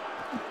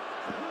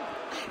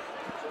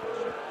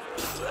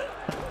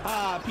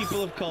 Ah,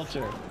 people of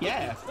culture.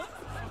 Yeah.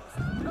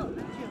 Come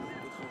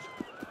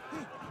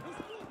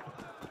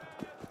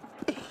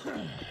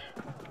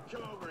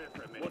over here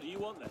for a minute. What do you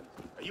want then?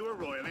 Are you a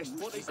royalist?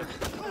 What is it?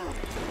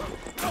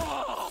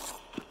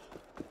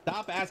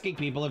 Stop asking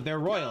people if they're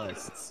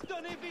royalists.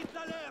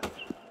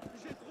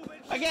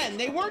 Again,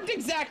 they weren't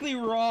exactly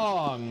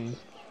wrong,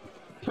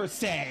 per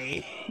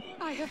se.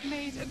 I have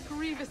made a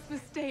grievous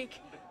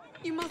mistake.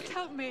 You must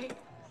help me.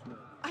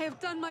 I have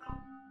done my...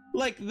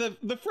 Like,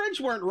 the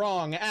French weren't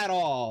wrong at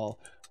all,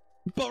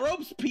 but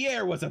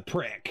Robespierre was a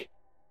prick.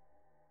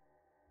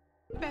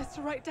 Best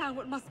to write down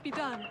what must be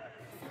done.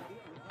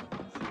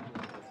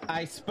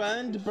 I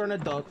spurned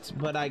Bernadotte,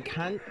 but I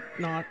can't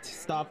not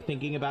stop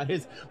thinking about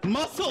his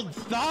muscled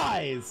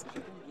thighs.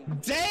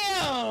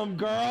 Damn,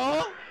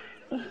 girl!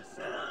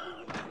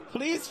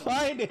 Please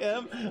find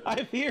him.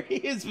 I fear he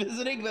is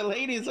visiting the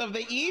ladies of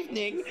the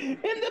evening in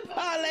the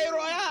Palais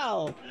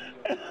Royal.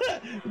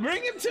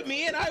 Bring him to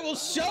me and I will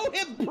show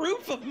him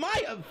proof of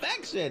my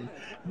affection.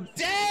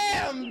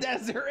 Damn,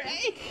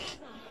 Desiree!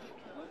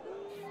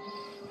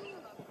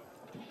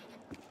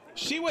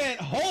 She went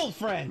whole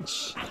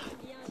French.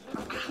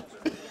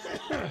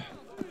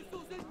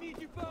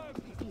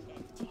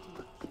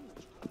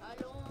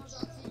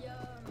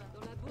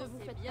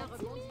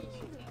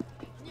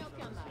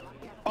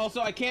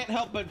 Also, I can't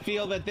help but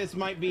feel that this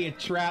might be a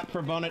trap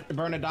for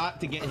Bernadotte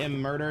to get him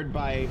murdered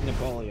by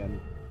Napoleon.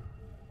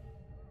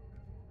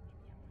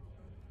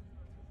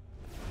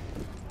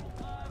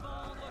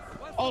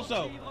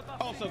 Also,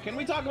 can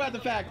we talk about the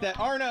fact that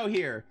Arno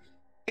here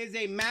is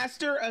a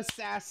master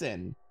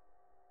assassin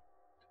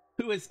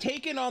who has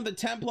taken on the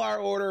Templar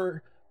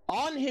Order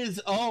on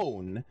his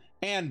own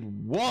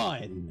and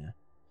won?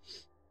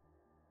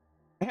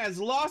 Has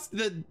lost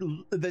the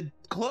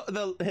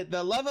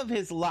love of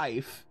his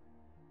life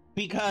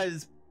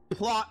because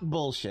plot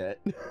bullshit.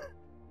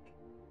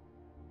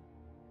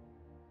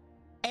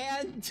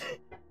 And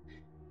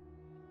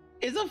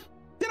did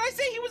I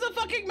say he was a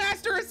fucking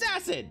master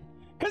assassin?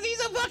 Because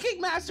he's a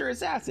fucking master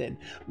assassin.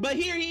 But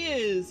here he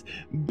is,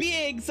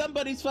 being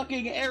somebody's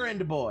fucking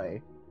errand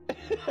boy.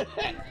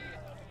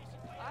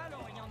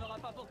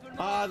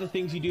 Ah, the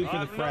things you do for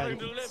the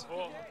friends.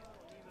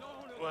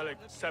 Well,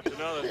 except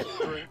another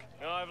drink.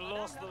 I've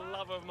lost the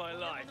love of my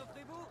life.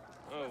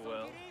 Oh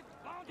well.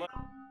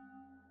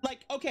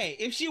 Like, okay,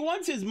 if she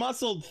wants his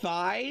muscled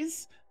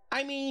thighs,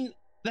 I mean,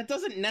 that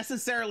doesn't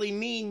necessarily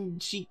mean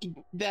she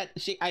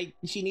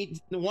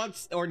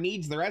wants or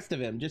needs the rest of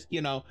him. Just,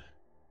 you know,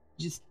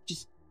 just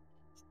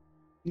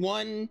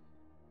 1,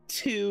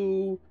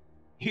 2,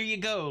 here you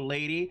go,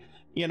 lady.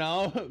 You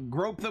know,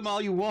 grope them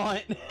all you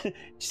want.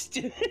 As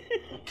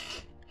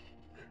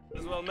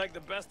well make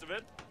the best of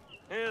it.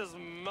 Here's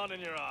mud in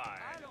your eye.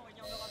 Allons, il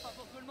y en aura pas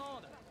pour tout le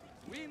monde.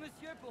 Oui,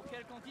 monsieur, pour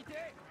quelle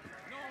quantité?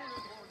 Non,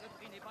 le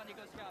prix n'est pas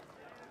négociable.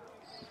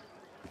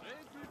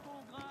 Es-tu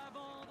bon grain à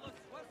vendre?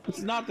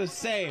 It's not the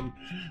same.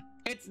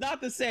 It's not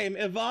the same.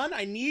 Yvonne,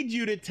 I need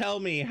you to tell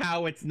me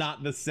how it's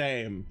not the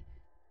same.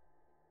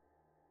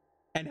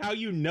 And how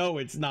you know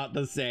it's not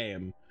the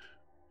same.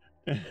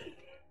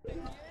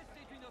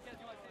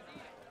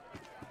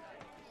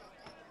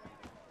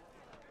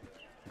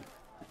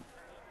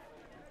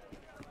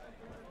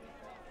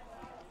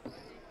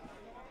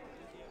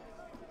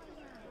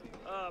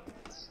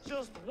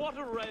 Just what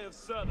array of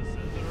services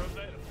are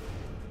available?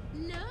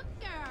 Look,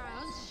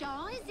 girls,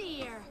 Shaw is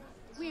here.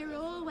 We're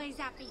always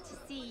happy to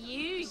see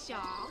you,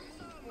 Shaw.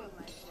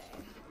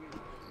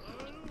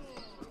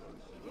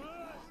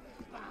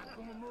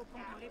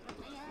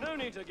 No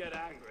need to get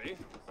angry.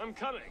 I'm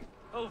coming.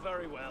 Oh,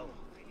 very well.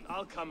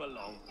 I'll come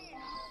along.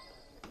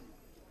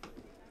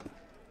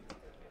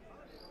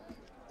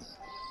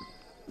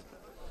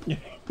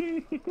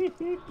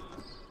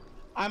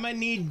 I'ma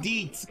need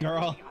deets,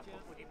 girl.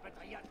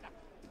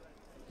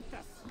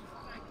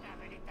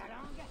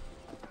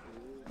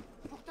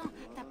 Pourtant,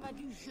 t'as pas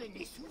dû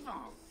jeûner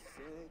souvent.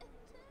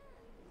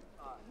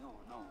 Ah non,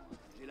 non,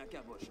 j'ai la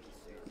caboche qui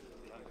sait.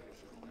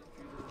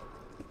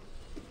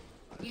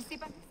 Il sait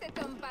pas que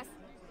cet homme passe.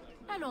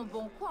 Allons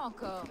bon, quoi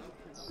encore?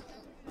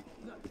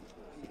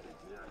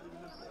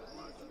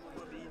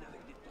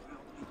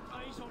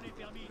 Ah, ils ont les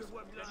permis.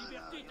 La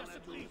liberté est à ce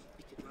prix.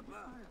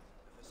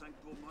 5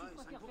 pour moi et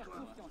 5 pour toi.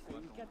 Confiance à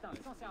une catin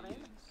sans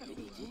cervelle.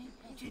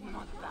 Tu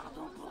demandes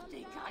pardon pour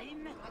tes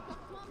crimes?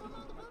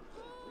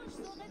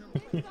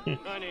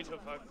 I need to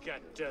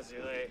forget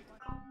Desiree.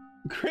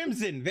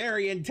 Krimzon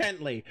very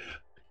intently.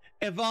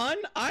 Yvonne,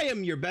 I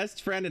am your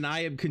best friend and I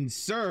am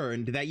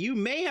concerned that you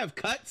may have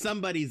cut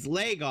somebody's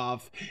leg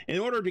off in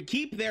order to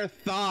keep their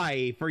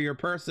thigh for your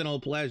personal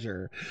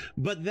pleasure,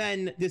 but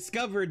then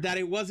discovered that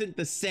it wasn't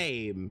the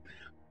same.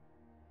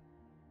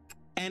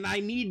 And I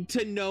need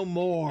to know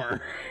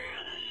more.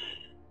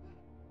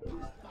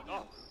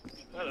 Oh,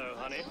 hello,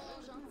 honey.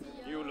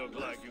 You look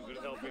like you could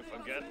help me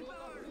forget.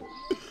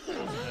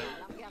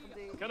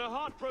 Can a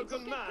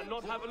heartbroken man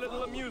not have a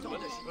little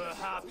amusement?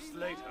 Perhaps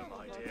later,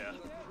 my dear.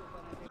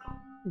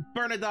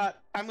 Bernadette,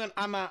 I'm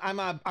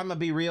gonna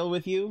be real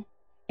with you.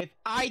 If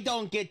I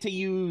don't get to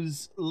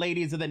use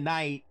Ladies of the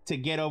Night to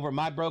get over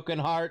my broken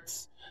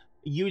hearts,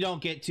 you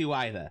don't get to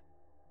either.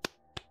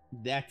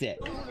 That's it.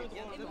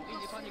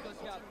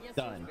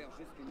 Done.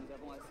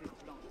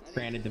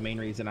 Granted, the main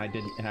reason I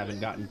haven't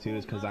gotten to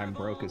is because I'm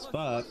broke as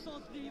fuck.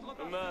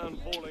 A man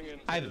falling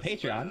into I have a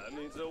Patreon. despair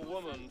needs a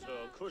woman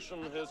to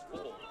cushion his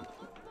fall.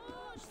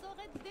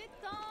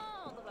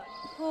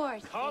 Poor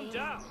Calm thing.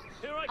 down.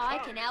 Here I come. I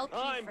can help you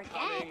I'm forget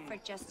coming. for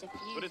just a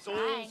few But it's all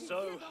francs.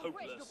 so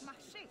hopeless.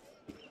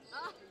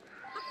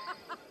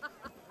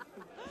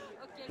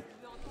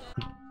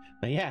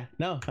 But yeah,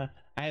 no,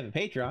 I have a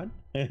Patreon.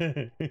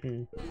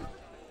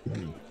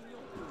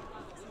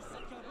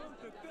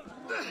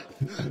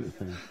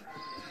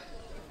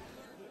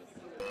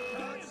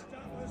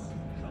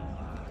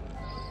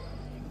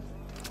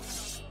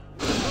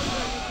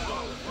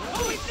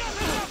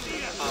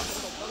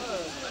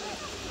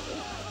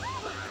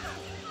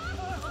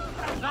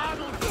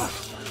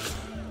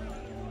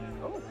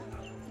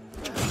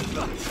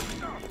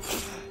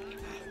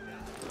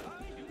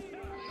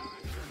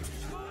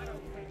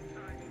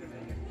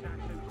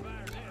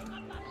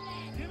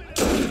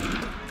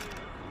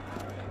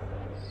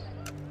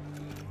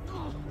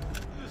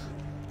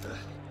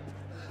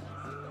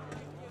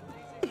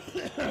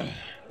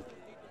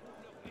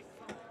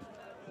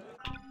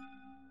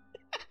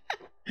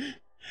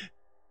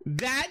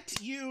 That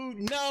you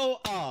know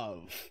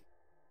of.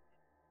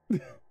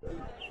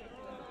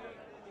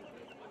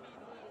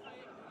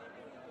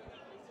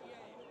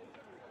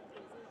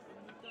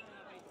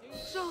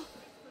 Jean,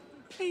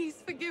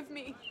 please forgive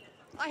me.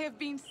 I have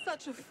been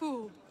such a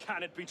fool.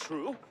 Can it be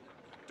true?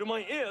 Do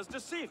my ears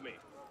deceive me?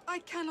 I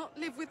cannot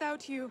live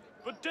without you.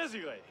 But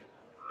Desiree,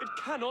 it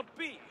cannot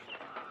be.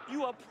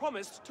 You are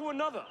promised to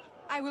another.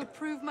 I will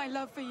prove my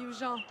love for you,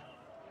 Jean.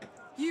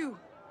 You,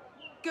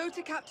 go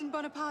to Captain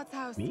Bonaparte's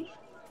house. Me?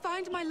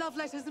 Find my love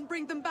letters and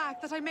bring them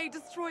back that I may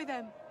destroy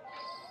them.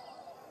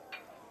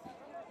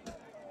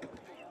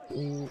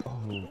 Ooh,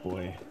 oh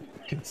boy.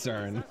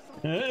 Concern.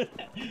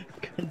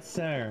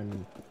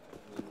 Concern.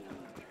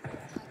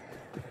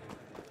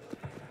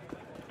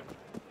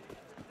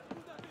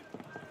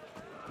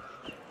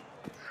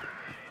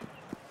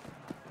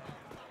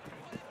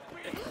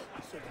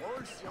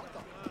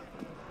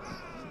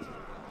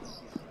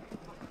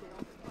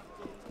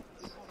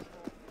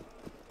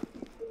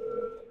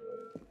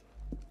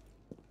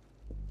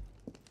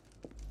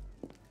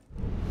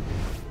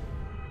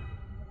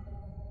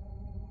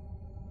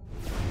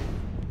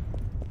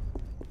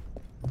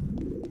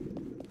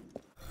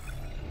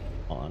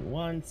 On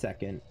 1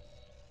 second.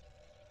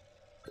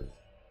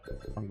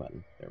 Wrong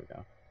button. There we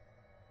go.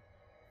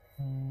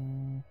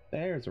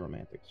 There's a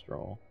romantic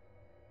stroll.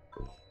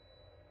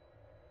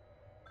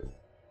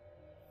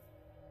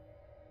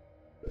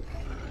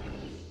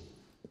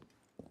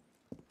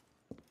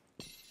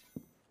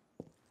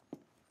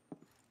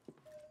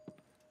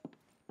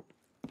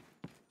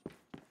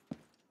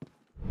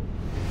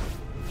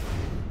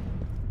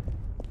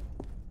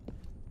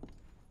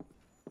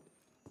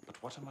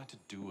 But what am I to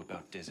do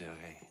about Desiree?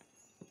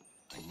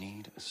 I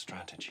need a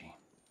strategy.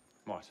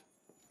 What?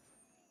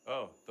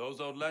 Oh,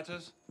 those old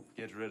letters?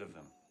 Get rid of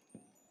them.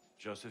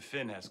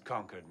 Josephine has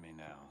conquered me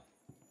now.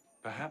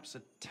 Perhaps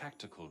a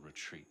tactical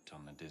retreat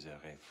on the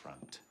Desiree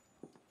front.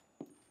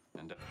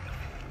 And...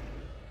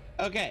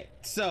 Okay,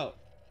 so,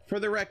 for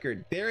the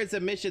record, there is a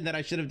mission that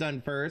I should have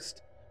done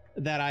first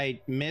that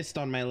I missed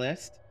on my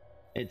list.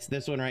 It's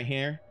this one right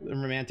here, the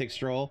romantic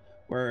stroll,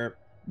 where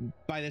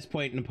by this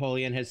point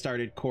Napoleon has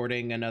started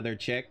courting another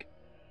chick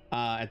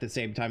at the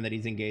same time that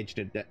he's engaged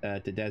to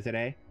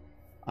Desiree.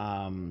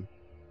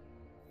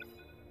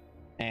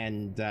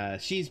 And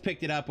she's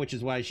picked it up, which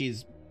is why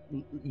she's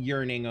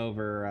yearning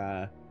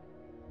over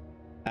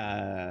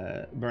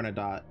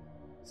Bernadotte.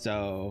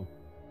 So...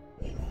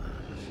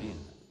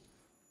 Josephine.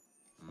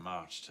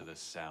 March to the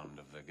sound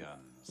of the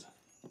guns.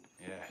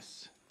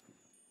 Yes.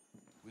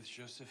 With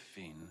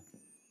Josephine,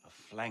 a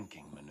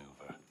flanking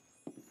maneuver.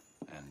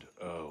 And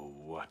oh,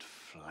 what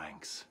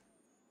flanks.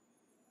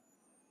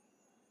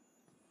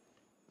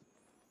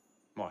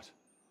 What?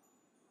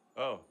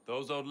 Oh,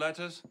 those old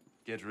letters?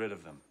 Get rid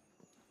of them.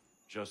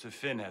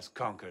 Josephine has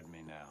conquered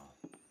me now.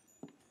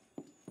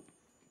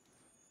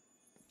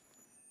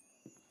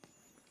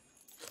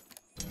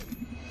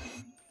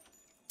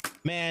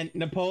 Man,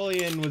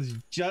 Napoleon was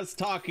just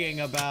talking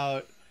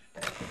about...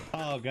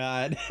 Oh,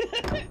 God.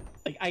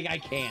 Like, I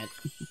can't.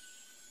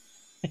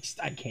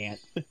 I can't.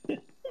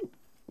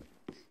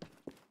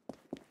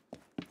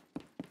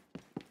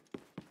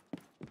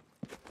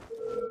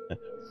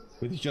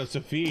 With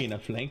Josephine, a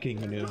flanking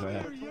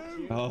maneuver.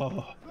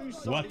 Oh,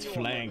 what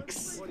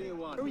flanks. What do you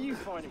want? Who are you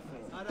fighting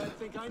for? I don't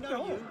think I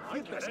know you.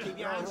 You'd best keep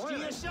your hands to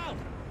yourself.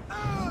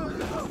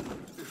 Oh!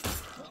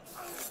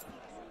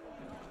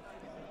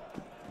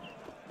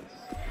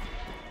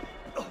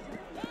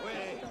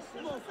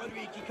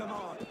 Come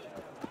on.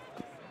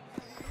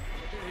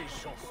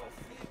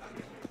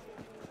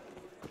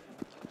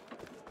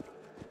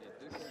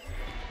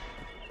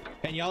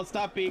 Can y'all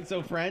stop being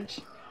so French?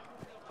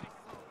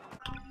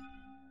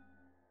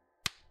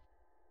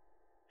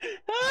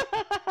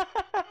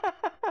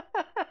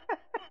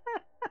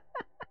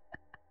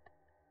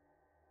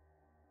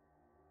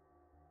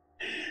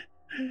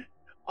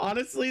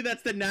 Honestly,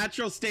 that's the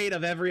natural state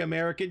of every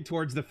American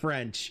towards the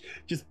French.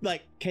 Just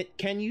like,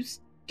 can you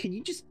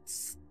just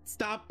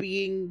stop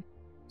being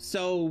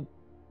so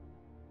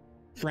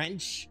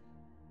French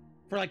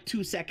for like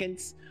 2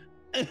 seconds?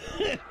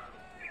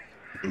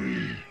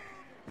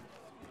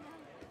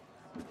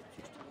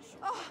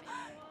 Oh,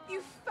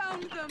 you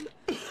found them.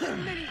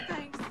 Many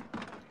thanks.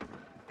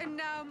 And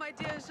now, my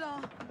dear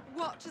Jean,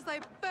 watch as I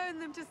burn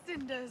them to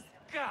cinders.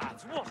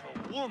 Gods, what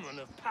a woman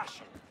of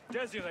passion.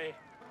 Desiree,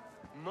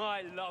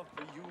 my love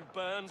for you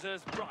burns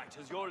as bright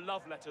as your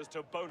love letters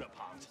to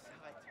Bonaparte.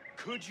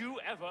 Could you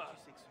ever...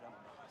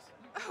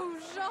 Oh,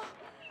 Jean.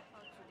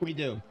 We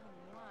do.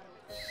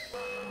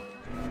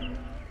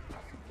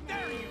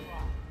 There you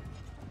are.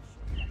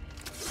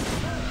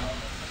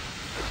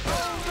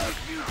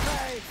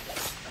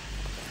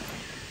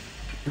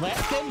 Let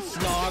them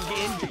snog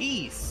in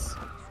peace.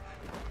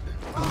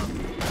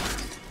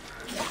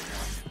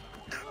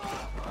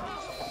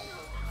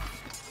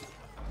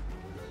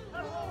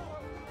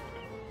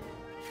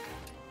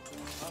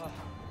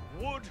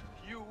 Would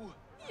you?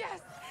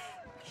 Yes.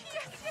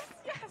 Yes, yes,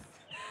 yes.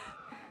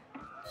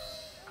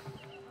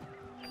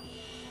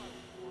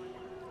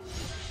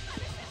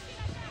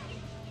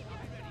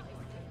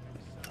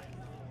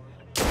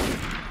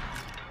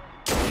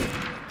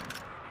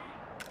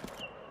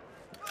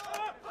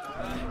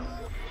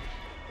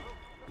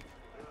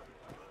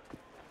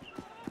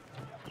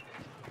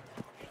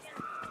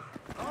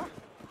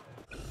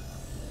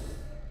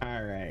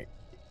 All right.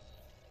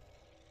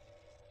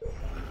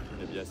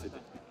 Eh bien,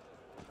 c'était.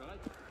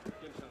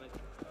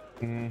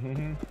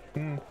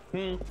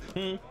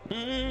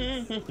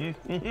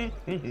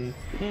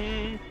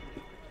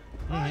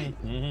 Hey!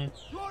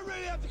 Do I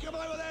really have to come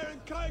over there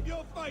and cave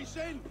your face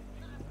in?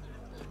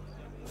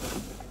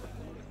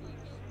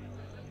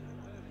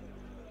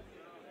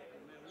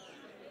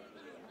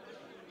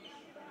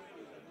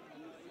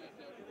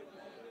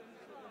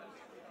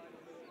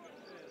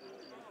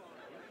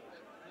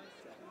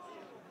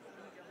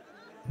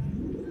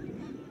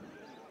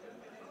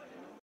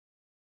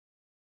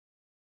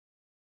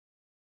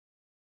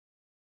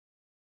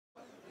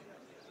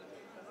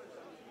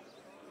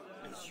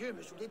 Monsieur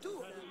me joue des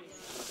tours.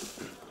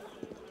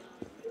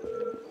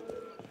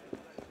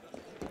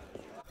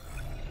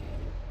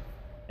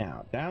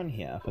 Now, down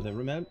here for the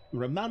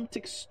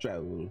romantic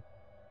stroll.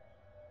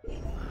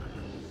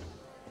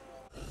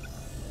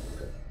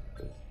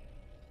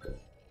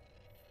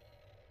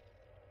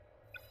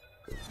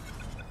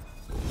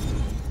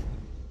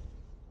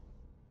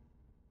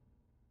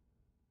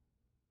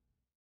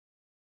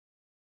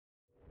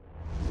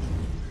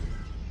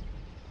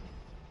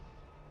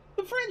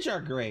 French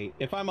are great,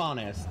 if I'm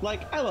honest.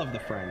 Like, I love the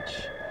French.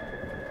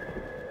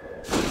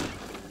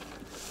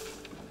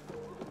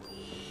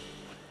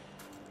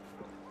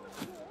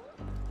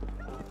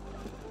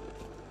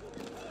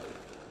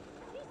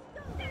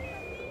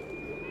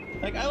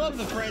 Like, I love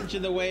the French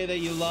in the way that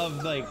you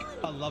love, like,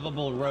 a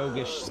lovable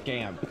roguish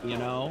scamp, you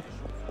know?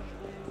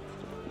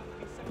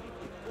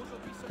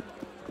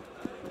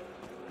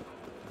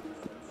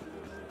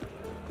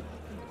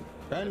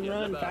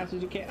 Run fast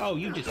as you can. Oh,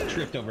 you just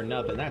tripped over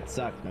nothing. That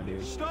sucks, my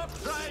dude. Stop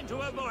trying to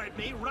avoid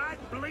me right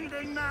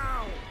bleeding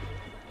now!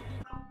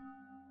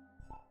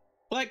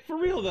 Like, for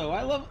real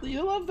though,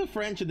 you love the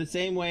French in the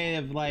same way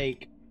of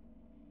like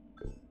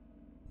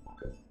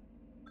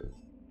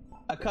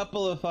a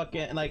couple of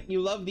fucking, like,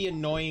 you love the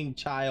annoying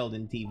child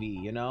in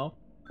TV, you know?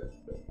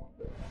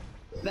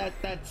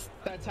 That's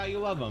how you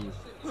love them.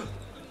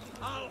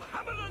 I'll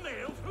hammer a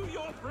nail through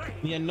your brain.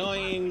 The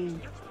annoying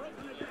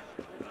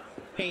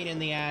pain in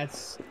the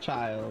ass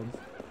child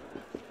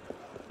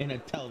in a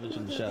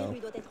television show.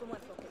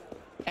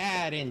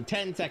 Add in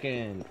 10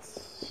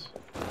 seconds.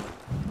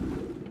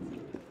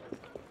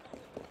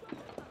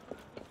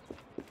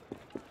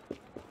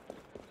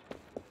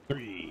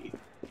 Three,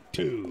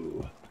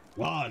 two,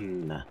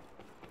 one.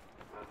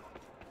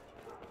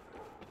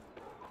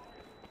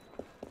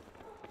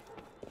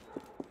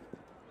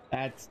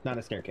 That's not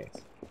a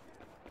staircase.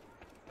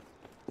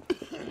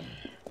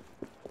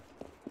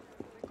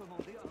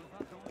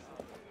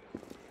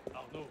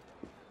 Arnaud,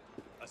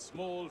 a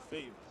small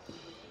favor.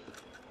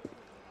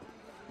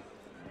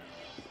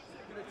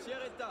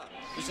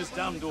 This is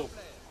damned awful,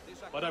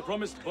 but I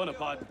promised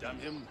Bonaparte, damn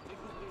him.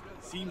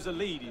 Seems a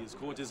lady has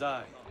caught his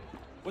eye.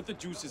 What the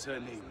deuce is her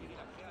name?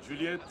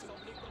 Juliette?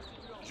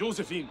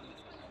 Josephine.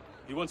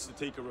 He wants to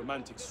take a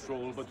romantic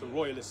stroll, but the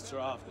royalists are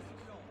after him.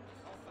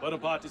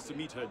 Bonaparte is to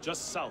meet her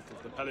just south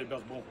of the Palais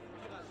Bourbon.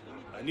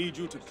 I need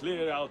you to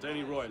clear out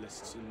any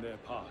royalists in their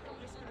path.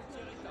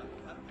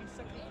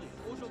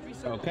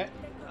 Okay.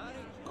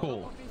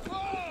 Cool.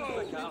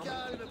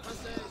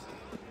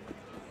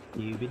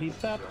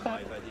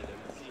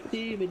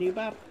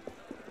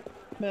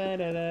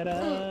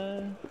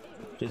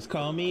 Just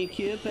call me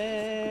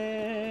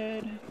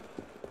Cupid.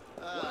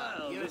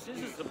 Well, this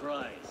is a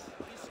surprise.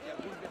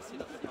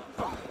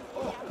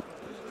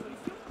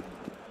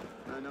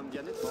 Un homme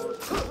bien étrange.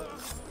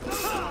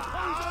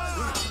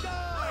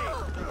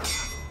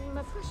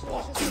 Ma foi,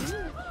 je suis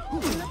nulle.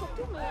 N'importe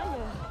où, mais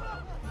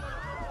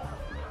ailleurs.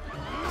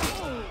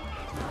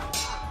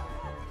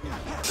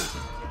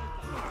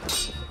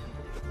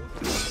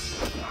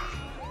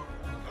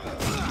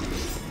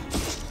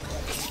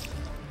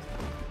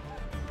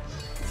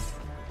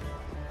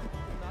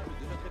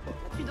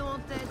 Tu dans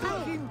tête.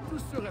 Crime tout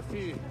sera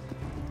fait.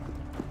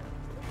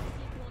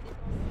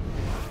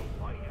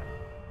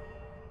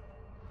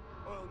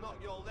 I'll knock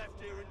your left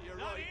ear into your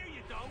Not right. here,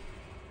 you don't.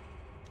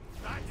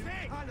 That's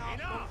it. Cannot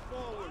Enough. come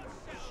forward.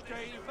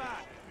 Stay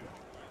back.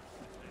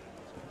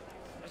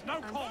 There's no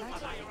call for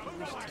that.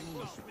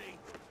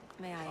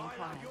 May I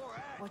inquire,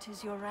 what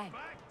is your rank?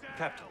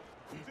 Captain.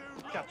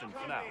 Captain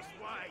for now.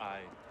 I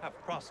have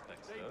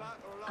prospects, though.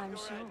 I'm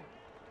sure.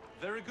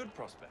 Very good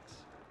prospects.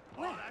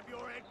 Well, Have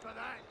your head for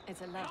that.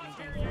 it's a lovely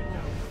day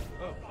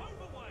for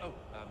war.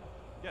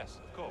 Yes,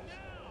 of course.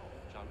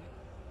 Shall we?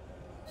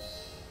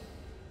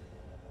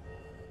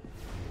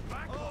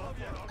 Back off,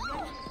 you.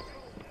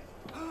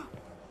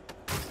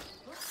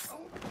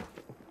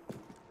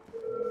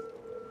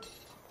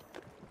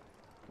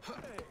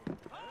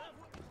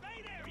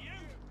 Stay there, you.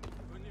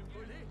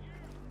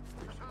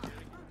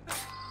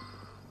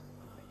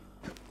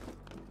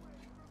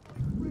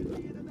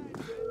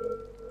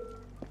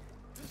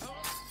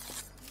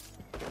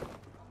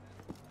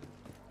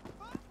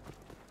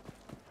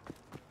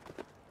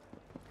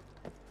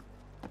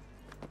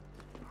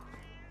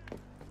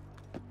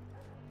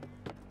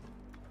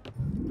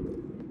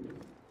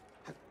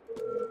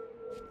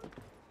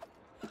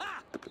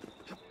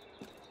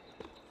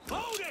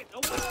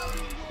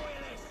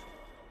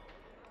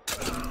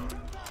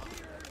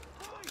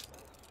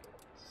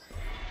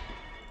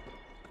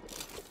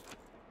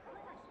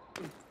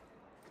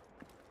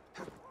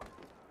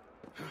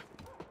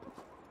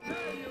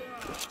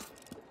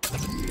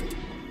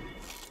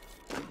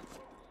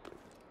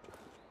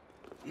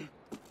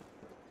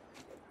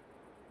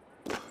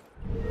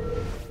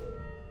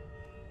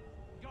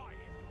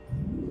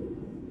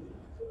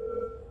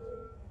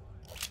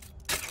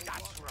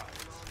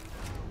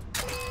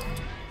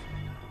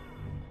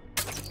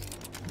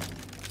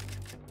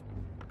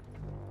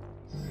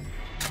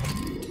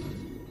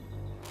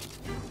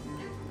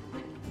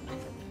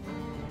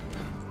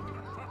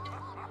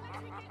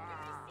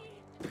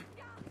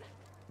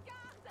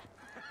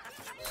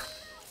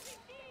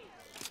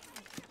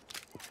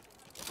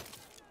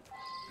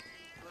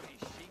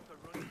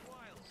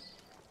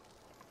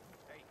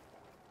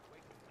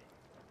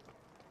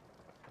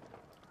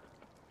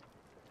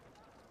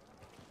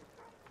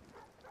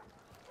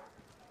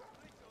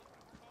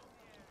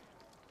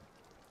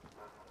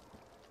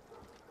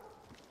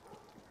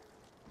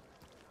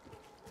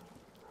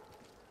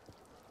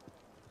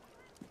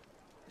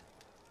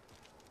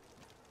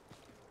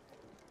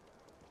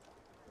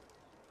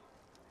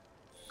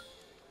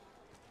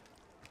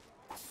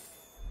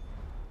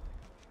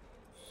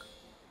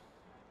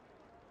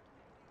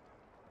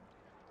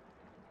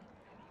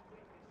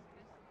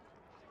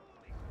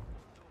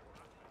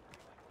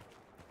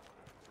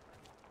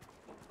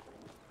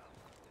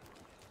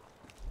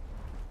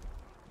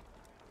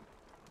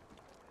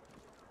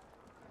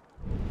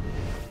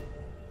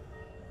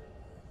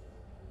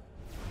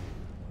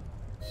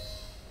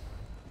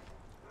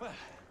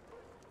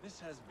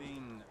 has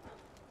been...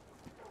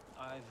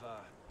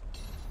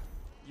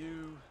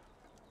 you...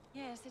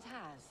 Yes, it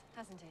has,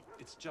 hasn't it?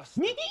 It's just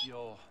that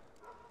you're...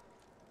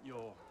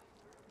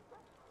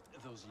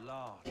 those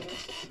large,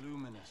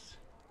 luminous...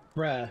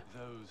 Bruh.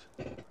 Those...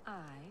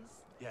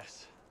 Eyes?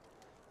 Yes.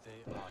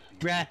 They are Bruh.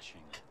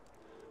 bewitching.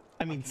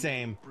 I mean,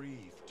 same.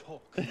 Breathe,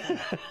 talk. We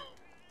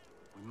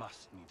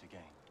must meet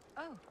again.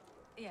 Oh,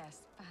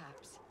 yes,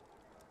 perhaps.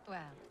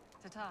 Well,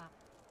 ta-ta.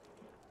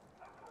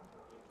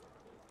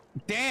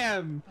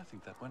 Damn! I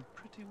think that went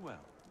pretty well.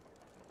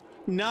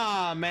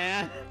 Nah,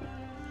 man.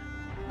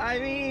 I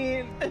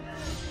mean...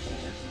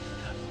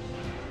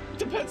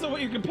 depends on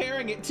what you're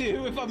comparing it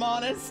to, if I'm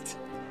honest.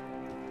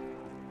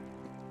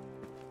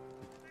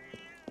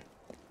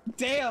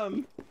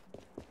 Damn!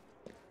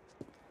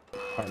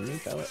 Pardon me,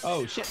 fella.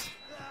 Oh, shit.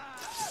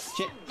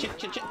 Shit.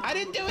 I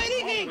didn't do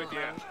anything!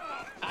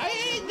 I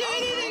didn't do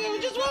anything! I was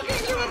just walking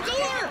through a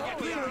door!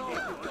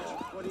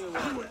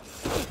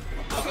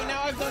 Okay,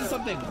 now I've done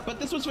something, but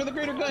this was for the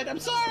greater good. I'm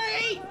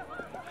sorry!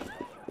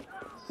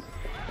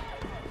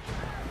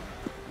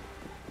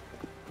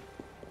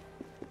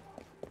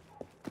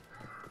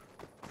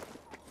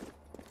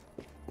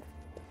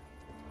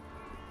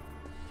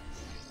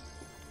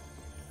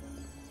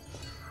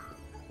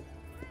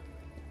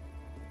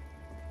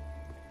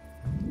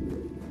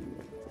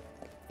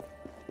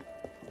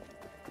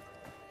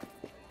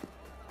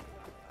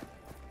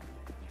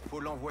 Faut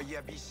l'envoyer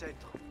à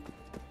Bicêtre.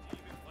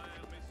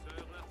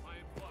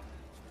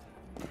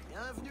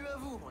 Bienvenue à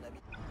vous, mon ami.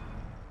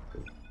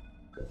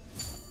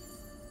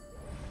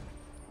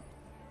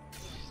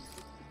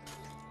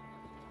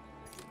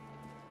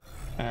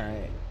 All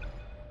right.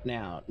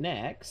 Now,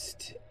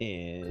 next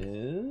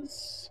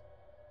is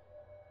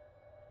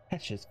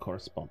Hesh's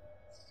correspondence.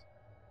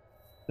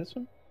 This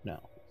one?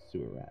 No.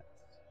 Sewer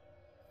rats.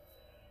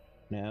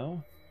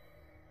 No.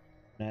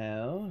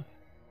 No.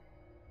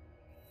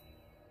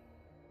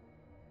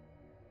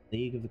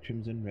 League of the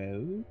Crimson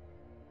Rose.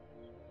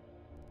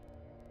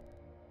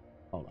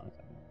 Hold on a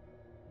second.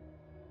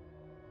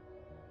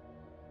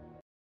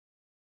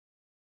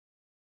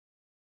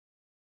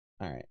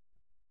 All right.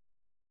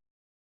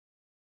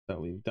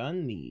 So we've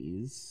done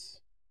these.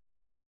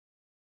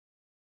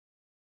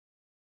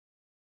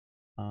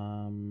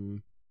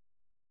 Okay.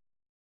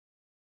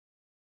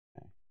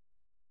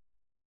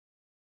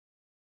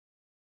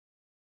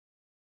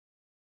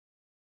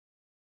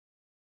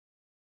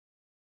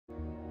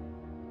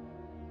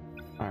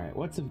 All right,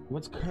 what's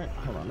current?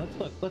 Hold on, let's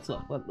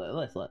look.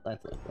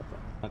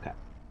 Okay.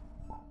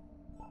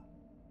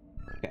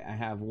 Okay, I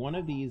have one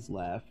of these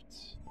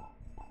left.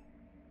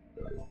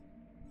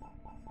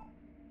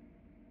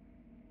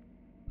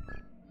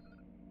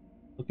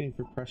 Looking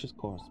for precious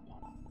correspondence.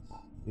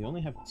 We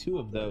only have 2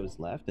 of those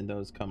left, and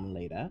those come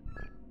later.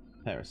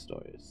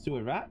 Parastories.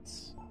 Sewer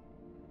rats.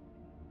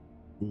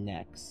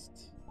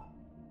 Next.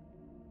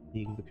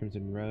 League of the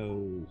Crimson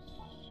Rose.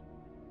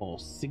 Or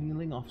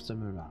Signaling Officer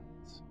Marat.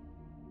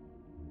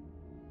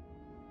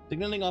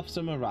 Signaling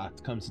Officer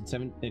Marat comes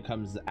in it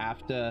comes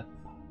after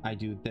I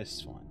do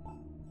this one.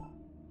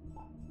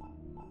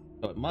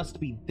 So it must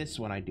be this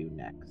one I do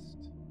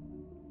next.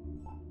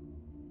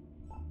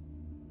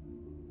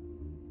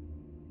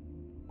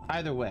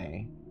 Either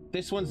way,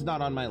 this one's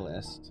not on my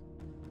list.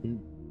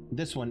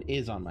 This one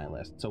is on my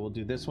list, so we'll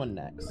do this one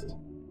next.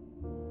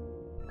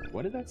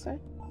 What did that say?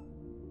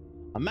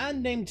 A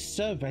man named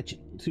Sir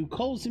Reginald, who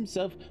calls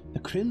himself the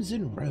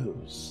Crimson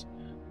Rose,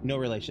 no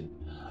relation,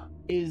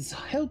 is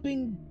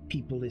helping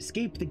people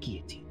escape the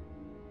guillotine.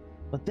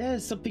 But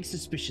there's something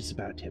suspicious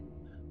about him.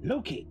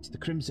 Locate the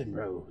Crimson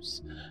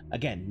Rose.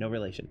 Again, no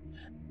relation.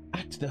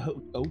 At the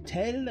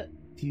Hotel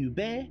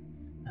Thubert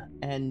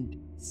and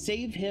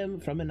save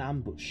him from an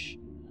ambush.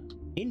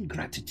 In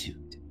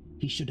gratitude,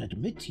 he should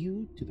admit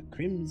you to the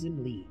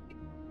Crimson League.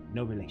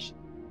 No relation.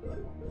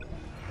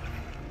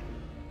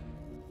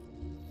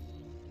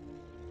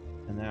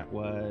 And that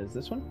was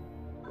this one?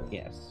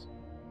 Yes.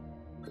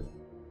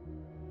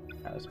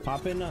 I was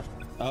popping up.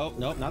 Oh,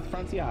 nope, not the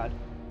Franciade.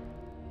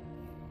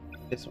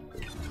 This one.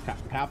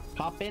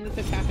 Pop in at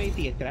the Cafe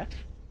Theatre.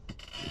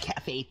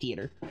 Cafe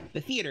Theater.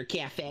 The Theater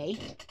Cafe.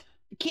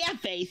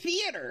 Cafe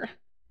Theater!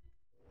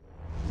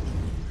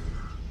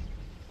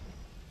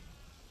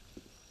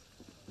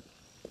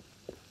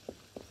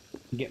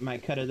 Get my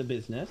cut of the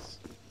business.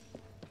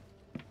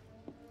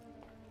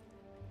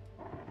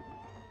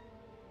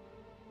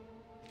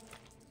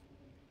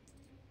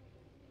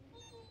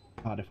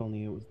 God, if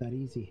only it was that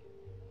easy.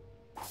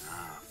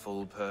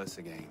 Full purse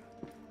again.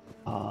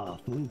 Ah,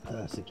 full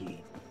purse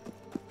again.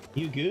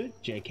 You good,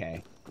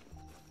 JK?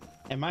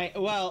 Am I,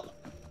 well,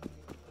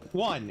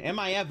 am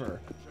I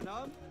ever?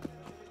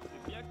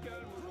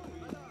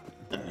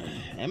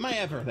 Am I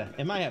ever then?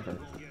 Am I ever?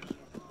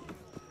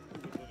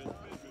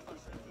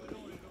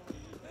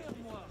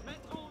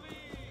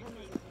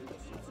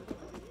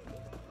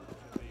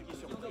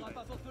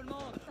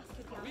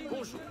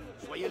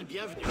 Soyez le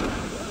bienvenu.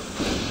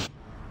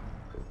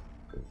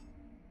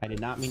 I did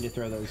not mean to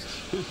throw those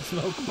 2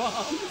 smoke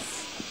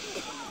bombs.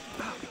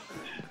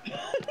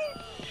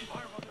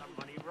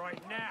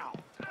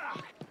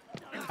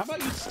 How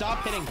about you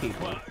stop hitting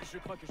people? Moi, je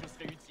crois que je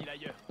serai utile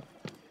ailleurs.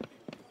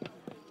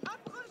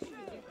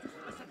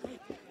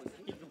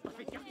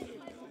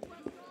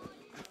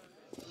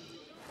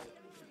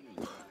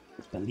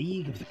 The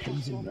League of the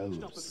Crimson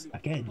Rose.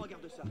 Again,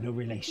 no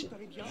relation.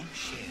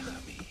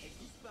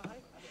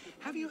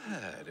 Have you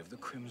heard of the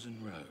Crimson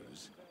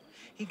Rose?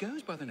 He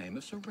goes by the name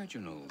of Sir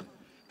Reginald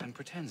and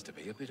pretends to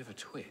be a bit of a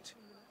twit.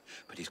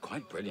 But he's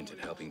quite brilliant at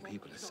helping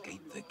people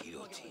escape the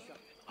guillotine.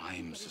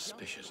 I'm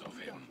suspicious of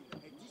him.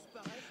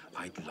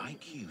 I'd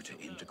like you to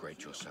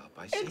integrate yourself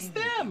by saving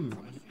him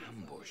from an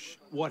ambush.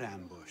 What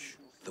ambush?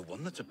 The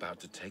one that's about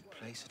to take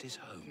place at his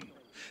home,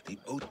 the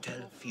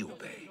Hotel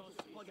Fiaubé.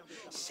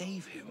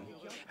 Save him,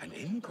 and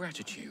in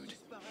gratitude,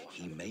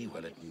 he may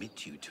well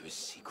admit you to his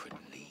secret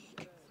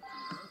league.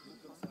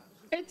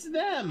 It's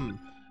them!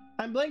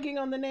 I'm blanking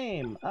on the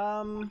name.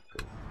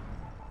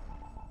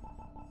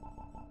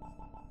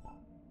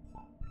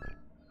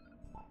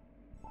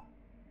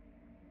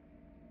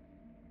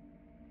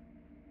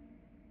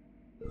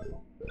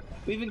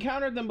 We've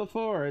encountered them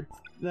before. It's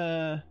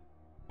the...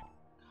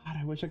 God,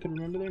 I wish I could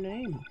remember their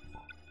name.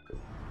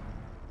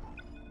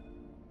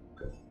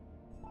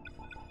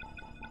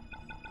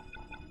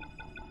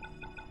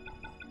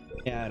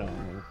 Yeah, I don't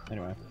remember.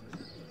 Anyway.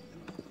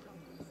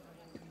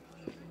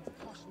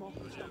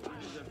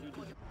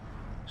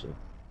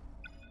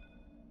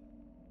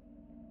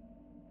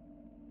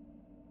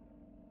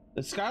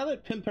 The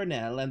Scarlet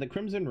Pimpernel and the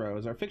Crimson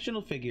Rose are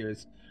fictional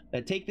figures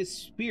that take the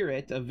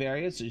spirit of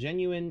various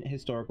genuine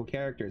historical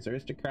characters,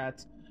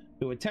 aristocrats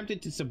who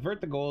attempted to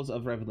subvert the goals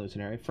of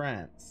revolutionary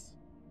France.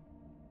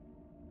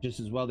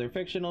 Just as well they're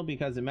fictional,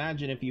 because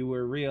imagine if you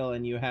were real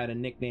and you had a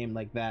nickname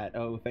like that.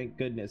 Oh, thank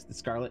goodness the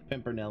Scarlet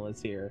Pimpernel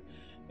is here.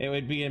 It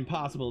would be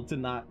impossible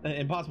not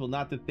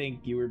to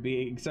think you were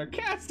being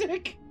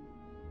sarcastic.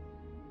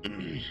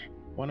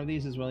 One of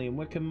these is William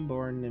Wickham,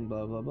 born in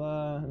blah blah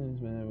blah.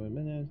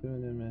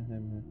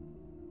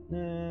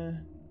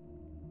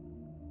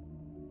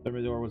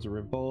 Thermidor was a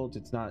revolt.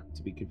 It's not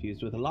to be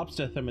confused with a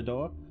lobster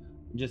Thermidor.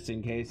 Just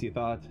in case you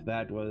thought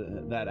that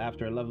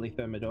after a lovely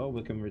Thermidor,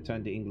 Wickham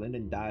returned to England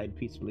and died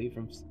peacefully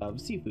of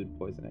seafood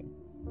poisoning.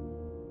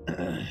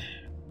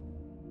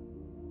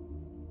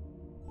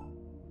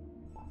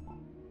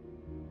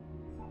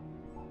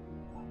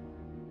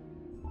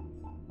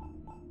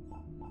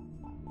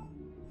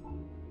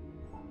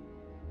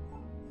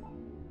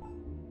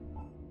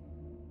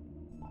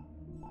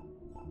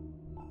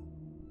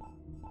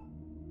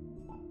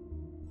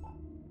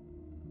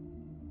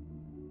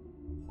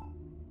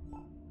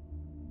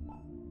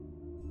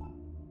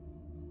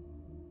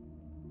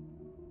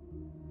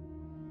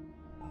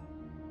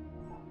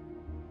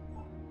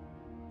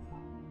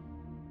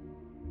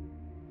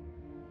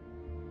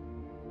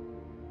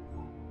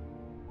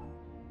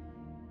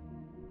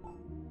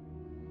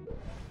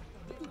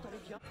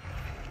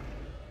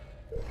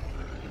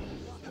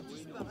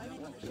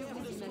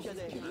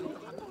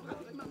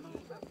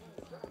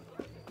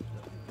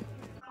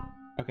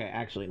 Okay,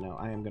 actually, no,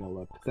 I am gonna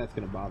look, because that's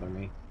gonna bother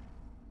me.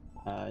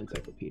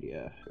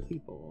 Encyclopedia.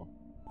 People.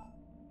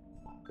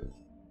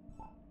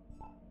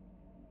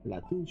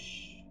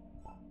 Latouche.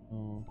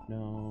 Oh,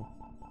 no.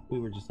 We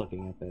were just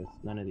looking at this.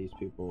 None of these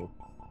people.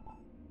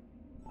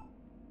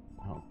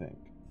 I don't think.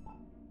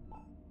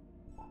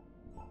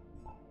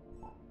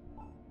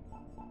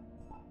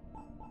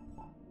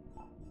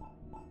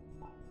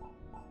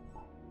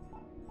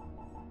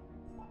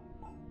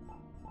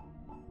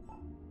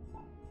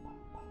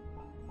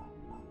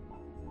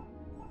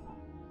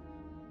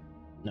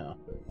 No.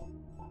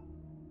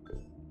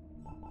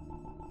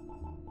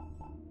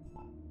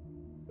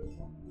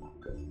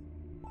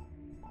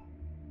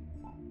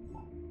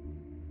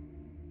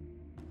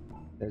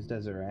 There's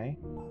Desiree.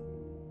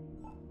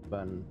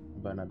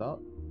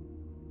 Bernadotte.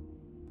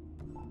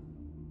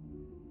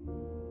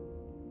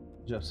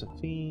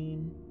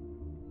 Josephine.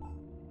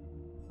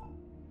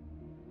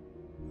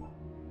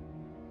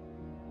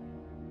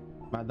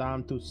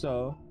 Madame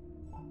Tussaud.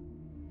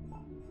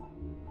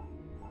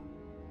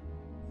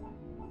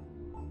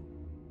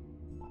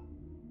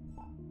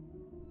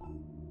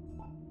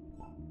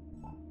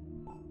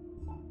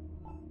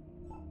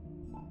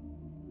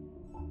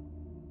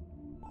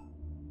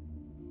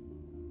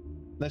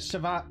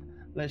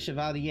 Le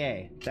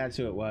Chevalier. That's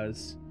who it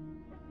was.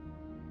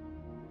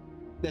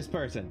 This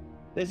person.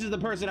 This is the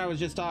person I was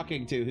just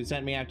talking to who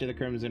sent me after the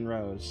Crimson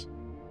Rose.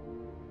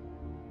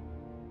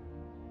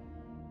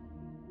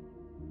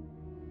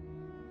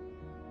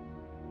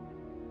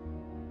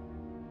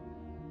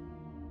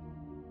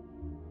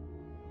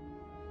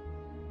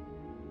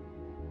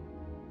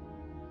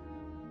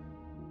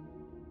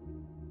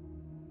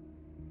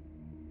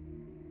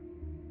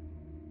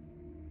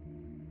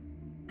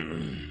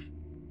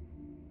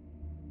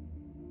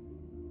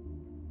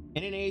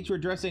 In an age where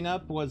dressing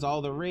up was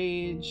all the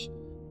rage,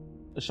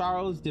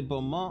 Charles de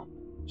Beaumont,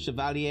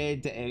 Chevalier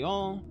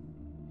d'Eon,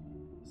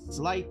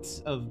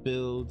 slight of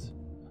build,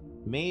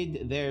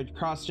 made their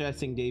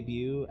cross-dressing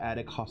debut at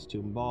a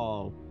costume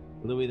ball.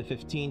 Louis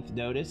XV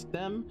noticed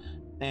them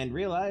and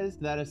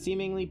realized that a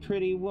seemingly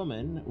pretty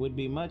woman would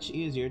be much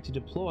easier to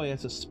deploy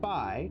as a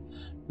spy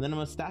than a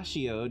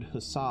mustachioed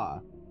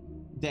hussar.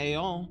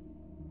 Dayon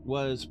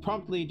was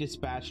promptly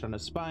dispatched on a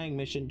spying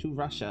mission to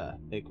Russia,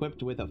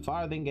 equipped with a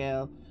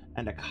farthingale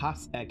and a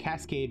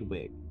cascade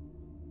wig.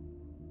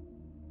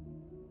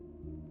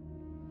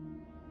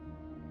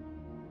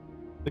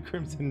 The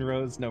Crimson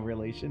Rose, no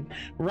relation.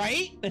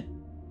 Right?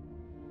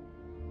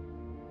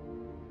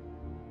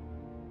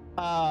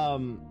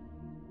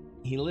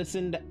 They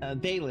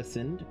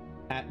listened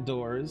at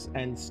doors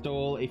and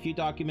stole a few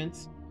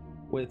documents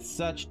with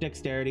such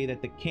dexterity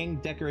that the king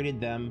decorated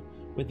them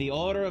with the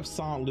Order of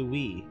Saint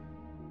Louis.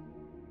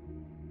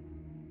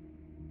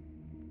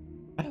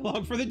 I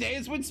long for the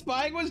days when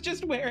spying was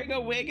just wearing a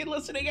wig and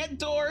listening at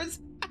doors.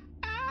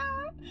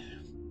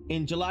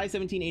 In July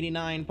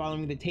 1789,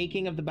 following the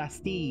taking of the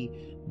Bastille,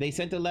 they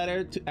sent a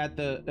letter to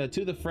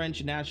the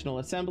French National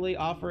Assembly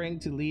offering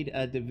to lead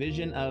a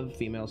division of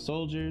female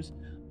soldiers,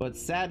 but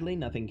sadly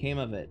nothing came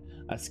of it.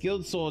 A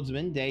skilled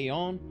swordsman,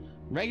 Dayon,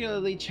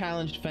 regularly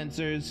challenged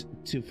fencers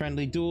to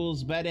friendly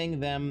duels, betting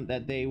them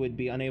that they would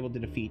be unable to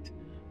defeat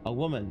a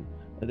woman.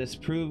 This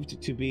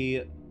proved to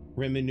be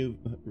remunerative.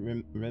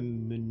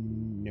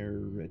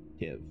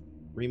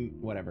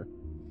 Whatever.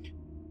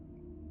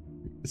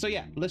 So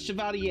yeah, Le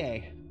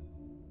Chevalier.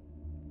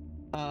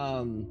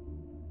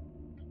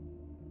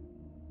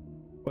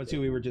 Was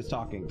who we were just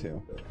talking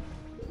to.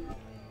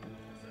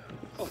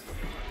 Oh.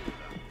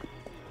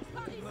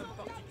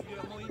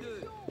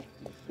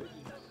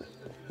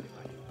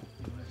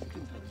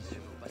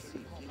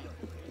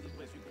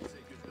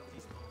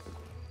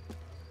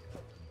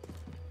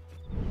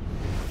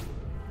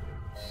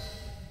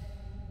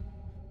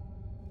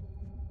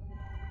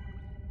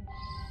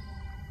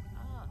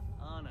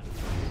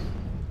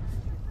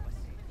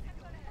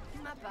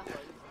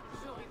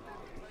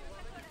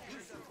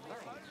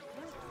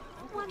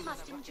 One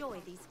must enjoy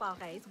these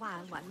soirees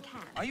while one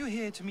can. Are you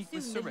here to meet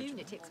with Sir Soon the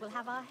Reginald? lunatics will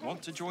have our heads.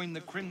 Want to join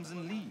the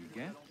Crimson League,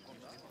 eh?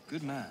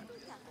 Good man.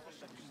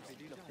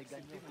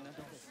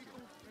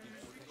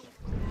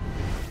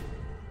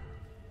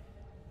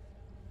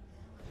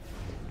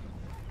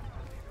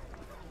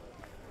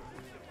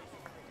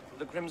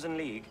 The Crimson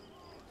League?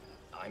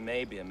 I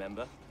may be a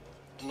member.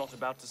 I'm not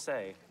about to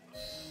say.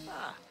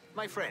 Ah,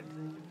 my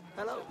friend.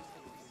 Hello.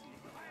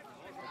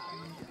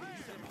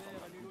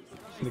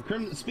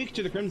 Speak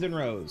to the Crimson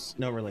Rose.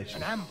 No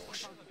relation. An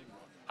ambush?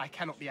 I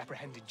cannot be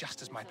apprehended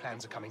just as my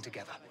plans are coming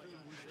together.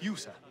 You,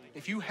 sir,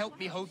 if you help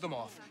me hold them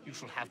off, you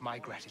shall have my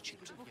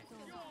gratitude.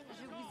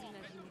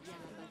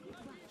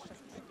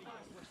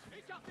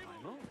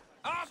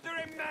 After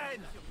him,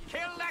 men!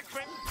 Kill that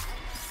crim...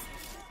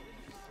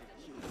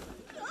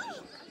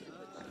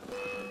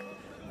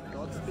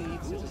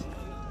 Godspeed, citizen.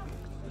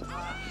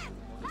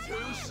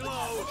 Too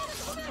slow!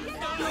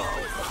 No!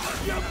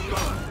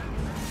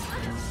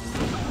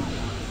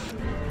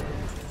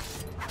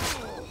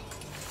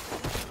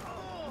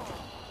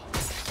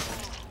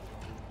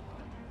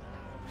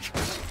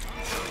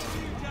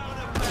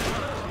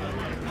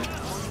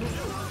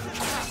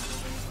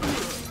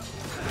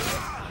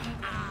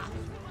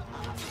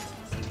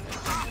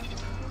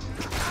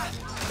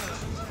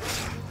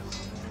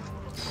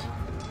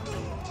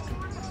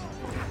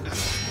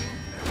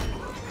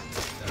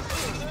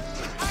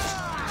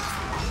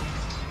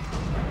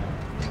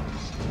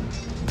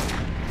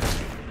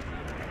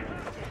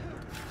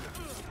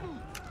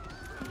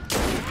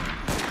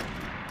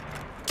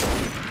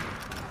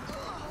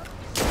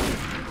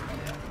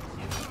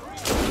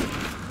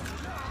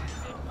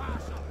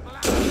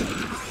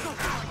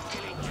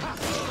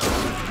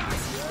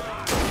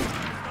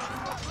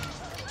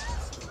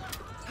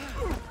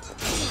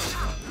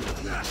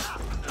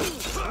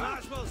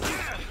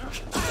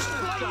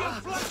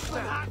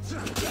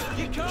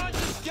 You can't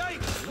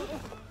escape!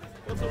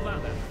 What's all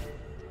that then?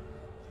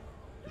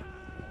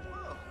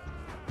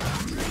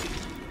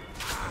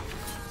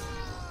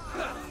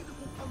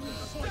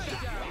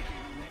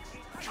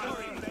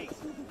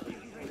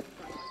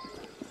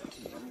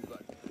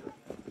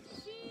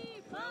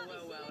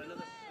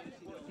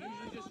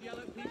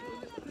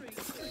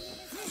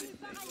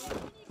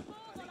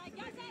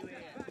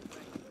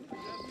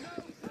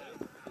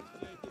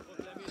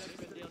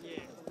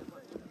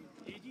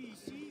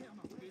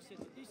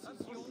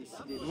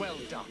 Well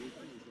done.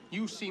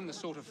 You seem the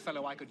sort of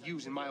fellow I could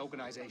use in my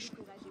organization.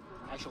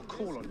 I shall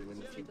call on you in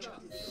the future.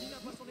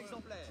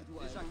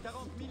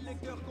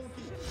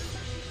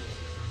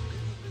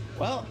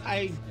 Well,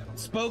 I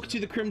spoke to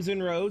the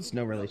Crimson Rose.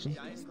 No relation.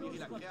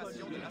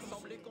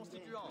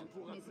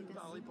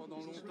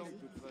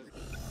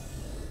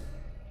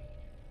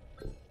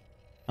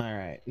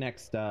 Alright,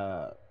 next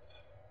up.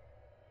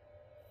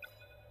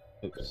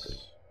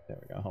 Oops. There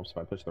we go. Helps if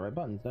I push the right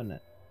buttons, doesn't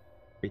it?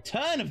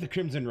 Return of the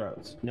Crimson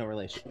Rose. No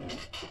relation.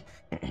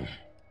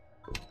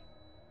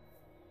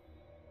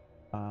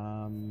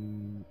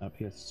 Up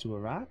here,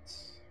 Surat.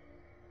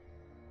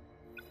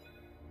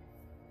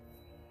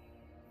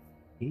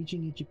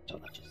 Aging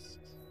Egyptologist.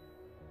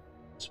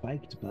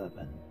 Spiked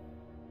bourbon.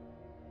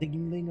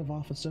 Signaling of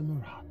Officer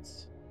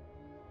Murat.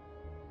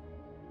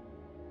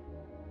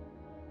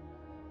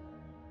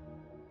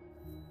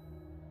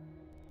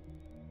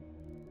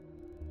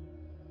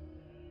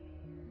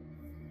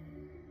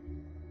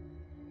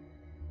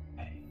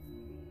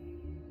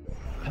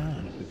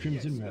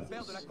 Krimzon le Rose.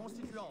 père de la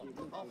Constituante.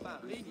 Enfin,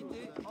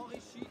 réédité,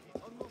 enrichi et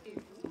augmenté.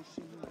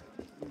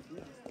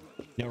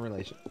 No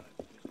relation.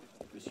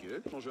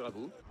 Monsieur, bonjour à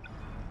vous.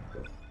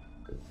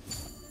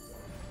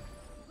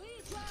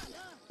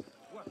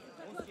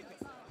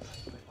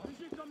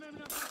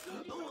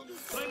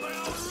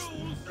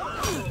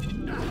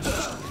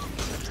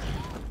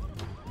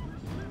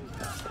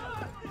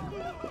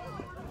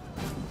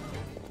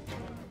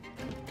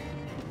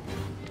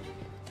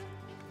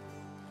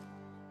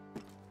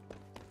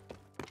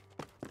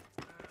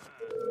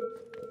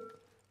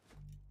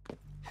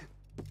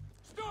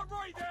 Stop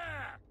right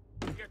there!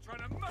 You're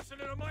trying to muscle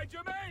into my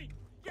domain,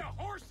 you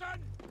whoreson!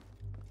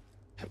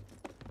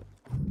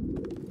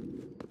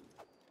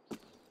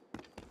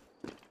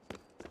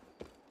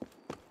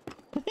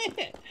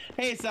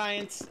 Hey,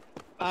 science.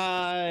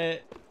 Are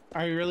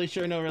you really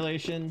sure no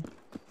relation?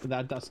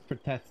 That doth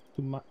protest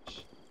too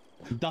much.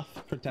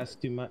 Doth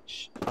protest too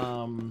much.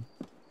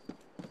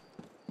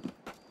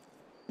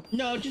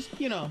 No, just,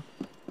 you know,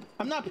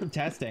 I'm not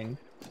protesting.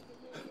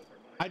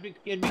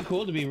 It'd be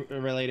cool to be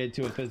related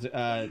to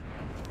a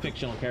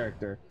fictional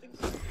character.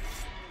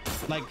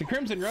 Like the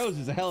Krimzon Rose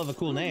is a hell of a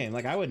cool name.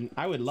 Like I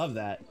would love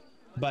that.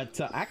 But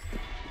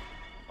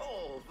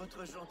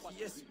Votre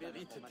gentillesse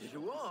mérite des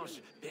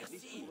louanges.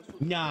 Merci.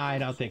 nah, I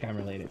don't think I'm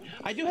related.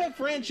 I do have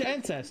French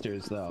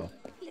ancestors though,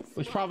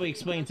 which probably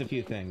explains a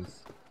few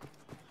things.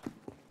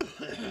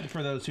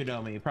 For those who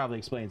know me, it probably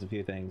explains a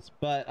few things.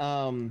 But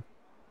I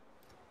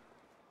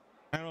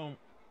don't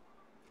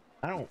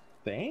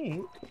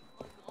think.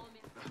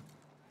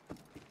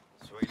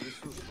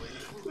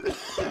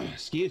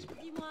 Excuse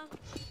me.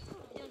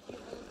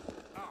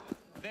 Ah,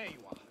 there you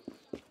are.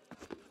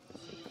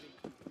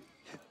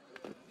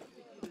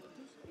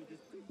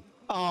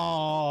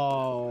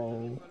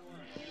 Oh.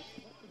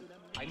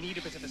 I need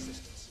a bit of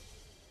assistance.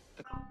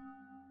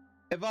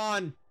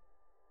 Yvonne.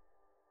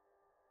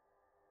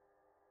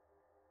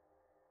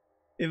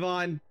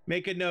 Yvonne,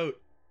 make a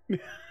note.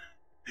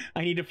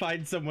 I need to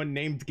find someone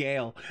named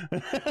Gale.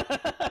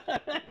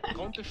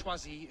 Comte de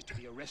Choisy is to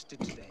be arrested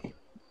today.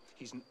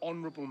 He's an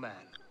honorable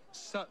man,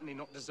 certainly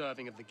not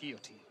deserving of the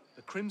guillotine.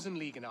 The Crimson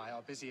League and I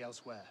are busy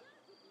elsewhere.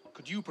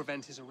 Could you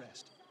prevent his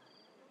arrest?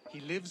 He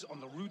lives on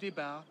the Rue des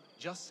Bars,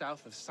 just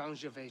south of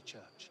Saint-Gervais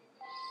Church.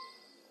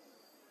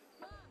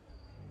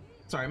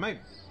 Sorry, my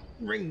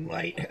ring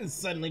light has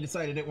suddenly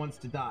decided it wants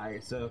to die,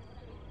 so...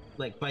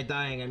 Like, by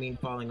dying, I mean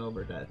falling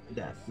over to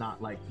death,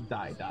 not like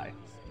die.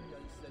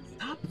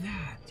 Stop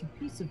that, you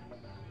piece of...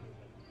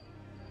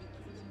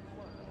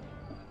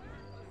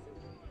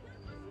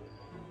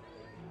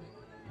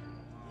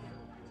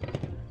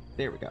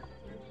 There we go.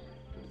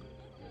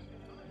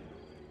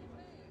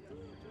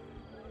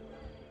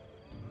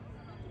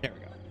 There we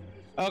go.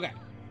 Okay.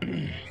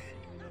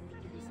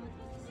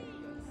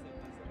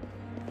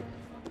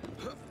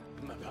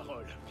 Ma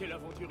parole, quel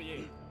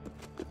aventurier!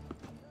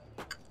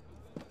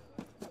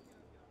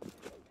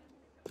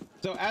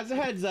 So as a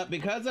heads up,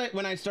 because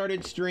when I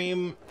started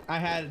stream, I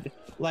had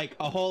like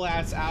a whole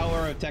ass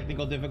hour of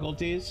technical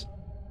difficulties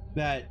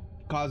that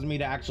caused me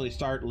to actually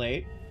start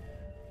late.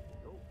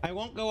 I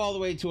won't go all the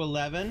way to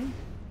 11,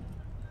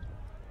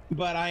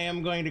 but I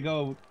am going to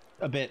go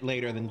a bit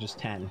later than just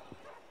 10.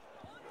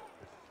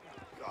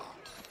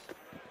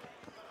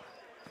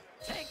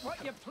 Take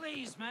what you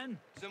please, man.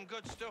 Some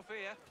good stuff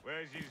here.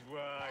 Where's his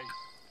way?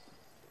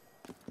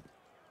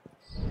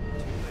 Too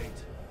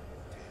late.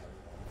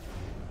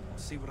 I'll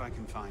see what I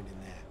can find in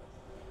there.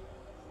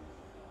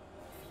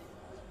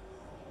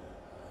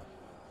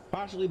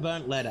 Partially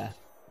burnt letter.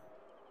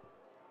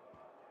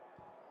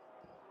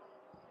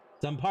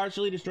 Some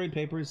partially destroyed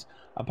papers.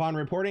 Upon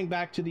reporting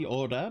back to the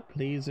Order,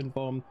 please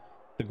inform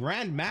the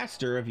Grand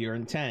Master of your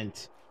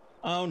intent.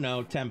 Oh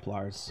no,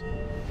 Templars.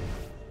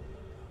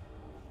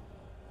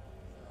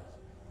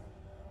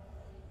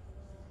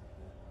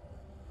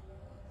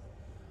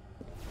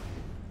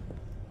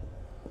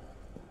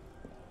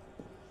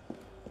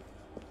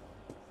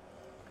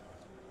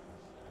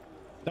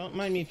 Don't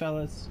mind me,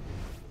 fellas.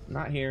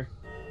 Not here.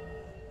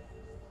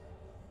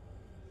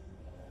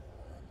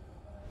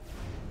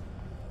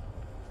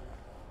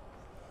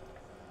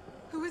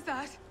 Who is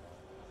that?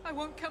 I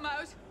won't come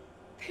out.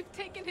 They've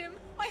taken him,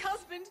 my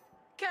husband,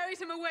 carried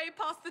him away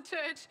past the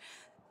church.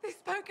 They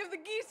spoke of the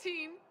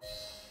guillotine.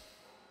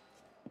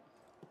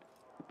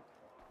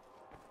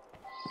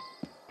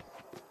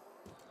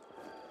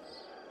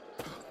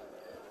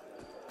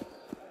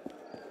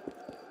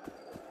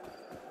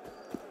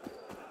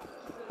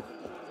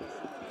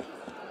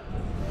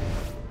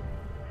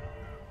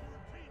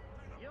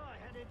 You're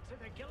headed to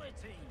the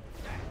guillotine.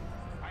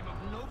 I'm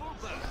of noble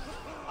birth.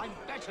 I'm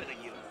better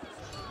than you.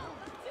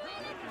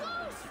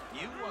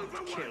 You won't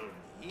kill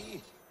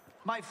me.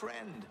 My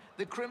friend,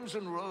 the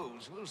Crimson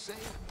Rose, will say...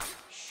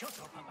 Shut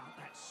up about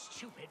that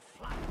stupid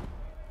flag.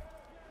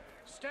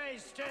 Stay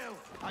still.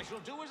 I shall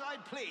do as I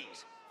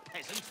please,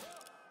 peasant.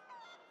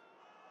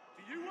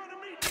 Do you want to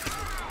meet?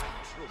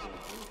 Trouble.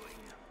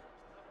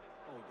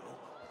 Hold up.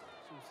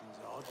 Something's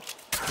odd.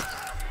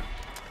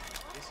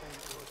 This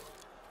ain't good.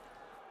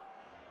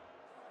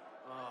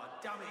 Oh,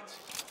 damn it!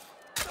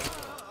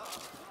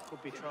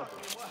 Could be trouble.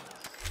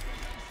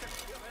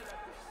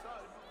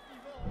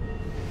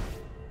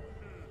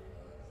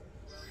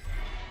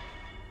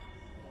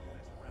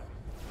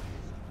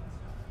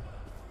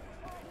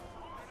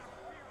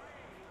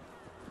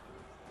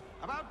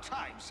 About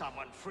time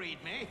someone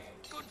freed me.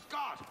 Good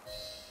God!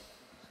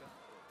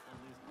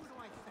 Who do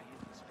I think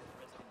has been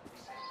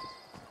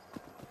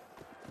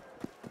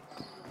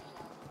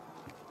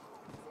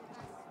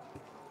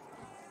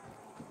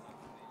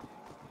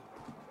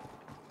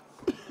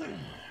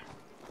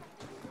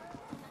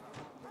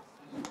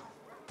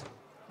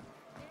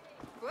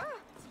Quoi?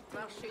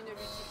 Marcher ne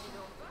lui suffit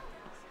donc pas.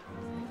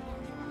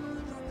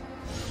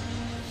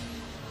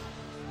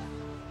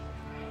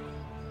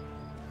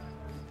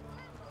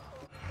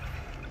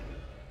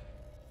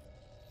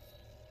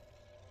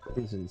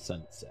 Crimson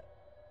Sunset.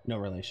 No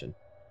relation.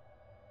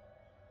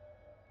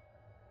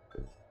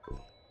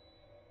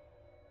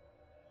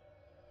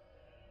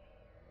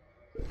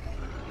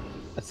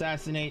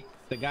 Assassinate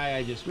the guy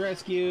I just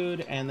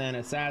rescued, and then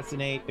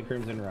assassinate the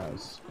Crimson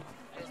Rose.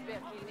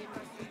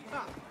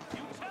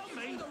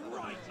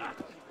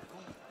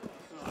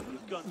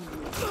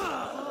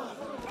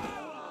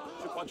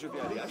 Je crois que je vais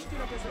aller acheter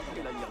la gazette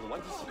et la lire loin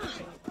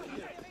d'ici.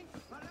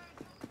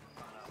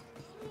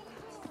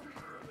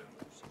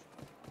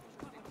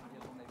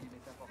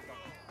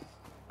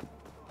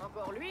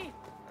 Encore lui?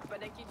 Pas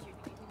d'inquiétude.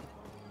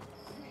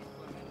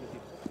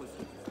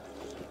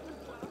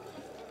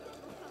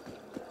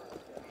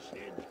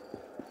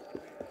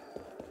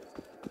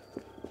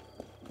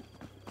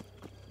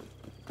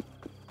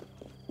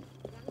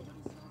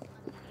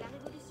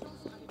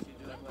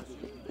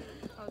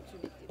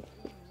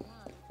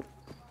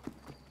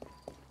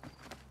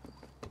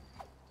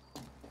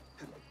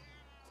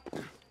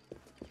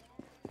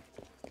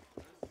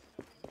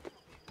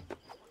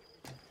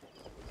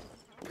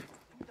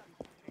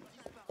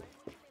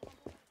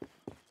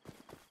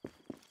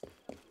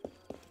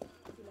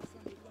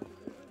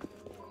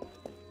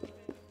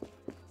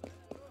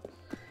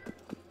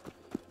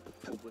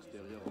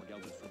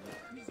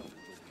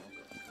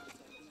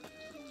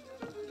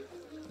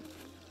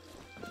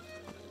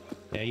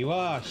 There you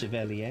are,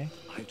 Chevalier.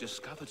 I've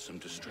discovered some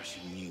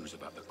distressing news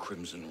about the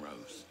Crimson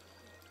Rose.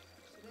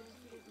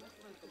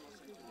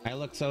 I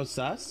look so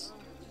sus?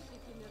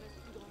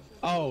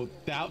 Oh,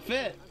 the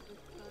outfit?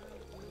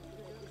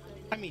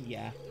 I mean,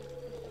 yeah.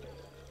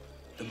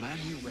 The man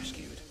you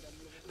rescued,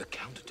 the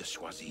Count de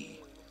Choisy,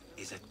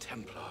 is a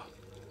Templar.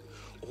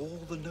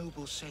 All the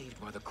nobles saved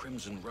by the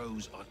Crimson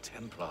Rose are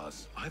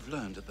Templars. I've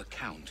learned that the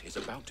Count is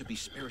about to be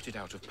spirited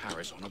out of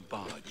Paris on a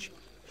barge.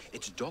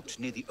 It's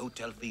docked near the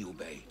Hôtel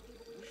Viaubé.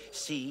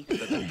 See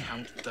that the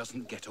Count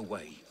doesn't get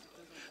away.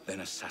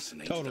 Then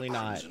assassinate Totally the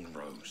not. Crimson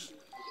Rose.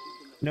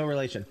 No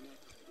relation.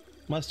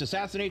 Must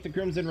assassinate the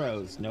Crimson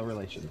Rose. No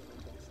relation.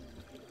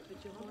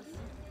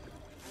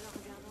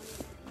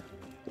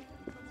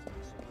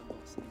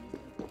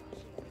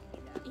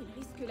 Il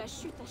risque la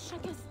chute à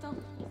chaque instant.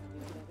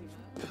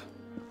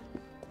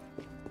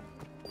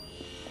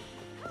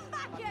 Come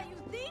back here, you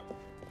thief!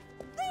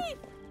 Thief!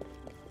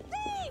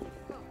 Thief!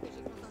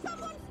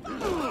 Someone stop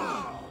him!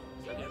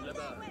 Ça vient de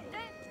là-bas.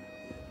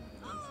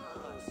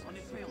 En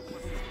effet, on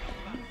doit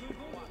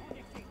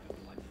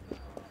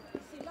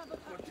C'est là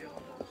votre argent.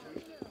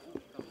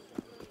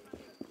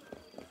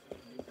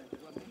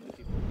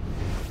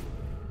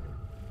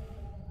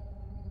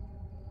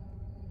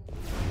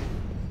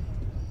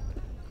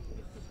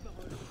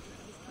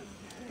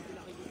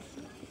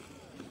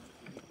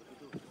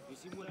 Et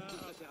c'est moi qui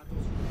dois faire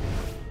attention.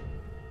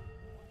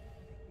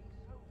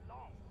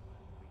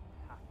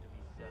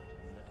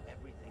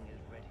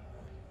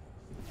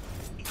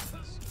 Be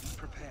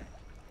prepared.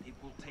 It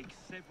will take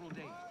several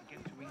days to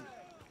get to England.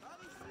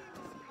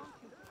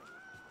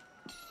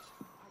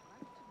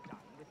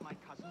 With my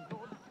cousin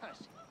Lord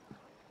Percy.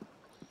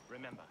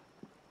 Remember,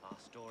 our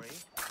story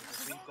is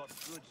that we've got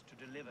goods to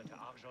deliver to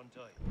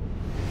Argenteuil.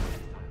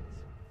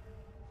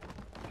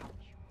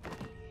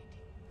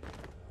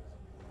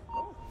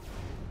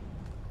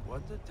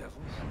 What the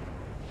devil?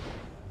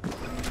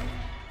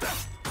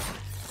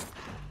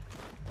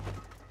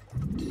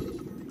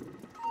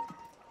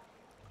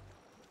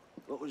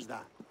 What was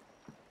that?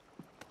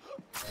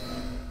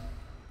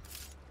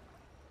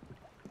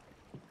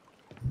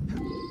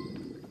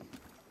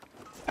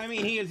 I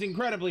mean, he is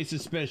incredibly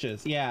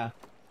suspicious. Yeah.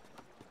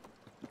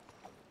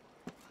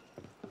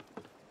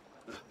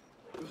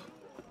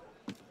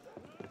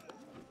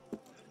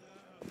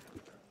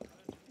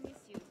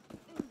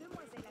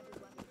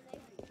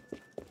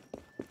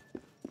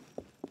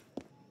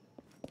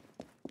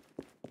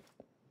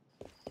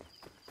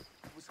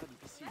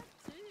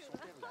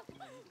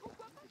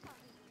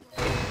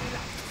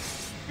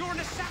 You're an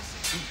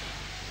assassin!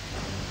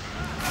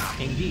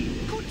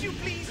 Indeed. Could you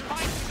please fight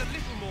with a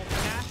little more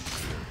panache?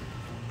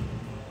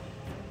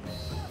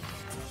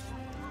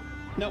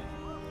 Nope.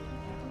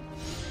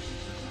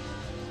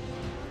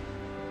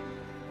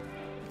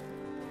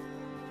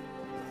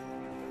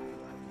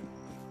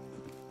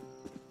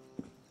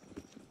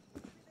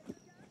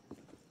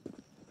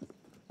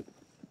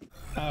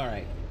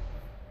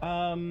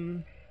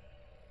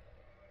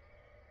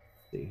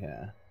 See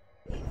here.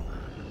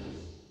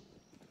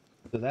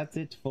 So that's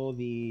it for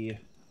the.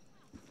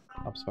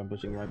 Oops, I'm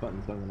pushing the right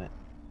buttons, doesn't it?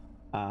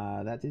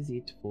 That is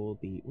it for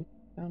the. What's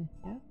down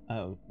here?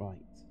 Oh, right.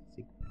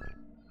 See.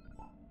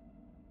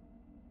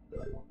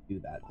 Do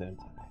that, don't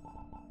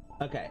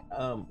I? Okay.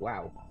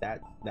 Wow.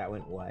 That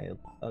went wild.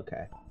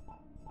 Okay.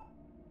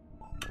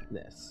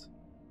 This.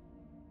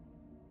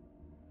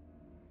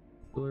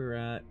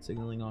 Murat,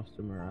 signaling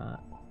officer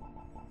Murat.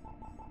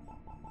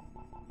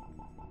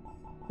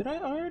 Did I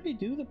already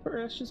do the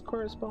precious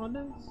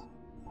correspondence?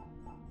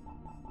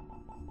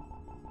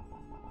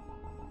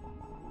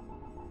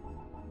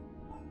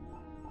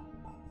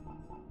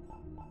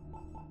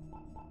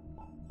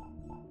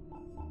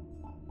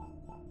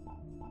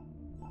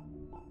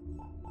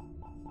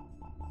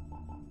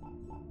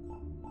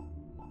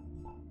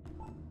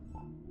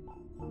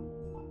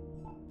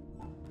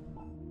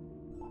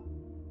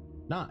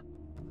 Not.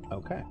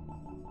 Okay.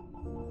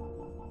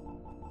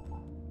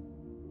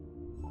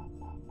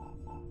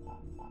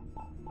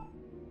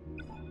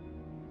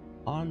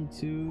 On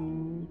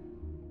to...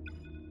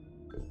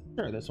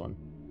 Sure, this one.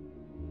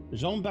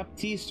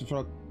 Jean-Baptiste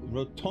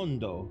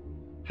Rotondo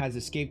has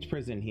escaped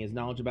prison. He has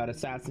knowledge about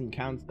Assassin's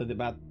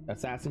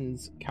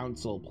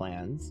Council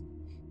plans.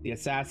 The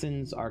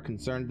assassins are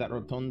concerned that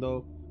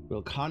Rotondo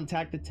will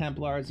contact the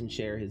Templars and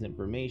share his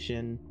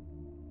information.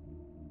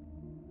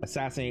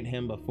 Assassinate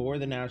him before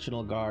the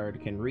National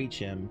Guard can reach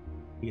him.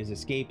 He is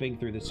escaping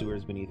through the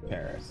sewers beneath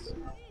Paris.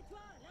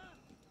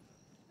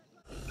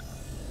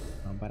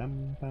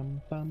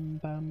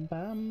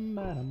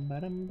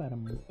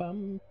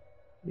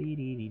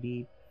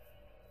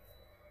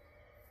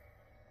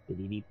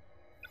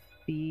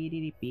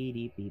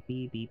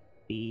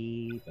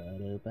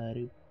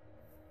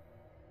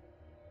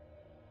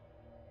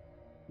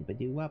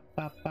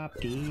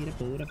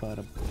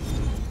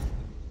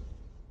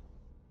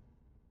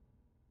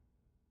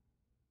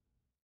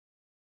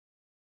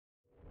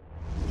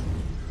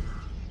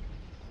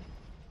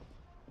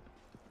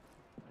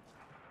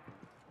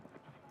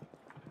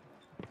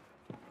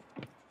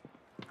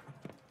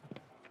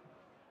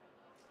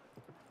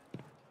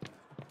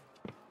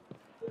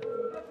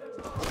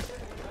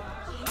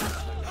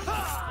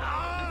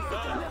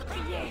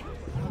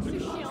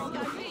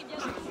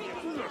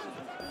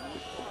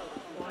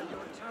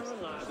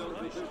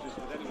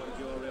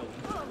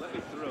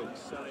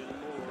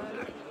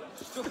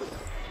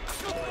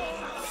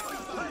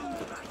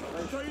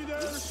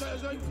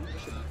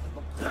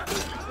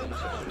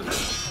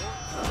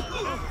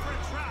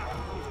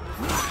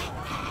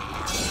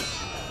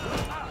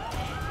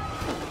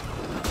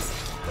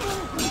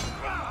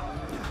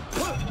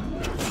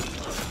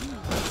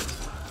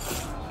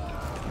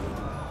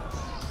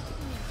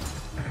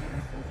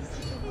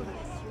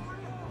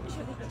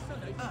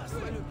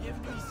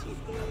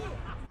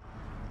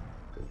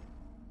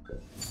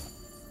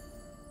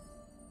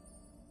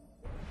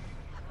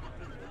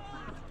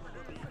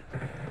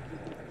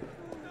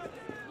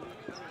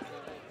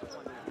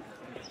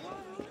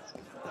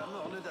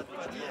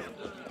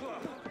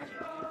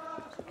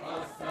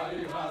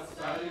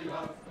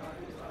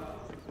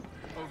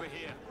 Over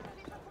here.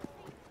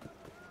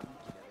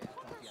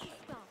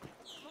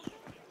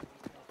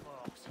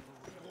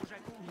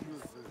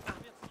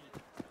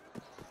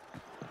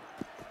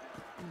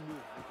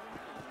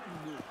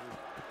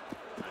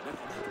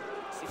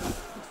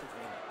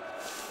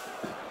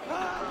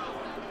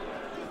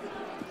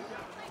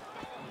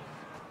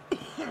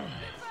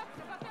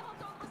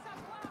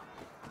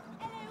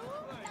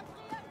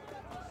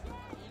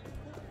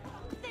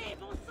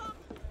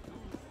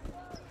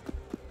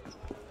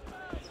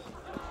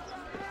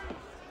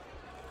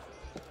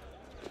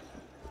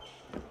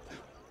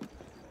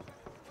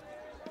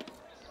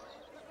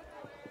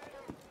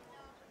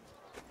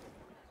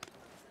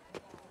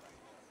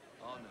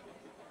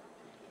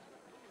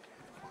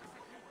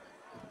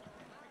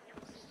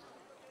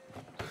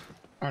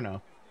 Or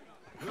no.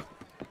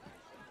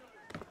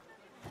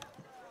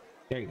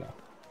 There you go.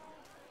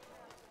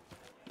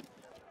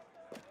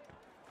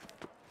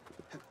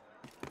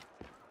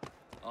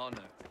 Oh no.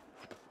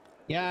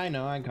 Yeah, I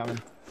know, I'm coming.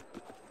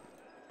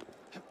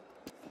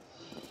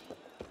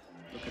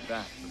 Look at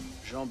that.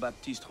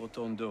 Jean-Baptiste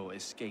Rotondo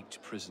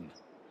escaped prison.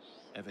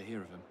 Ever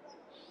hear of him?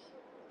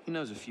 He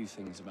knows a few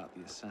things about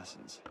the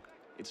assassins.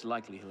 It's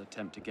likely he'll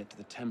attempt to get to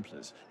the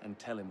Templars and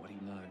tell him what he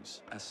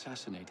knows.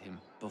 Assassinate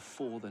him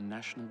before the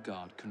National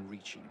Guard can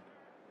reach him.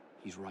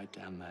 He's right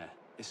down there,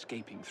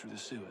 escaping through the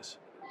sewers.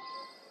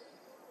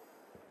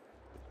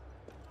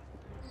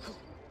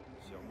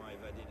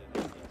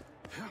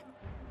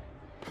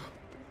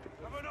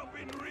 Have I not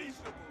been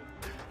reasonable?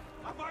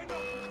 Have I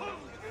not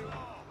pulled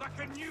like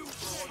a newborn?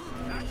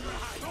 That's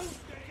right. Don't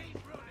keep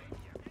running.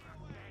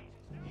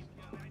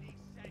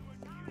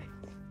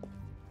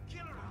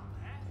 Killer out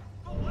there?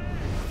 But where?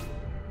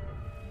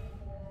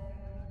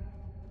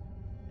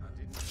 I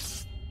didn't.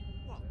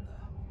 What the?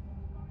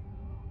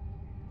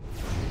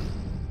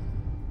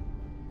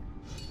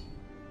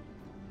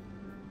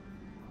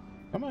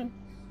 Come on.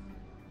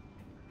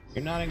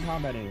 You're not in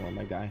combat anymore,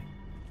 my guy.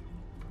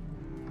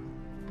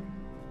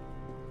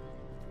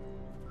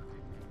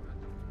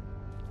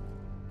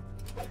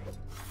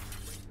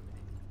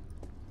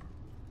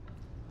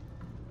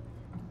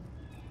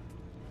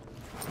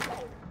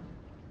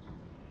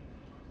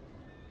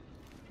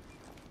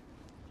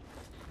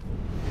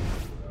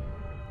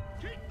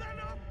 Keep that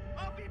up!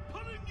 I'll be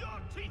pulling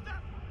your teeth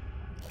out!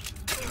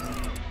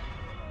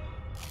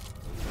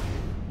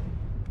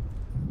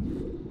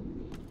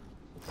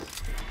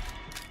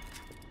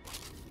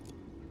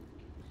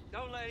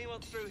 Don't let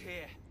anyone through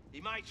here.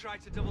 He might try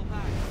to double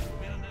back.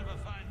 We'll never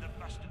find the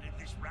bastard in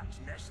this rat's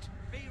nest.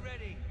 Be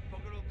ready.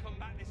 Bugger will come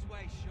back this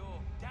way, sure.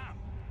 Damn!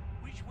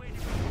 Which way did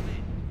we come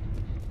in?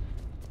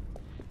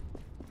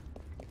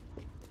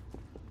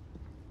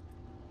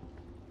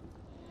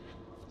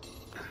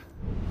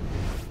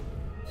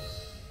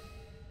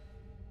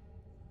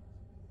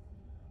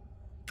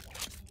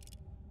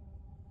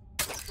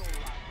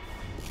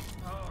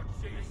 Oh,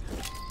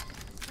 Jesus.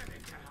 Set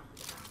it down.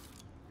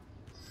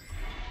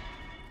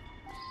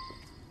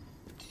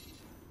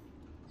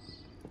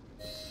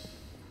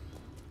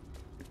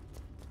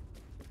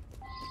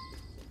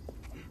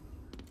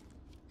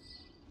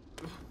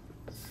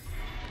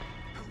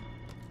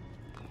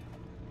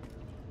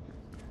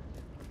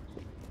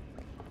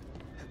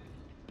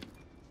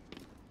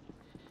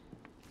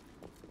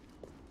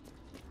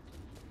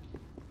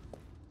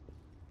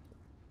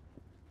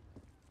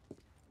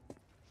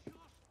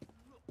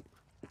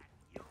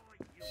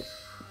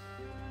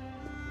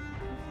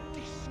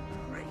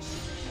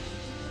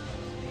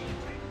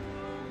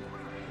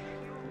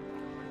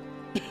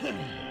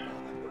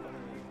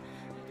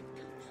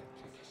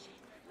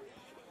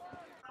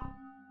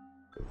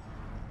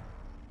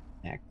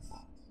 Next.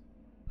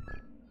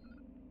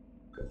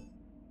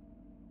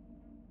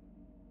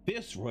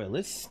 Fierce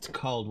royalists,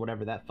 called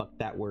whatever that fuck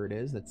that word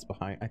is, that's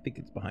behind, I think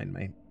it's behind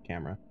my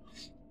camera,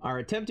 are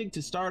attempting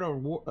to start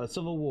a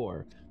civil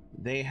war.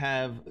 They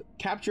have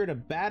captured a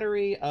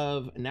battery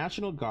of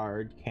National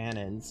Guard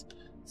cannons,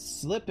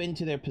 slip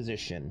into their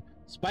position,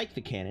 spike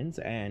the cannons,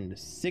 and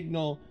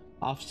signal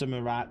Officer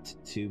Marat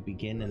to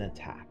begin an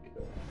attack.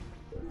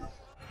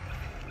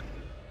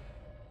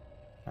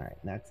 Alright,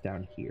 that's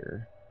down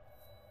here.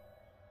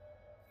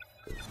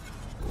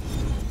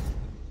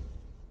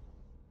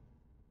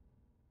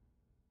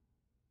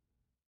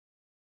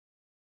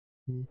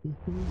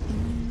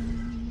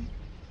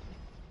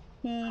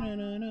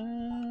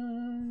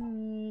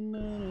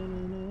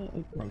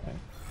 Oh, wrong time.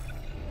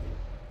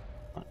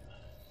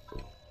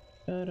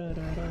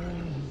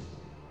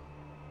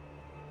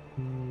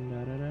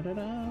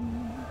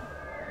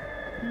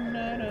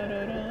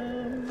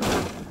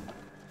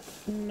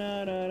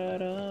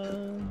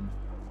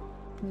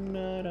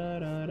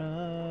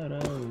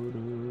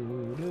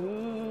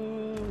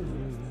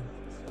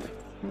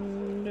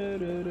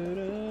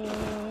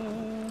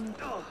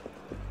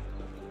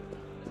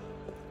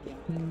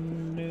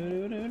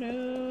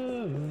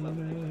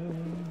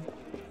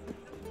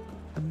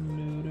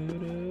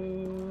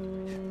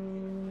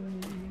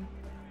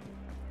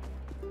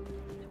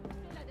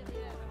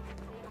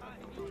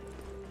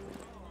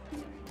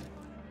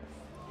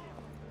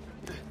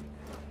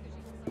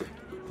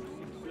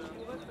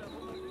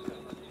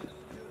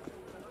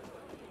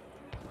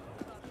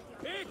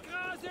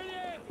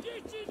 Écrasez-les!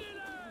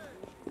 Piétinez-les!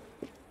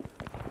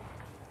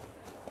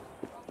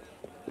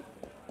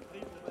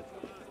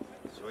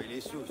 Soyez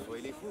les sous,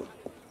 soyez les fous.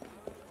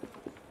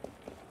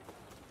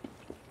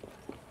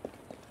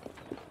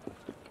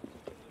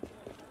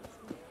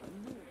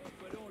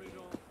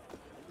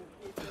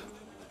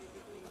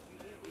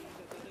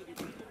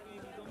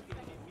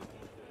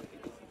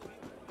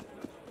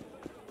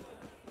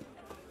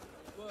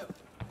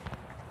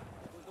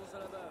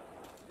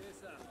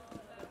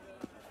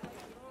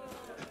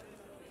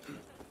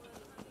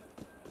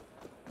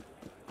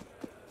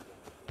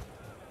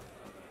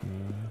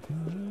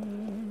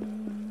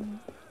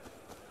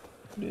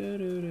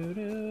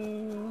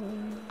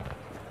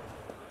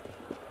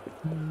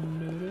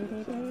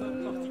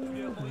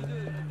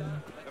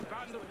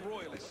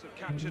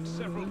 Captured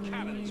several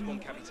cannons, mon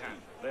capitaine.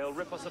 They'll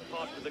rip us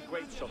apart with a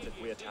grape shot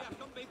if we attack.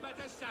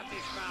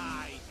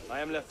 I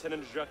am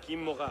Lieutenant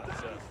Joachim Morat,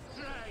 sir.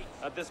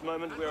 At this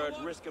moment, we are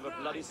at risk of a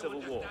bloody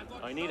civil war.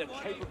 I need a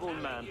capable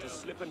man to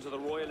slip into the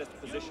royalist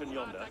position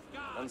yonder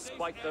and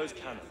spike those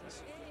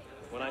cannons.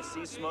 When I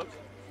see smoke,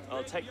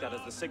 I'll take that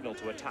as the signal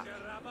to attack.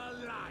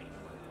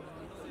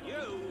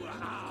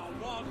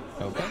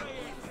 Okay.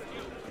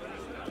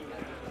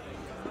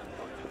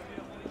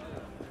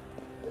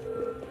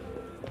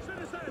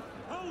 Citizen,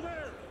 hold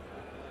there!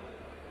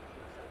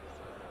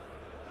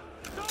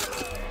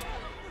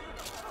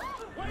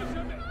 Wait a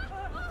minute!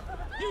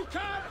 You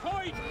can't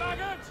hide,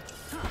 maggot!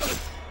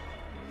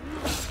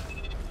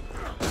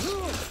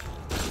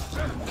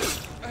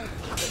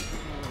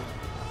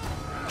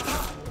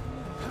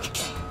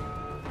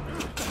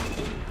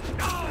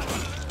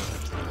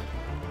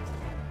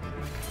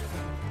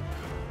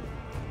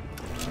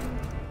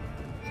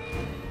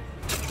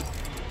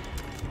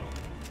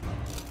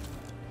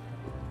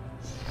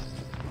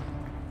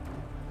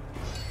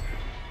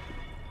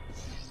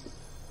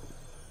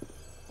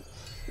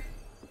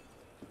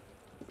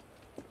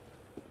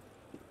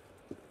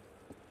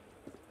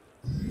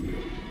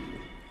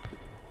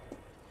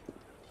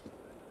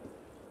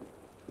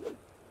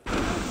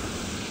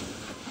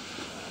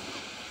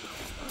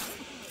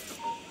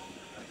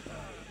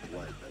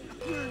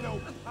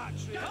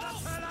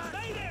 battery.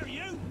 Stay there,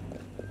 you!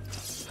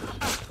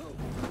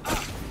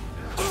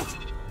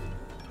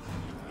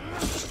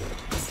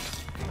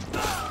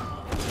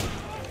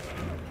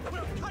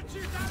 We'll cut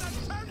you down and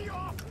turn you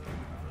off.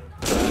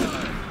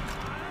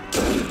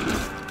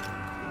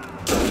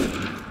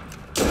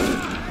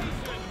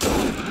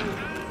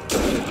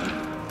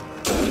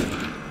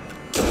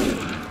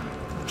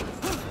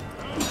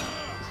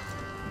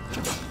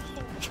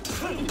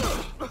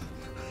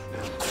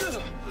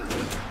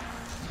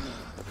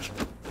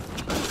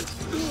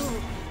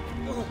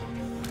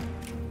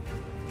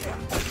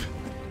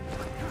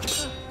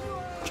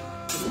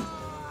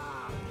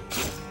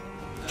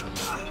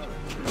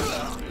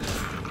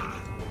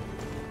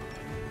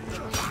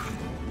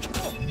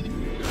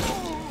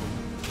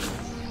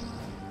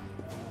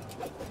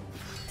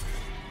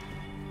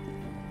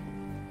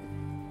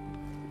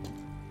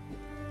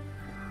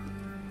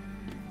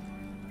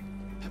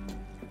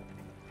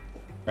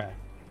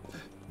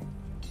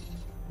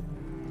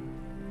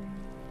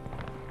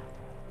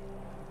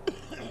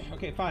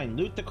 Okay, fine.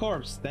 Loot the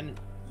corpse, then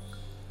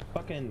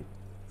fucking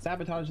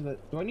sabotage the...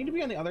 Do I need to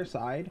be on the other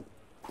side?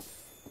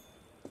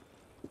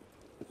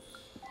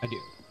 I do.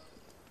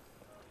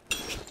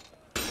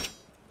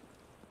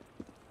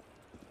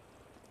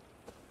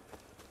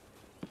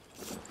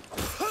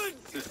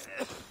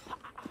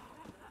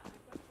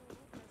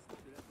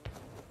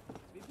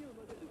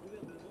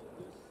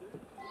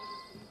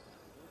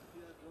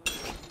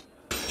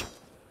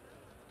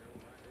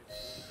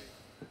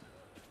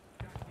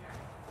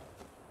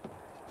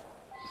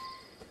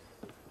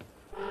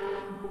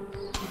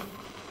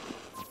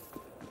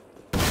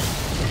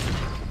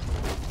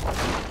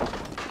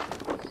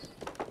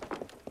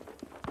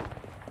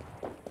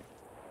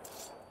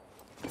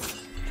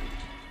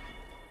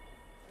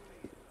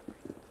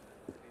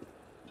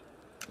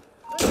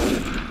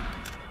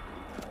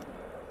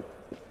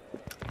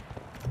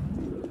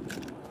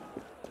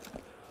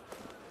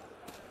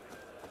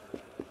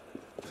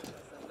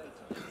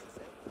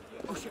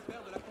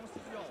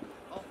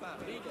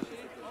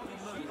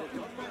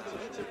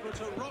 To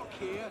put a rock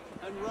here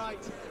and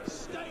write,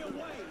 "Stay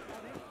away."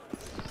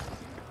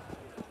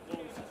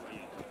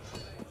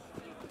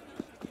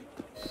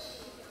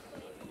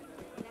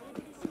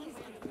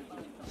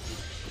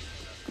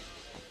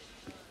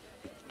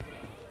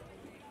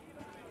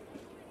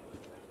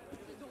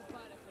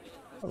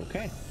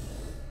 Okay.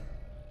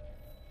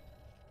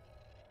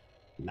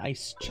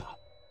 Nice job.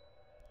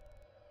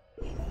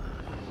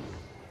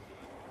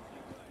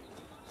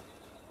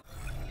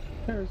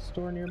 There's a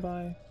store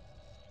nearby.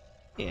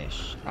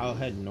 Ish. I'll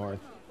head north,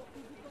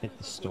 hit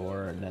the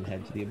store, and then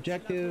head to the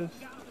objective.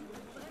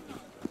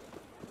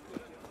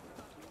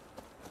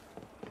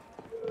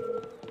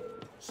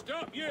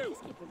 Stop you!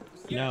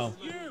 No.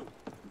 Yes, you!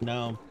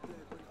 No.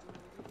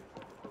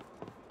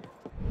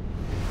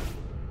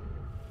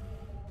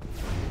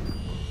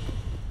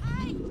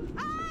 Hey!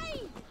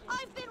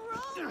 I've been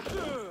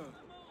wrong!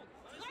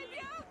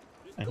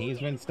 And he's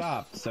been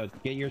stopped, so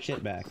get your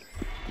shit back.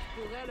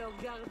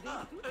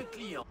 Un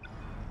client.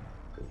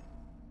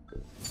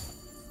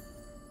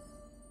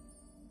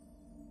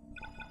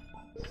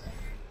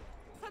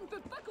 Ça ne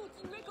peut pas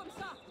continuer comme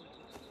ça.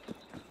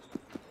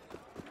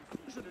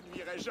 Je ne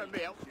nuirai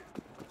jamais à Dieu.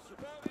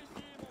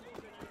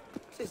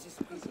 Ces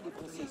esprits et les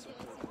conseils sont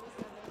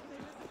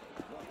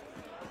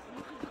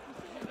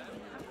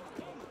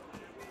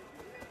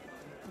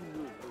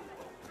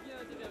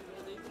Bien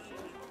dévergondé,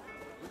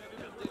 vous n'avez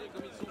pas télé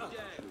comme ils sont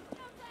fiers.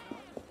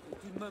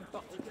 C'est tout de même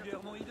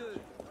particulièrement hideux.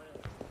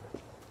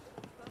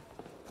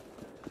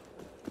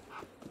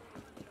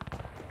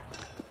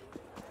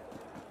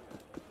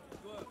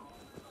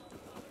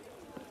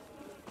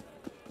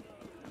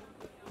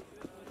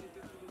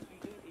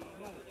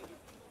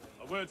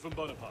 A word from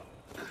Bonaparte.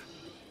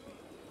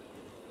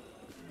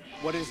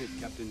 What is it,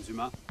 Captain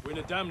Zuma? We're in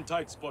a damn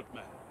tight spot,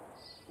 man.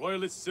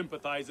 Royalist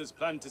sympathizers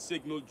plan to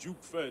signal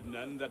Duke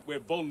Ferdinand that we're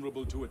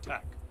vulnerable to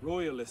attack.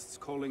 Royalists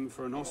calling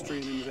for an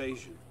Austrian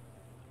invasion.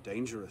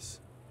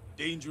 Dangerous.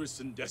 Dangerous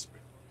and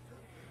desperate.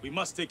 We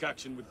must take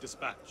action with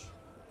dispatch.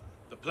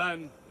 The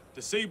plan,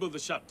 disable the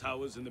shot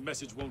towers and the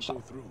message won't go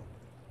through.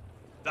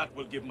 That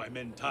will give my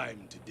men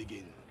time to dig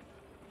in.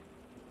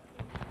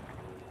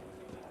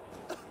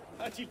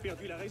 A-t-il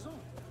perdu la raison?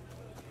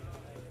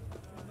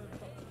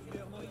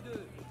 Particulièrement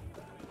hideux.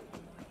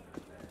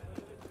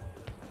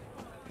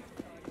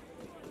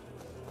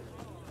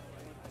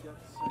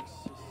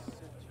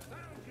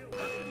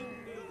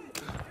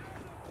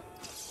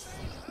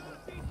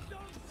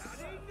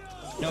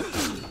 Nope.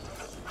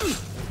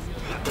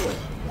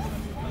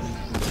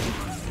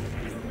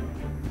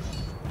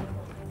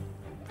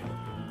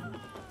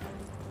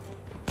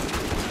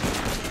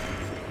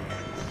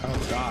 Oh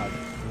God.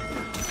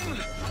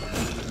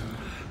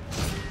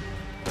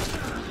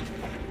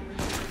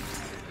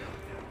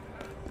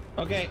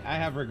 Okay, I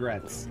have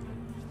regrets.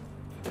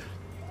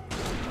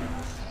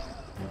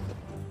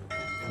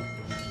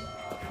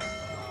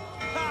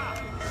 Ha!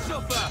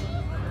 Suffer!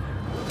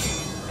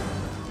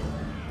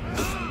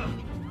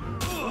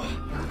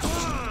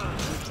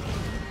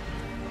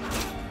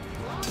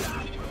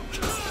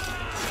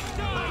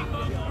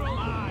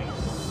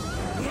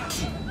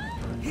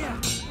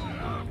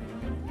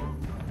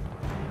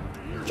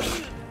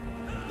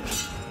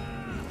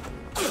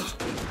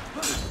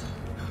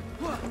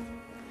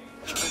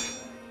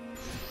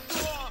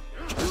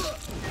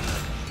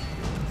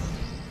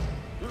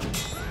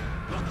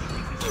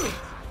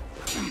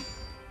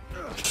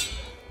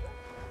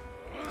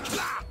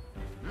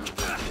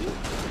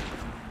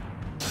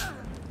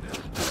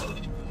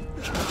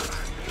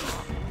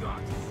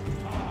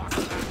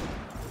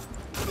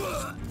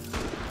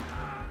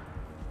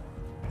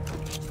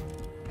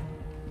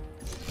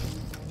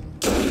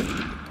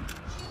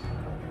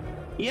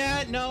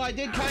 Yeah, no, I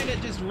did kind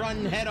of just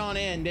run head on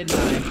in, didn't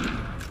I?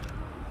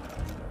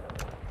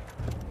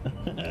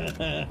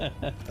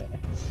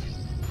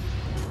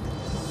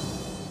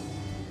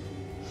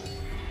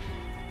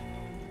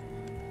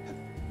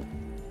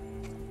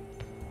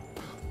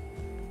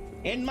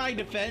 In my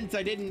defense,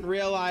 I didn't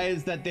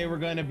realize that they were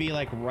going to be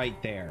like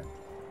right there.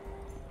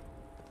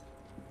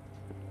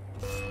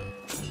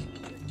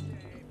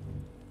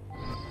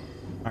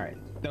 All right,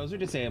 those are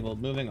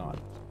disabled. Moving on.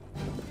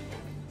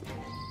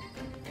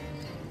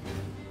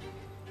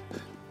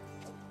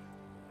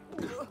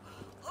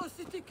 Oh,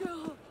 c'était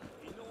écœurant.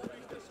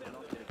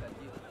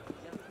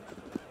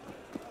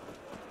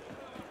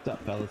 What's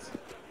up, fellas?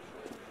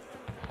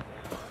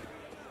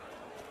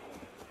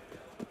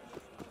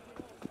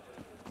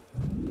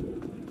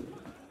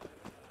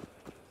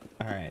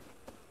 All right.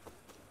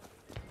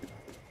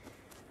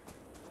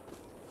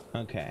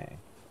 Okay.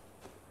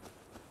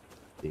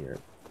 Dear.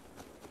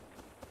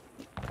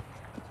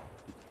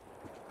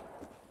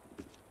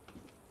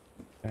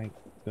 Can I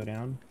go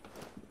down?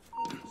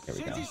 There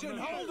we go. Citizen,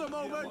 hold a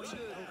moment!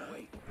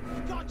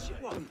 Gotcha!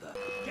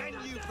 Can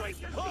you break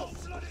the halt?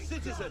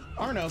 Citizen!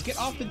 Arno, get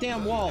off the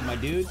damn wall, my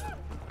dude.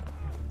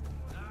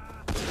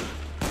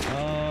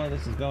 Oh,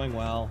 this is going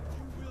well.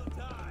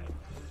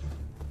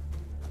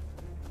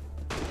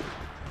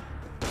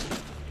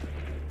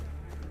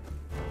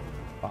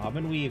 Bob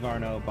and weave,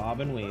 Arno. Bob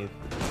and weave.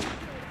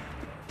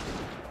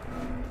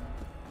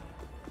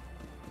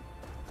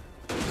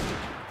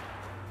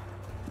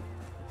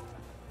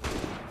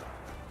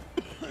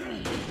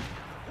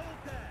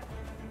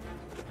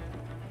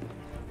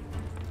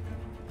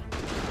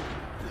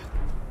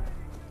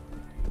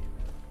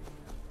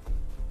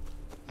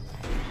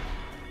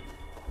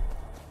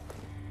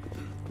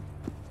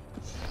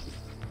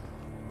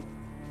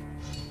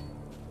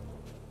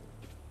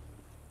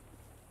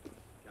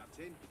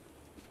 Captain?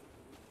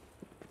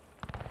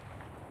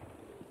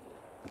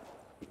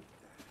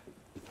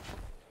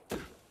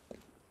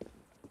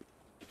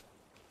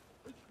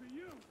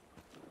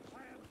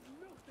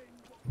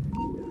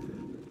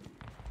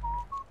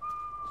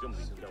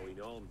 Something's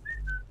going on.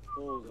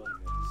 Hold on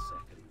a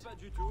second.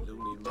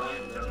 Looming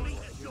man.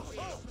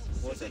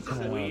 What a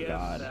queer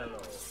God.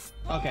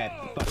 fellow. Okay,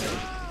 fuck it.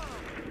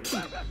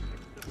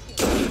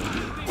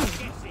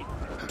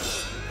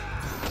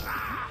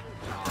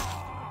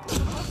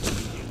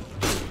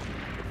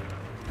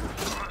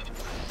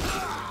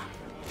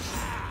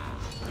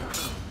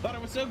 Thought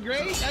it was so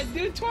great, I'd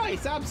do it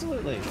twice,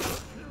 absolutely.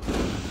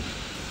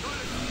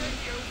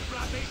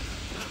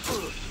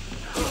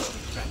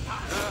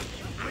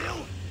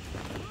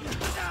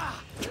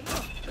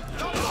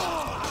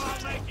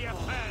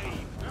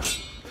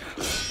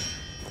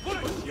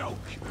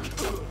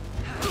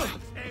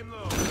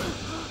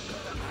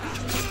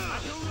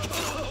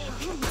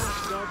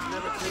 Dogs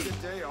never take a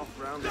day off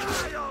round here.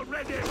 Die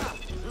already!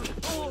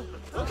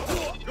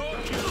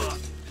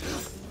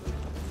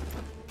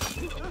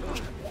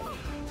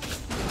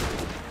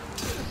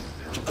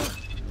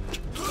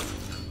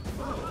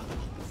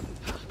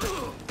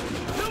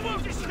 You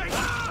won't escape!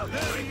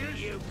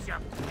 You to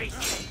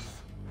pieces!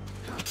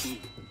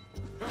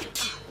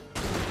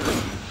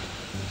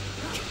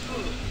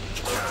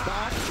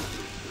 Stop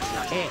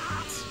it.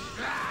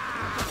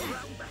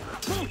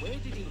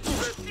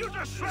 Refuse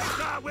to strike,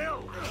 I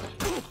will!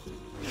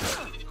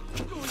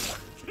 I'm going to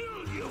kill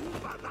you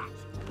for that!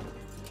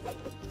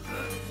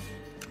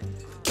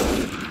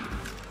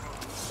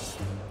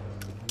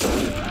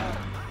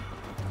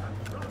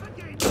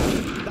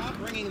 Stop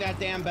ringing that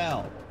damn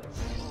bell.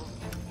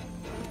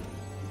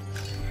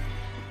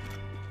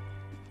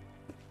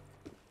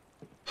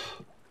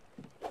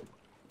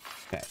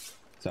 Okay,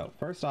 so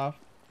first off,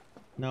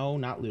 no,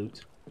 not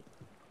loot.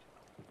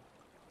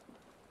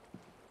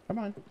 Come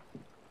on.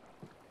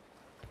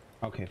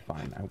 Okay,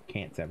 fine. I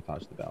can't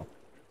sabotage the bell.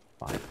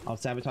 Fine. I'll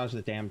sabotage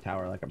the damn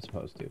tower like I'm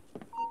supposed to.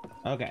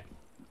 Okay.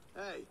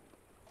 Hey.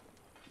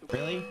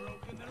 Really?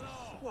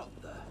 What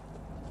the?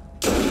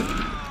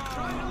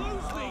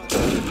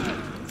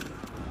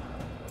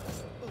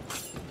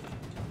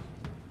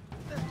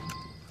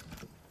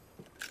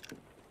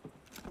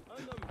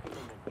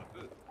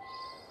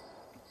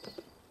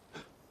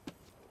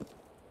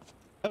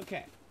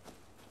 Okay.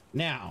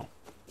 Now.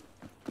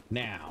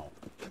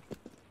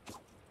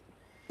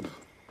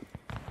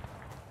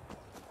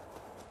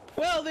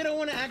 Well, they don't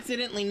want to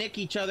accidentally nick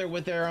each other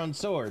with their own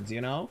swords,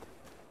 you know?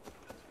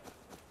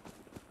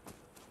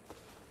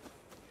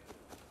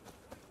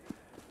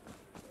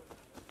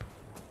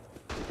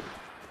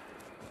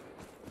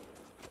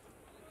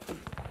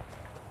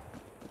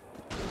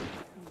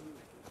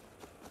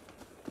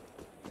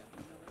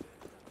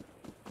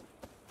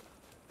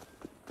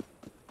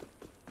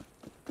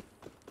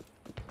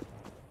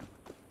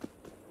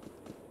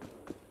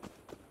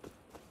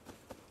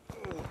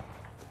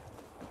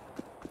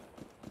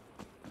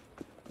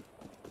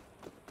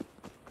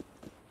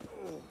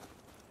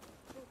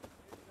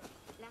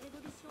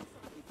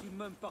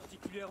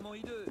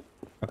 Particulièrement hideux.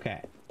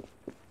 Okay.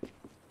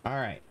 All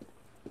right.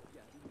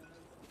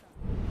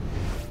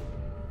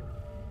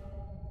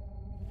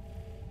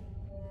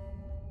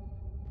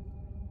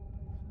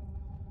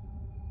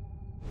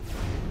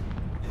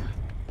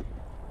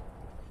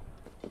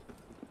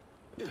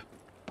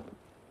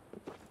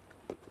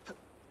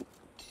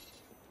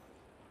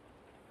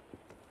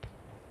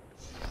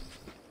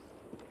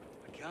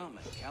 can't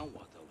make out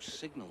what those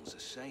signals are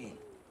saying.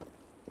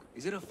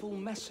 Is it a full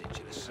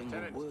message in a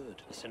single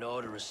word? It's an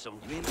order of some...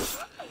 You mean...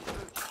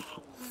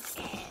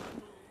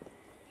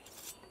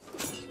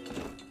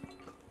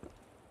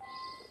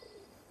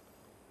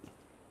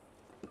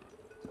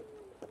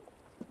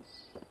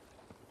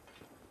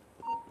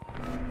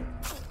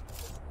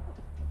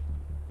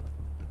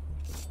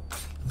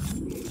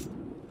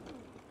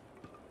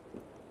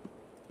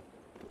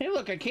 Hey,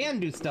 look, I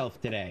can do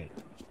stealth today.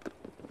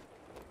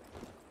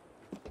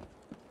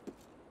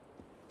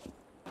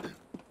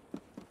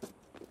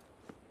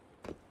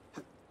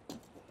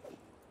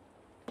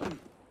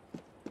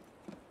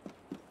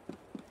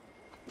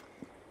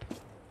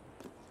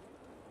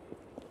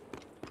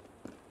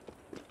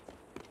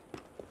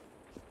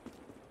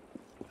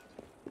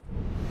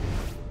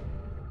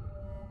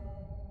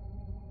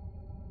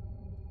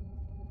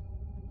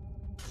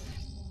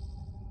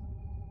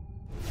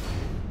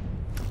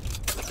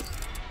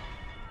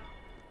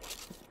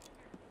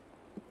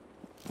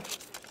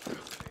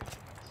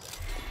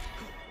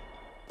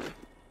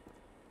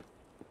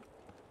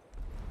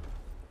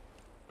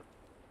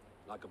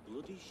 Like a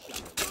bloody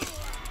shadow.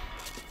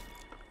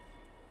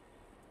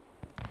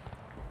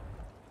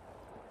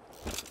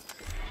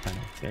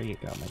 There you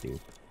go, my dude.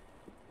 You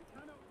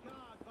cannot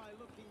guard by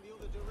looking the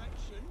other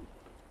direction.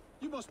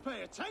 You must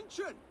pay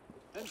attention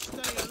and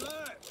stay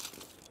alert.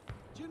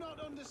 Do you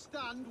not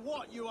understand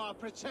what you are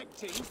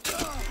protecting? Get this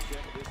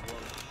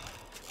one.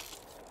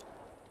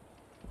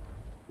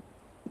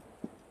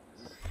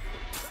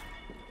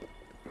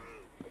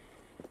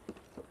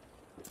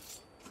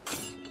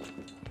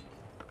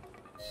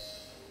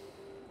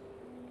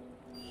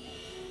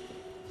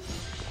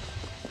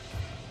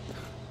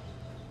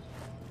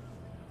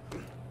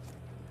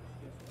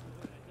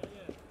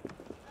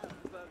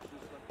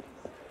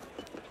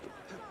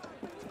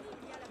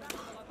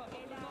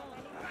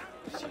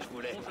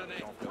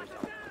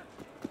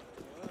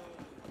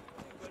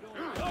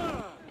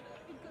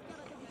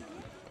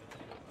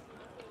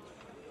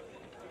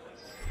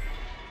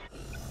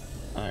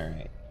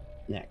 Alright,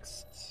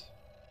 next.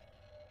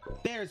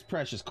 There's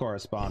precious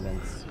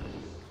correspondence.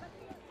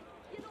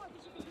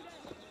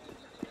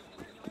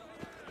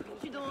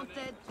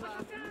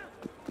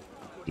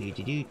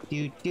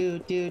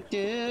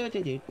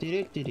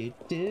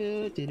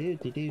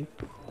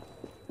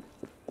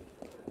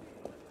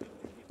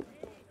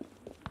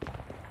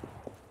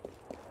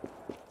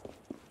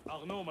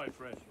 Arnaud, my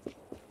friend.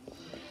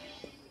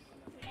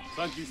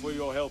 Thank you for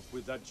your help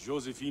with that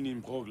Josephine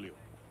imbroglio.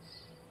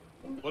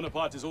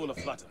 Bonaparte is all a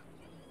flutter.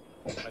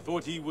 I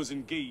thought he was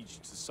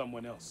engaged to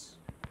someone else.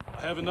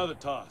 I have another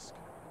task,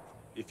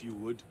 if you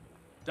would.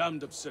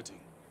 Damned upsetting.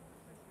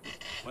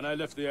 When I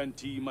left the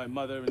Antille, my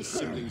mother and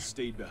siblings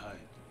stayed behind.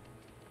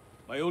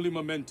 My only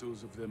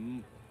mementos of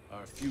them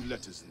are a few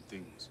letters and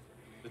things.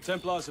 The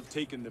Templars have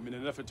taken them in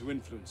an effort to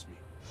influence me.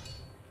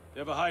 They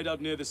have a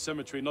hideout near the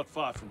cemetery not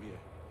far from here.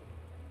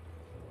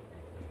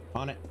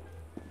 On it.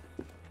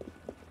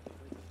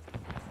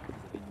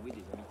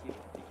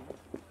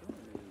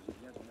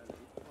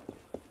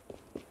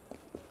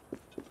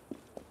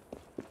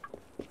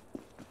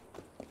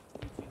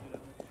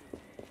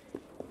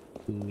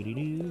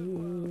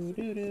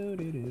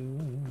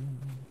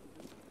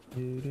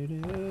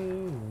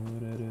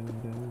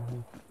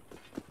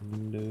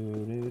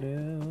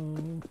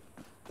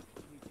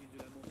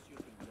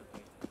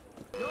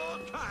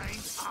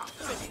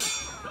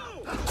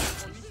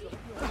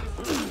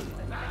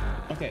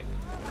 Okay.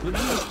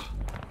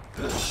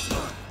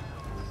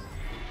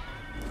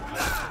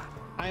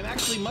 I'm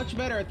actually much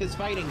better at this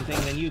fighting thing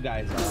than you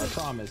guys are, I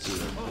promise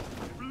you.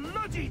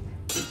 Bloody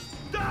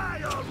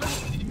die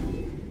already!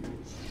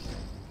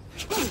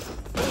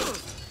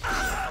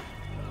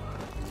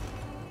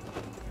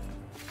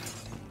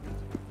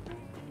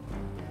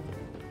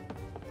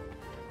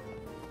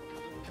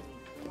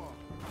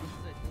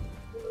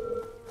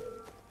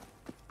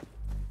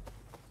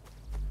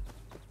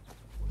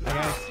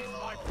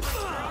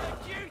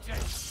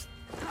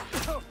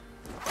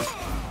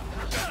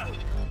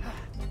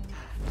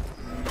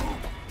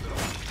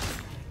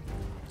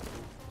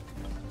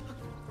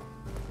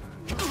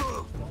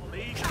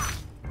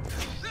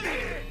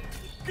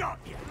 Got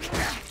you!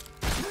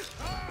 Too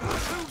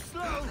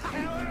slow,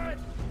 coward!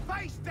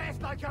 Face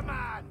death like a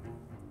man!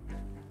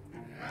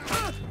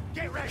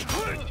 Get ready!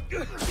 Oh,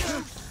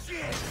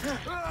 shit!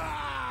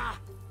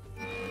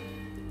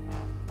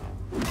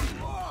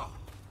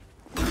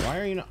 Why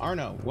are you not,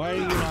 Arno? Why are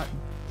you not?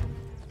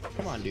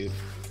 Come on, dude.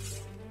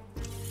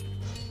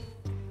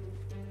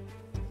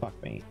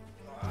 Fuck me.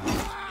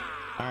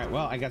 Alright,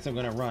 well, I guess I'm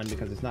gonna run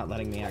because it's not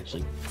letting me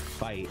actually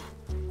fight.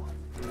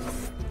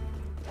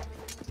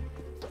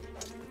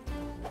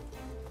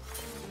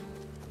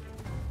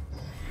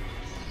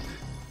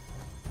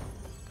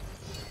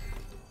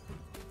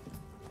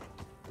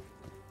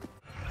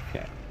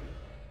 Okay.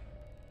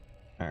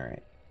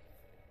 Alright.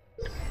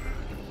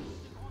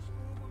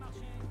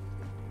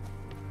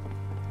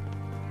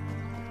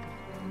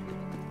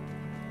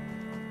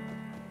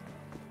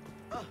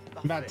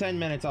 About 10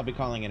 minutes, I'll be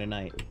calling it a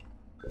night.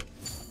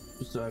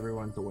 Just so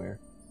everyone's aware.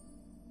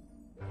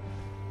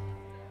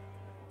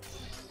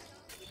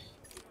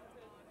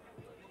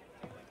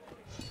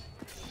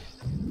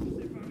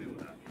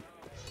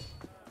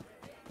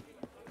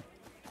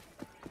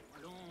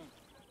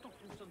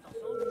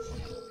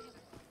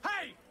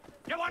 Hey!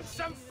 You want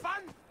some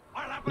fun?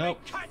 I'll have Nope.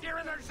 my cat here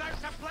in the zone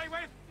to play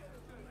with!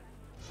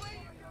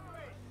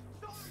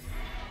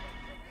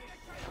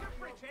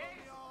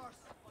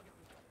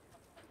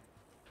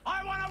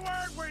 I want a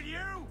word with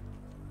you!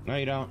 No,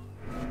 you don't.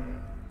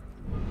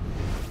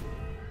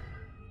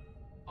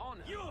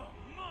 Honor. You're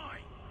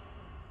mine!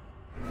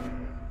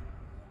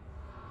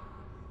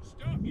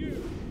 Stop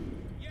you!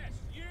 Yes,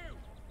 you!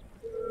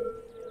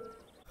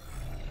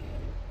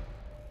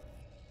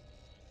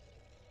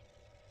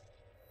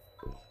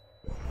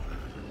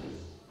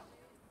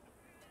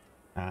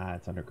 Ah,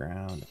 it's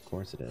underground. Of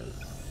course it is.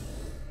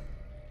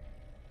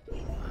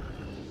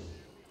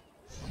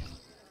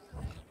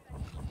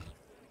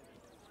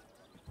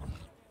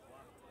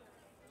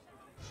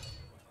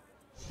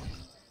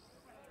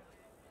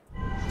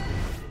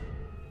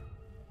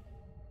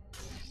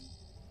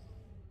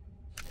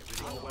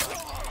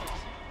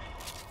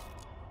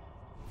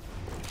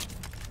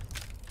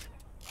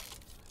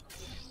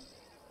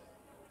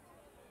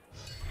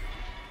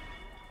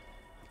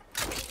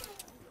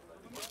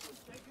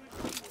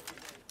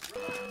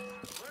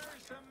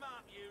 Where's the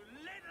map, you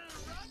little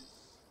runts?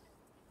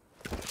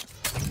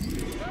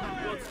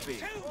 Godspeed.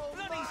 Too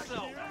bloody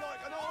slow!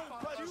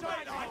 You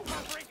might like to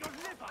break your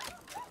liver!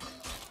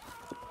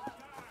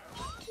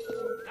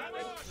 Come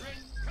on,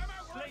 come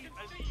out where I can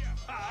see you!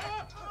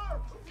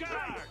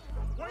 Guard!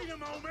 Wait a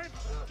moment!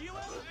 Do you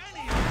have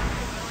any idea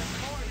how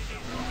important it is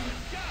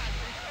to guard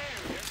this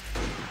area?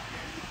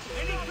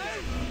 Any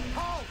clue?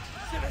 Halt!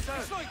 Citizen!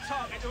 It's like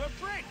talking to a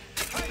brick!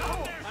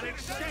 An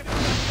exceptional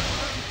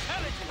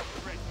intelligent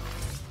brick!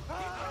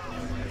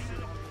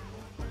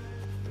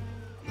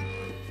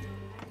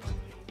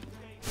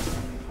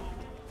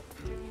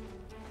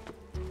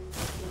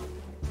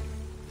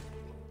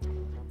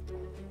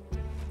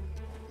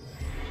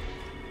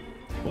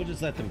 We'll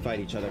just let them fight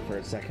each other for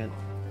a second.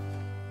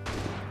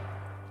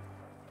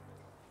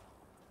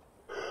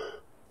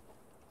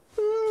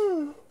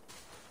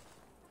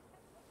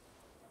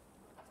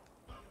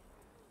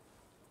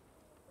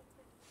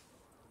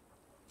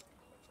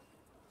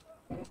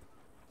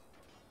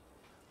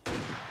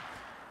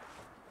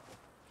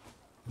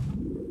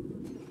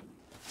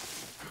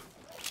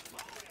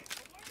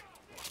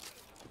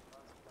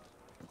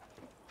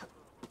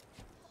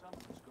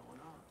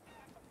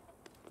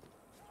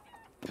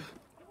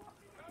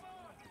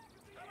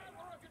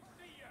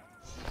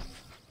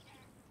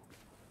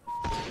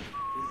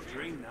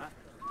 Dream that.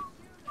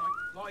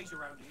 Lies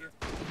around here.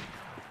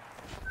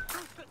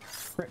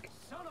 Frick.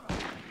 Son of a...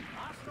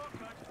 That's not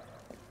good.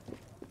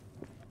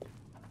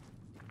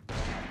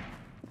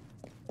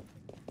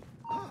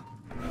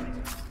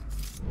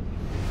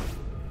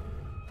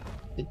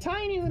 The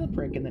tiny little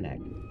prick in the neck.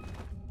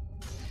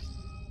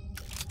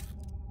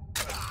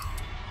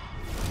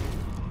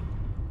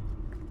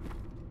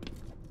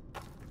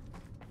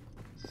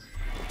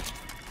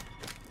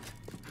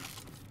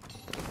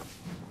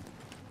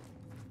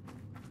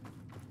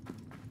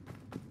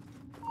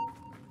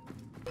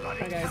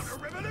 Hi guys.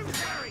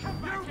 Revolutionary! You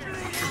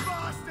bleeding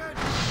bastard!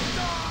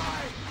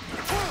 Die!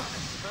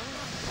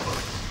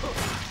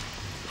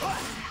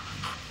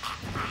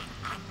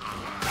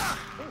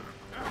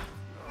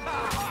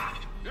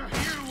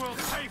 You will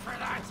pay for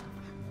that!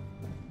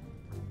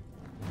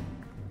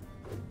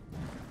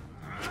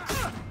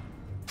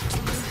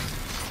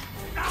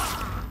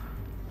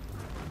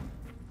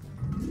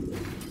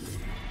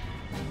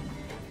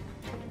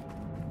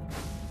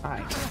 Hi.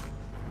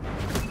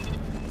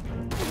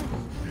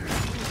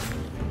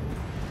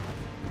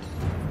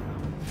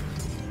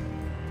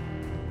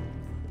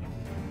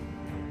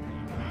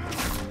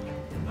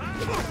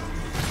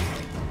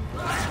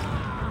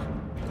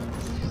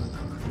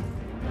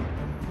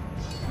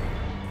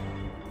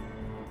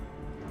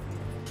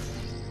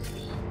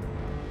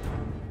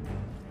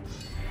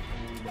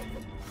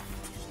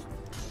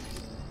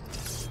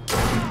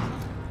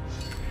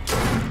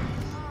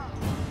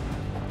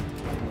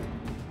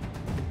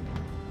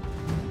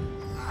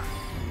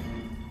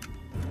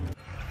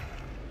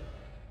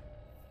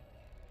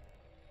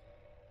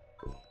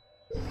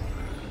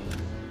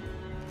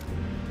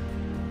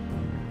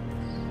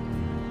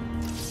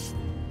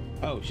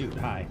 Oh shoot,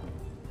 hi.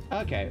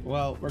 Okay,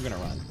 well, we're gonna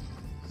run.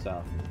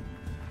 So.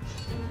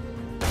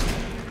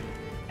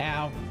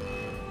 Ow.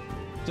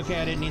 It's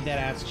okay, I didn't need that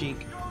ass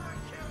cheek.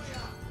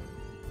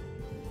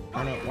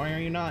 Oh no, why are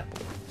you not?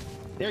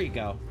 There you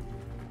go.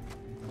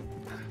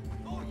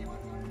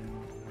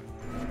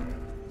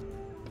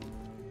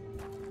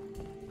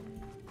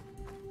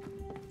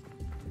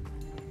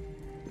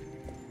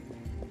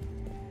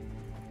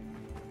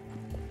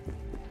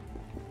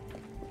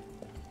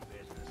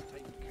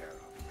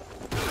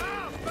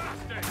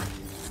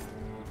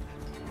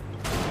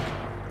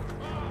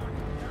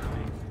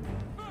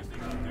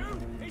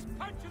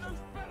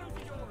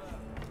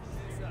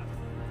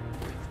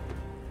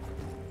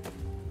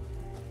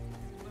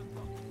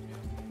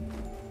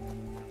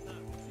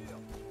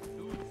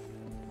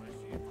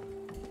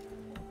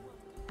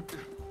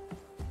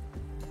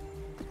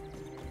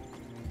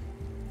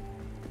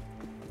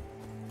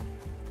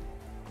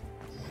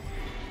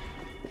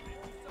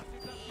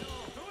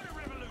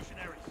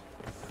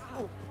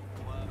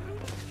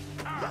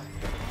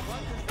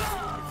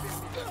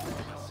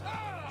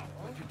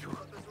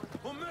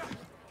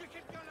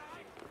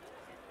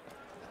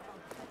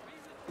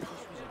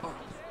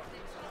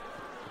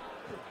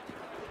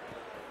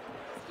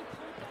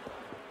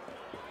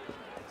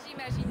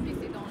 J'imagine que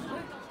c'est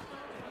dangereux.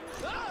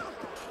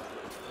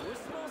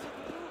 Doucement, c'est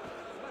tout.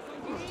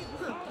 70 livres,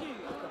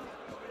 tranquille.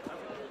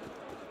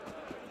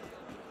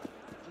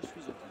 Je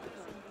suis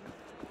optimiste.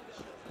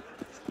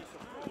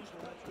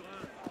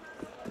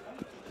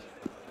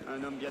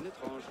 Un homme bien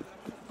étrange.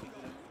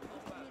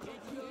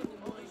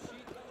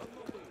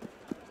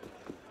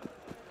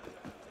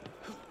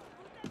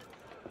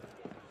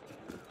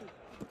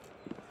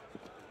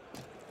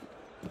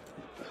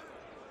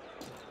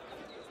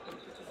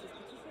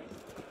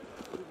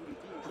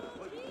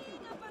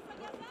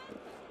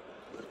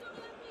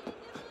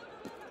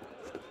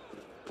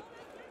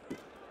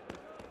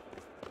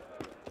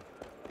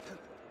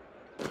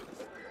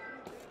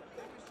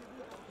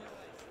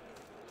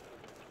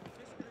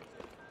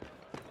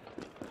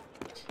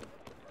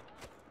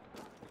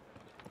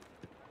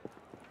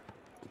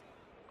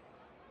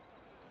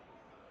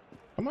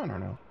 Come on,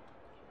 Arno.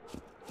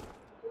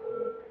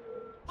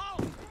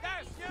 Halt!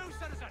 Yes, you,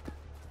 citizen!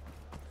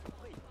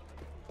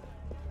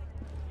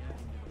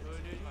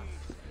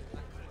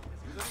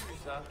 Vous avez vu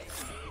ça?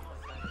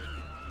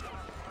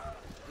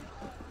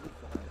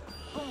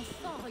 Bon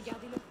sang,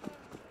 regardez-le.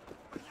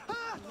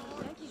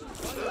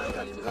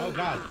 Oh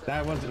god,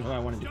 that wasn't who I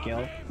wanted to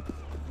kill.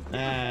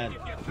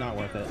 Not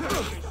worth it.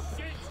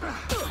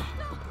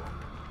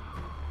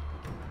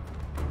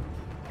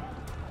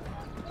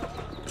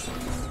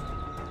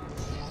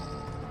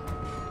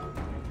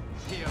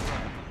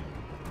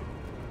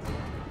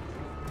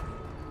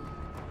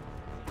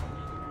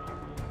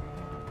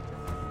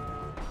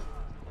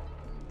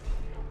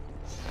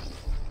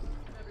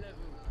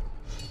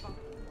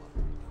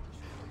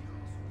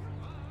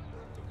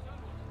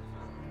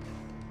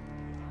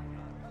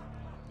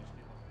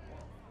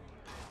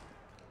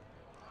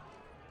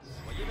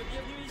 Soyez le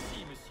bienvenu ici,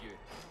 monsieur.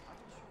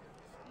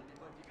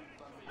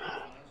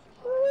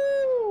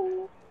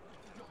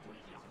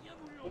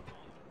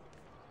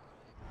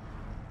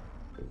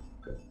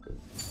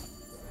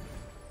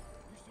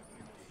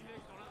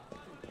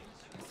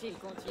 S'il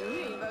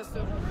continue, il va se...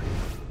 All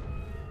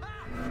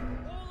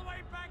the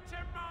way back to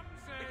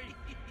Mumsy!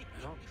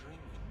 Not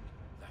dreaming.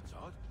 That's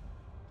odd.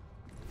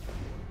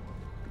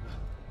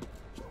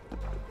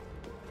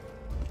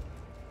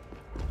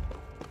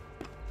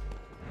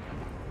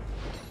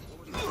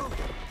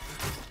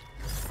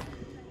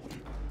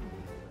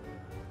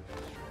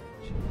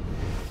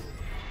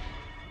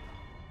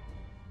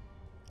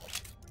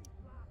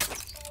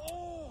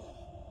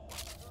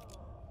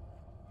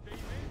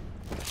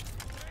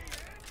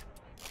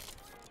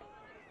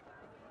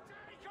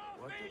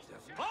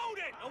 Hold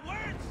it! A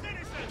word,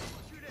 citizen!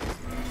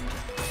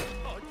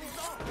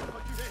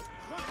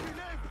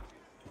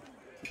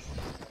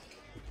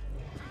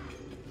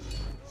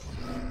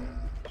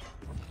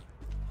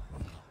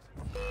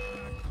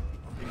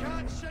 You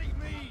can't shake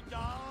me,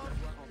 dog!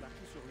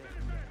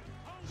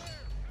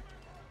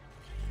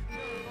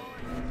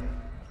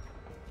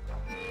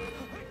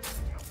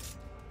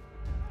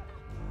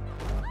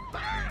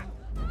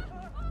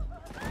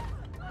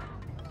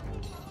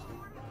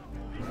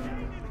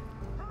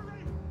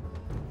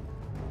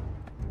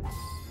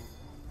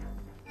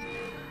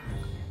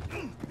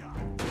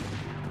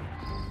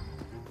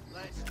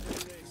 Let's do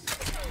this.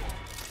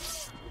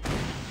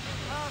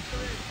 After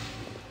it!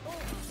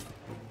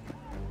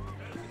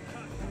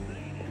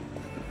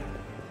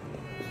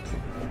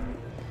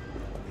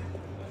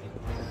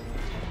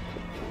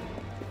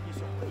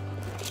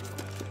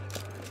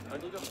 Un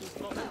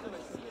divertissement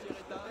automatique et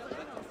retard,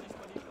 vacances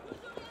disponibles.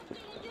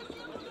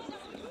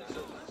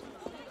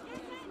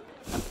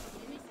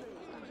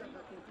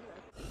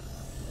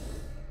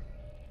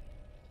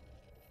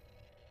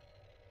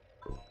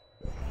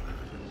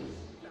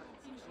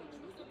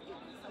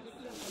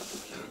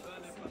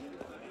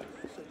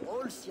 Ce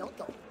drôle s'y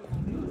entend.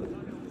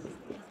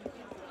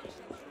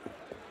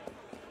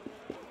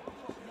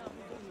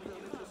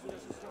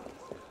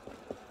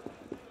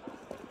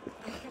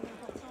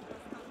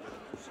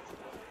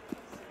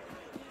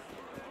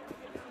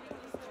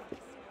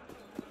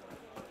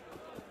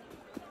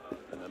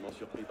 Un amant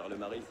surpris par le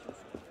mari.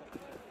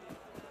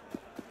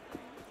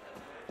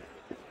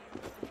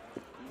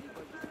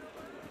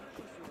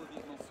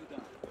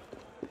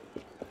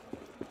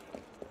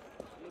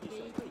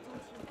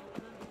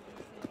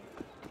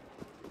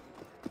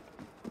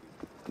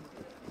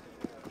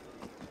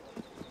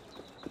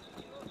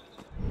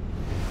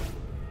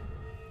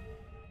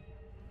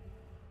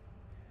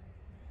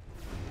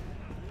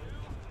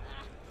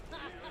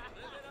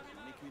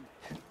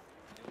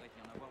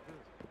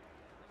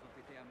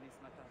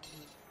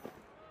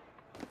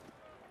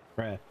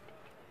 Bruh.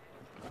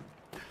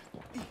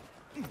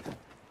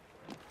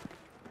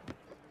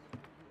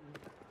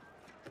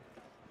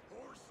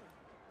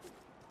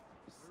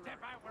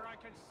 Step out where I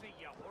can see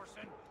you,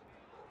 Orson.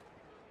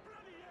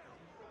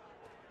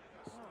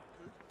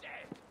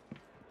 Dead.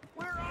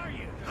 Where are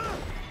you?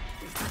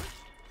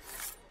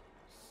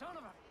 Son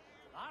of a...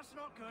 That's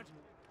not good.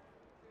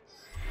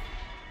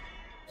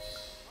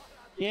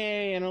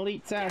 Yay, an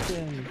elite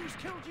assassin! Who's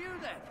killed you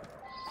then?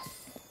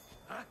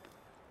 Huh?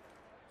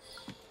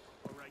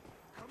 All right,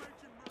 come out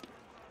and murder.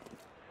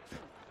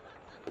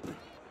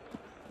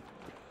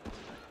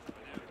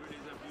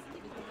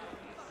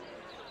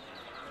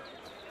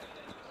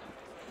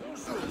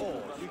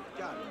 Du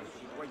calme,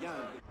 citoyen.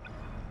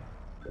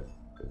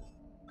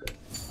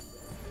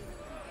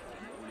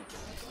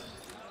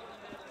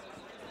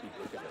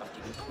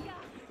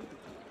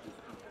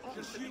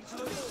 Je suis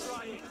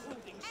trying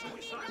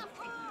suicide.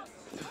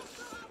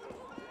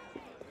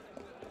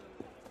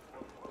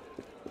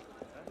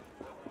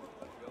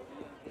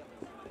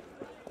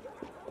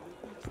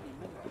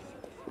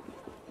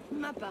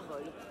 Ma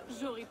parole,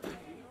 j'aurais pu.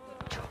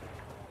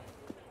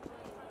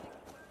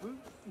 Peu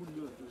ou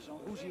ne, j'en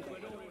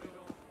rougirai.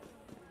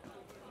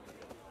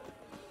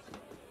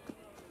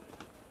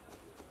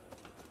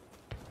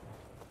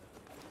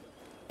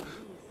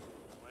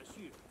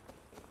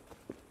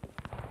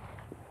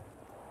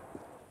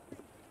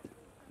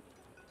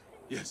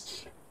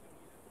 Yes.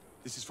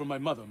 This is from my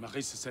mother,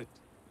 Marie Cesette.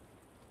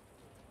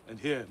 And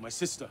here, my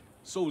sister,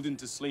 sold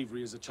into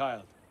slavery as a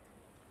child.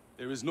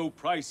 There is no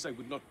price I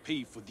would not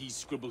pay for these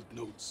scribbled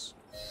notes.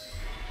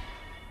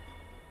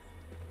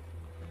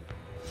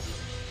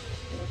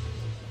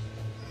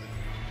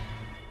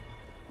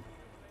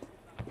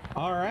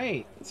 All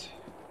right.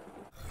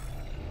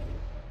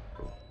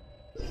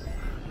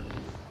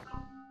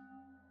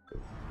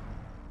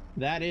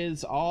 That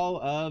is all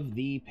of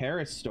the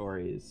Paris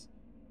stories.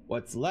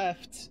 What's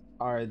left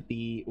are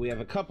we have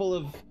a couple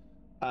of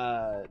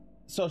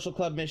social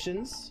club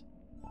missions.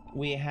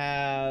 We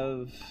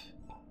have,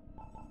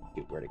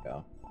 where'd it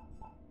go?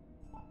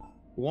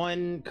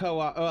 One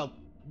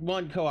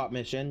co-op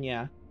mission,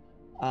 yeah.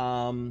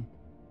 And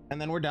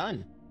then we're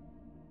done.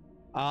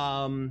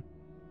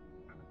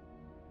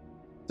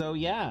 So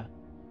yeah,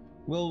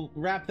 we'll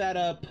wrap that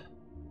up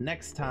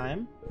next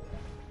time.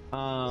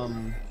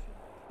 And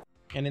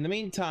in the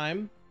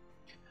meantime,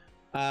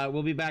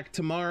 we'll be back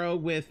tomorrow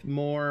with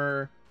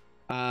more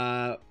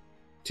Tomb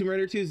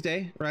Raider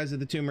Tuesday, Rise of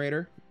the Tomb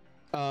Raider.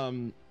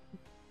 And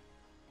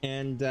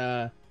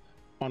on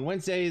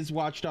Wednesdays,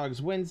 Watch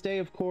Dogs Wednesday,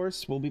 of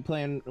course. We'll be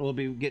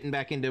getting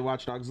back into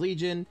Watch Dogs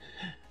Legion.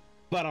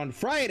 But on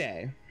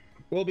Friday,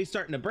 we'll be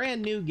starting a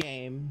brand new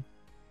game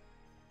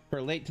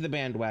for Late to the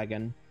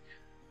Bandwagon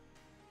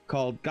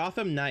called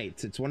Gotham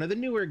Knights. It's one of the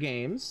newer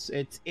games.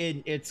 It's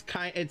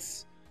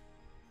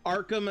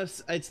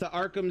Arkham, it's the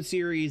Arkham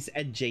series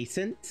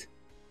adjacent.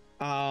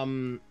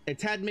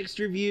 It's had mixed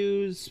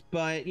reviews,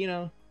 but you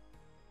know,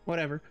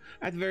 whatever.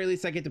 At the very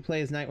least, I get to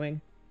play as Nightwing,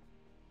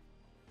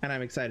 and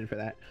I'm excited for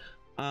that.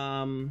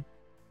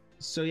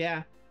 So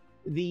yeah,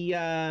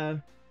 so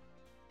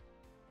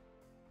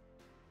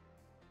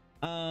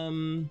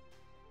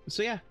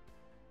yeah,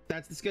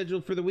 that's the schedule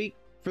for the week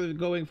for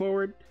going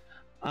forward.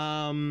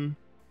 So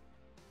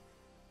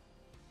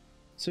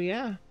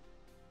yeah.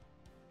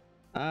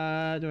 Do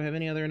I have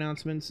any other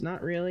announcements?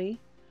 Not really.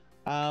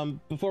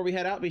 Before we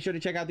head out, be sure to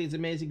check out these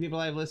amazing people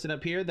I've listed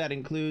up here. That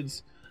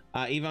includes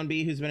Yvonne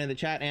B, who's been in the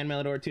chat, and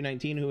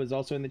Melodor219, who was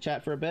also in the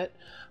chat for a bit.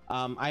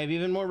 I have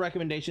even more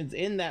recommendations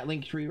in that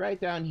link tree right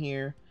down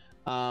here.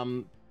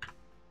 And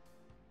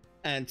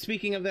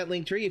speaking of that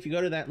link tree, if you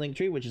go to that link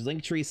tree, which is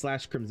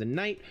linktree/Krimzon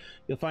Knight,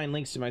 you'll find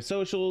links to my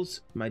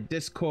socials, my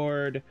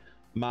Discord,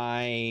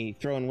 my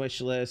throw and wish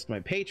list,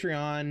 my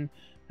Patreon,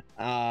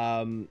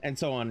 and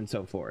so on and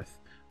so forth.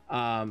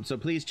 So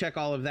please check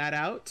all of that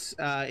out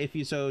if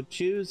you so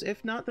choose.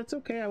 If not, that's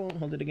okay. I won't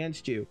hold it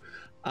against you.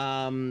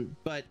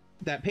 But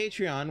that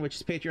Patreon, which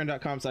is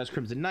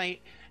patreon.com/Krimzon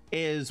Knight,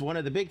 is one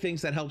of the big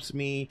things that helps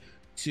me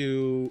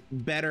to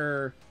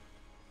better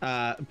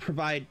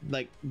provide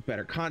like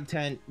better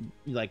content,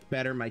 like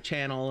better my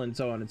channel, and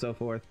so on and so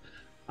forth.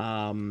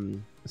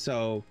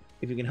 So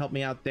if you can help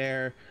me out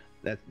there,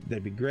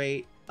 that'd be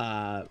great.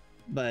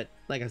 But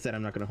like I said,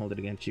 I'm not going to hold it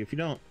against you if you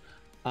don't.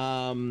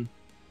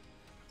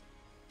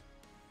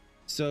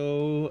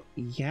 So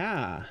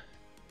yeah,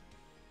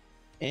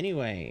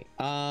 anyway,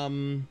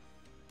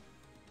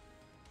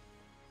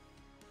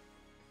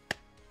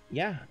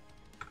 yeah,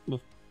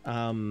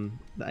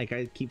 like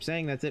I keep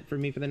saying, that's it for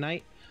me for the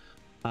night.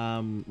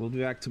 We'll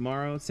be back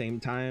tomorrow, same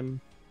time,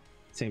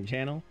 same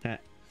channel.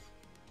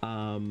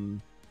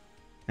 And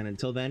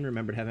until then,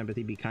 remember to have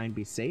empathy, be kind,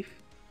 be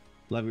safe,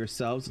 love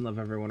yourselves and love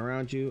everyone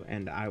around you,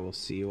 and I will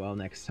see you all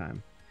next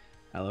time.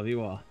 I love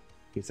you all.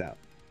 Peace out.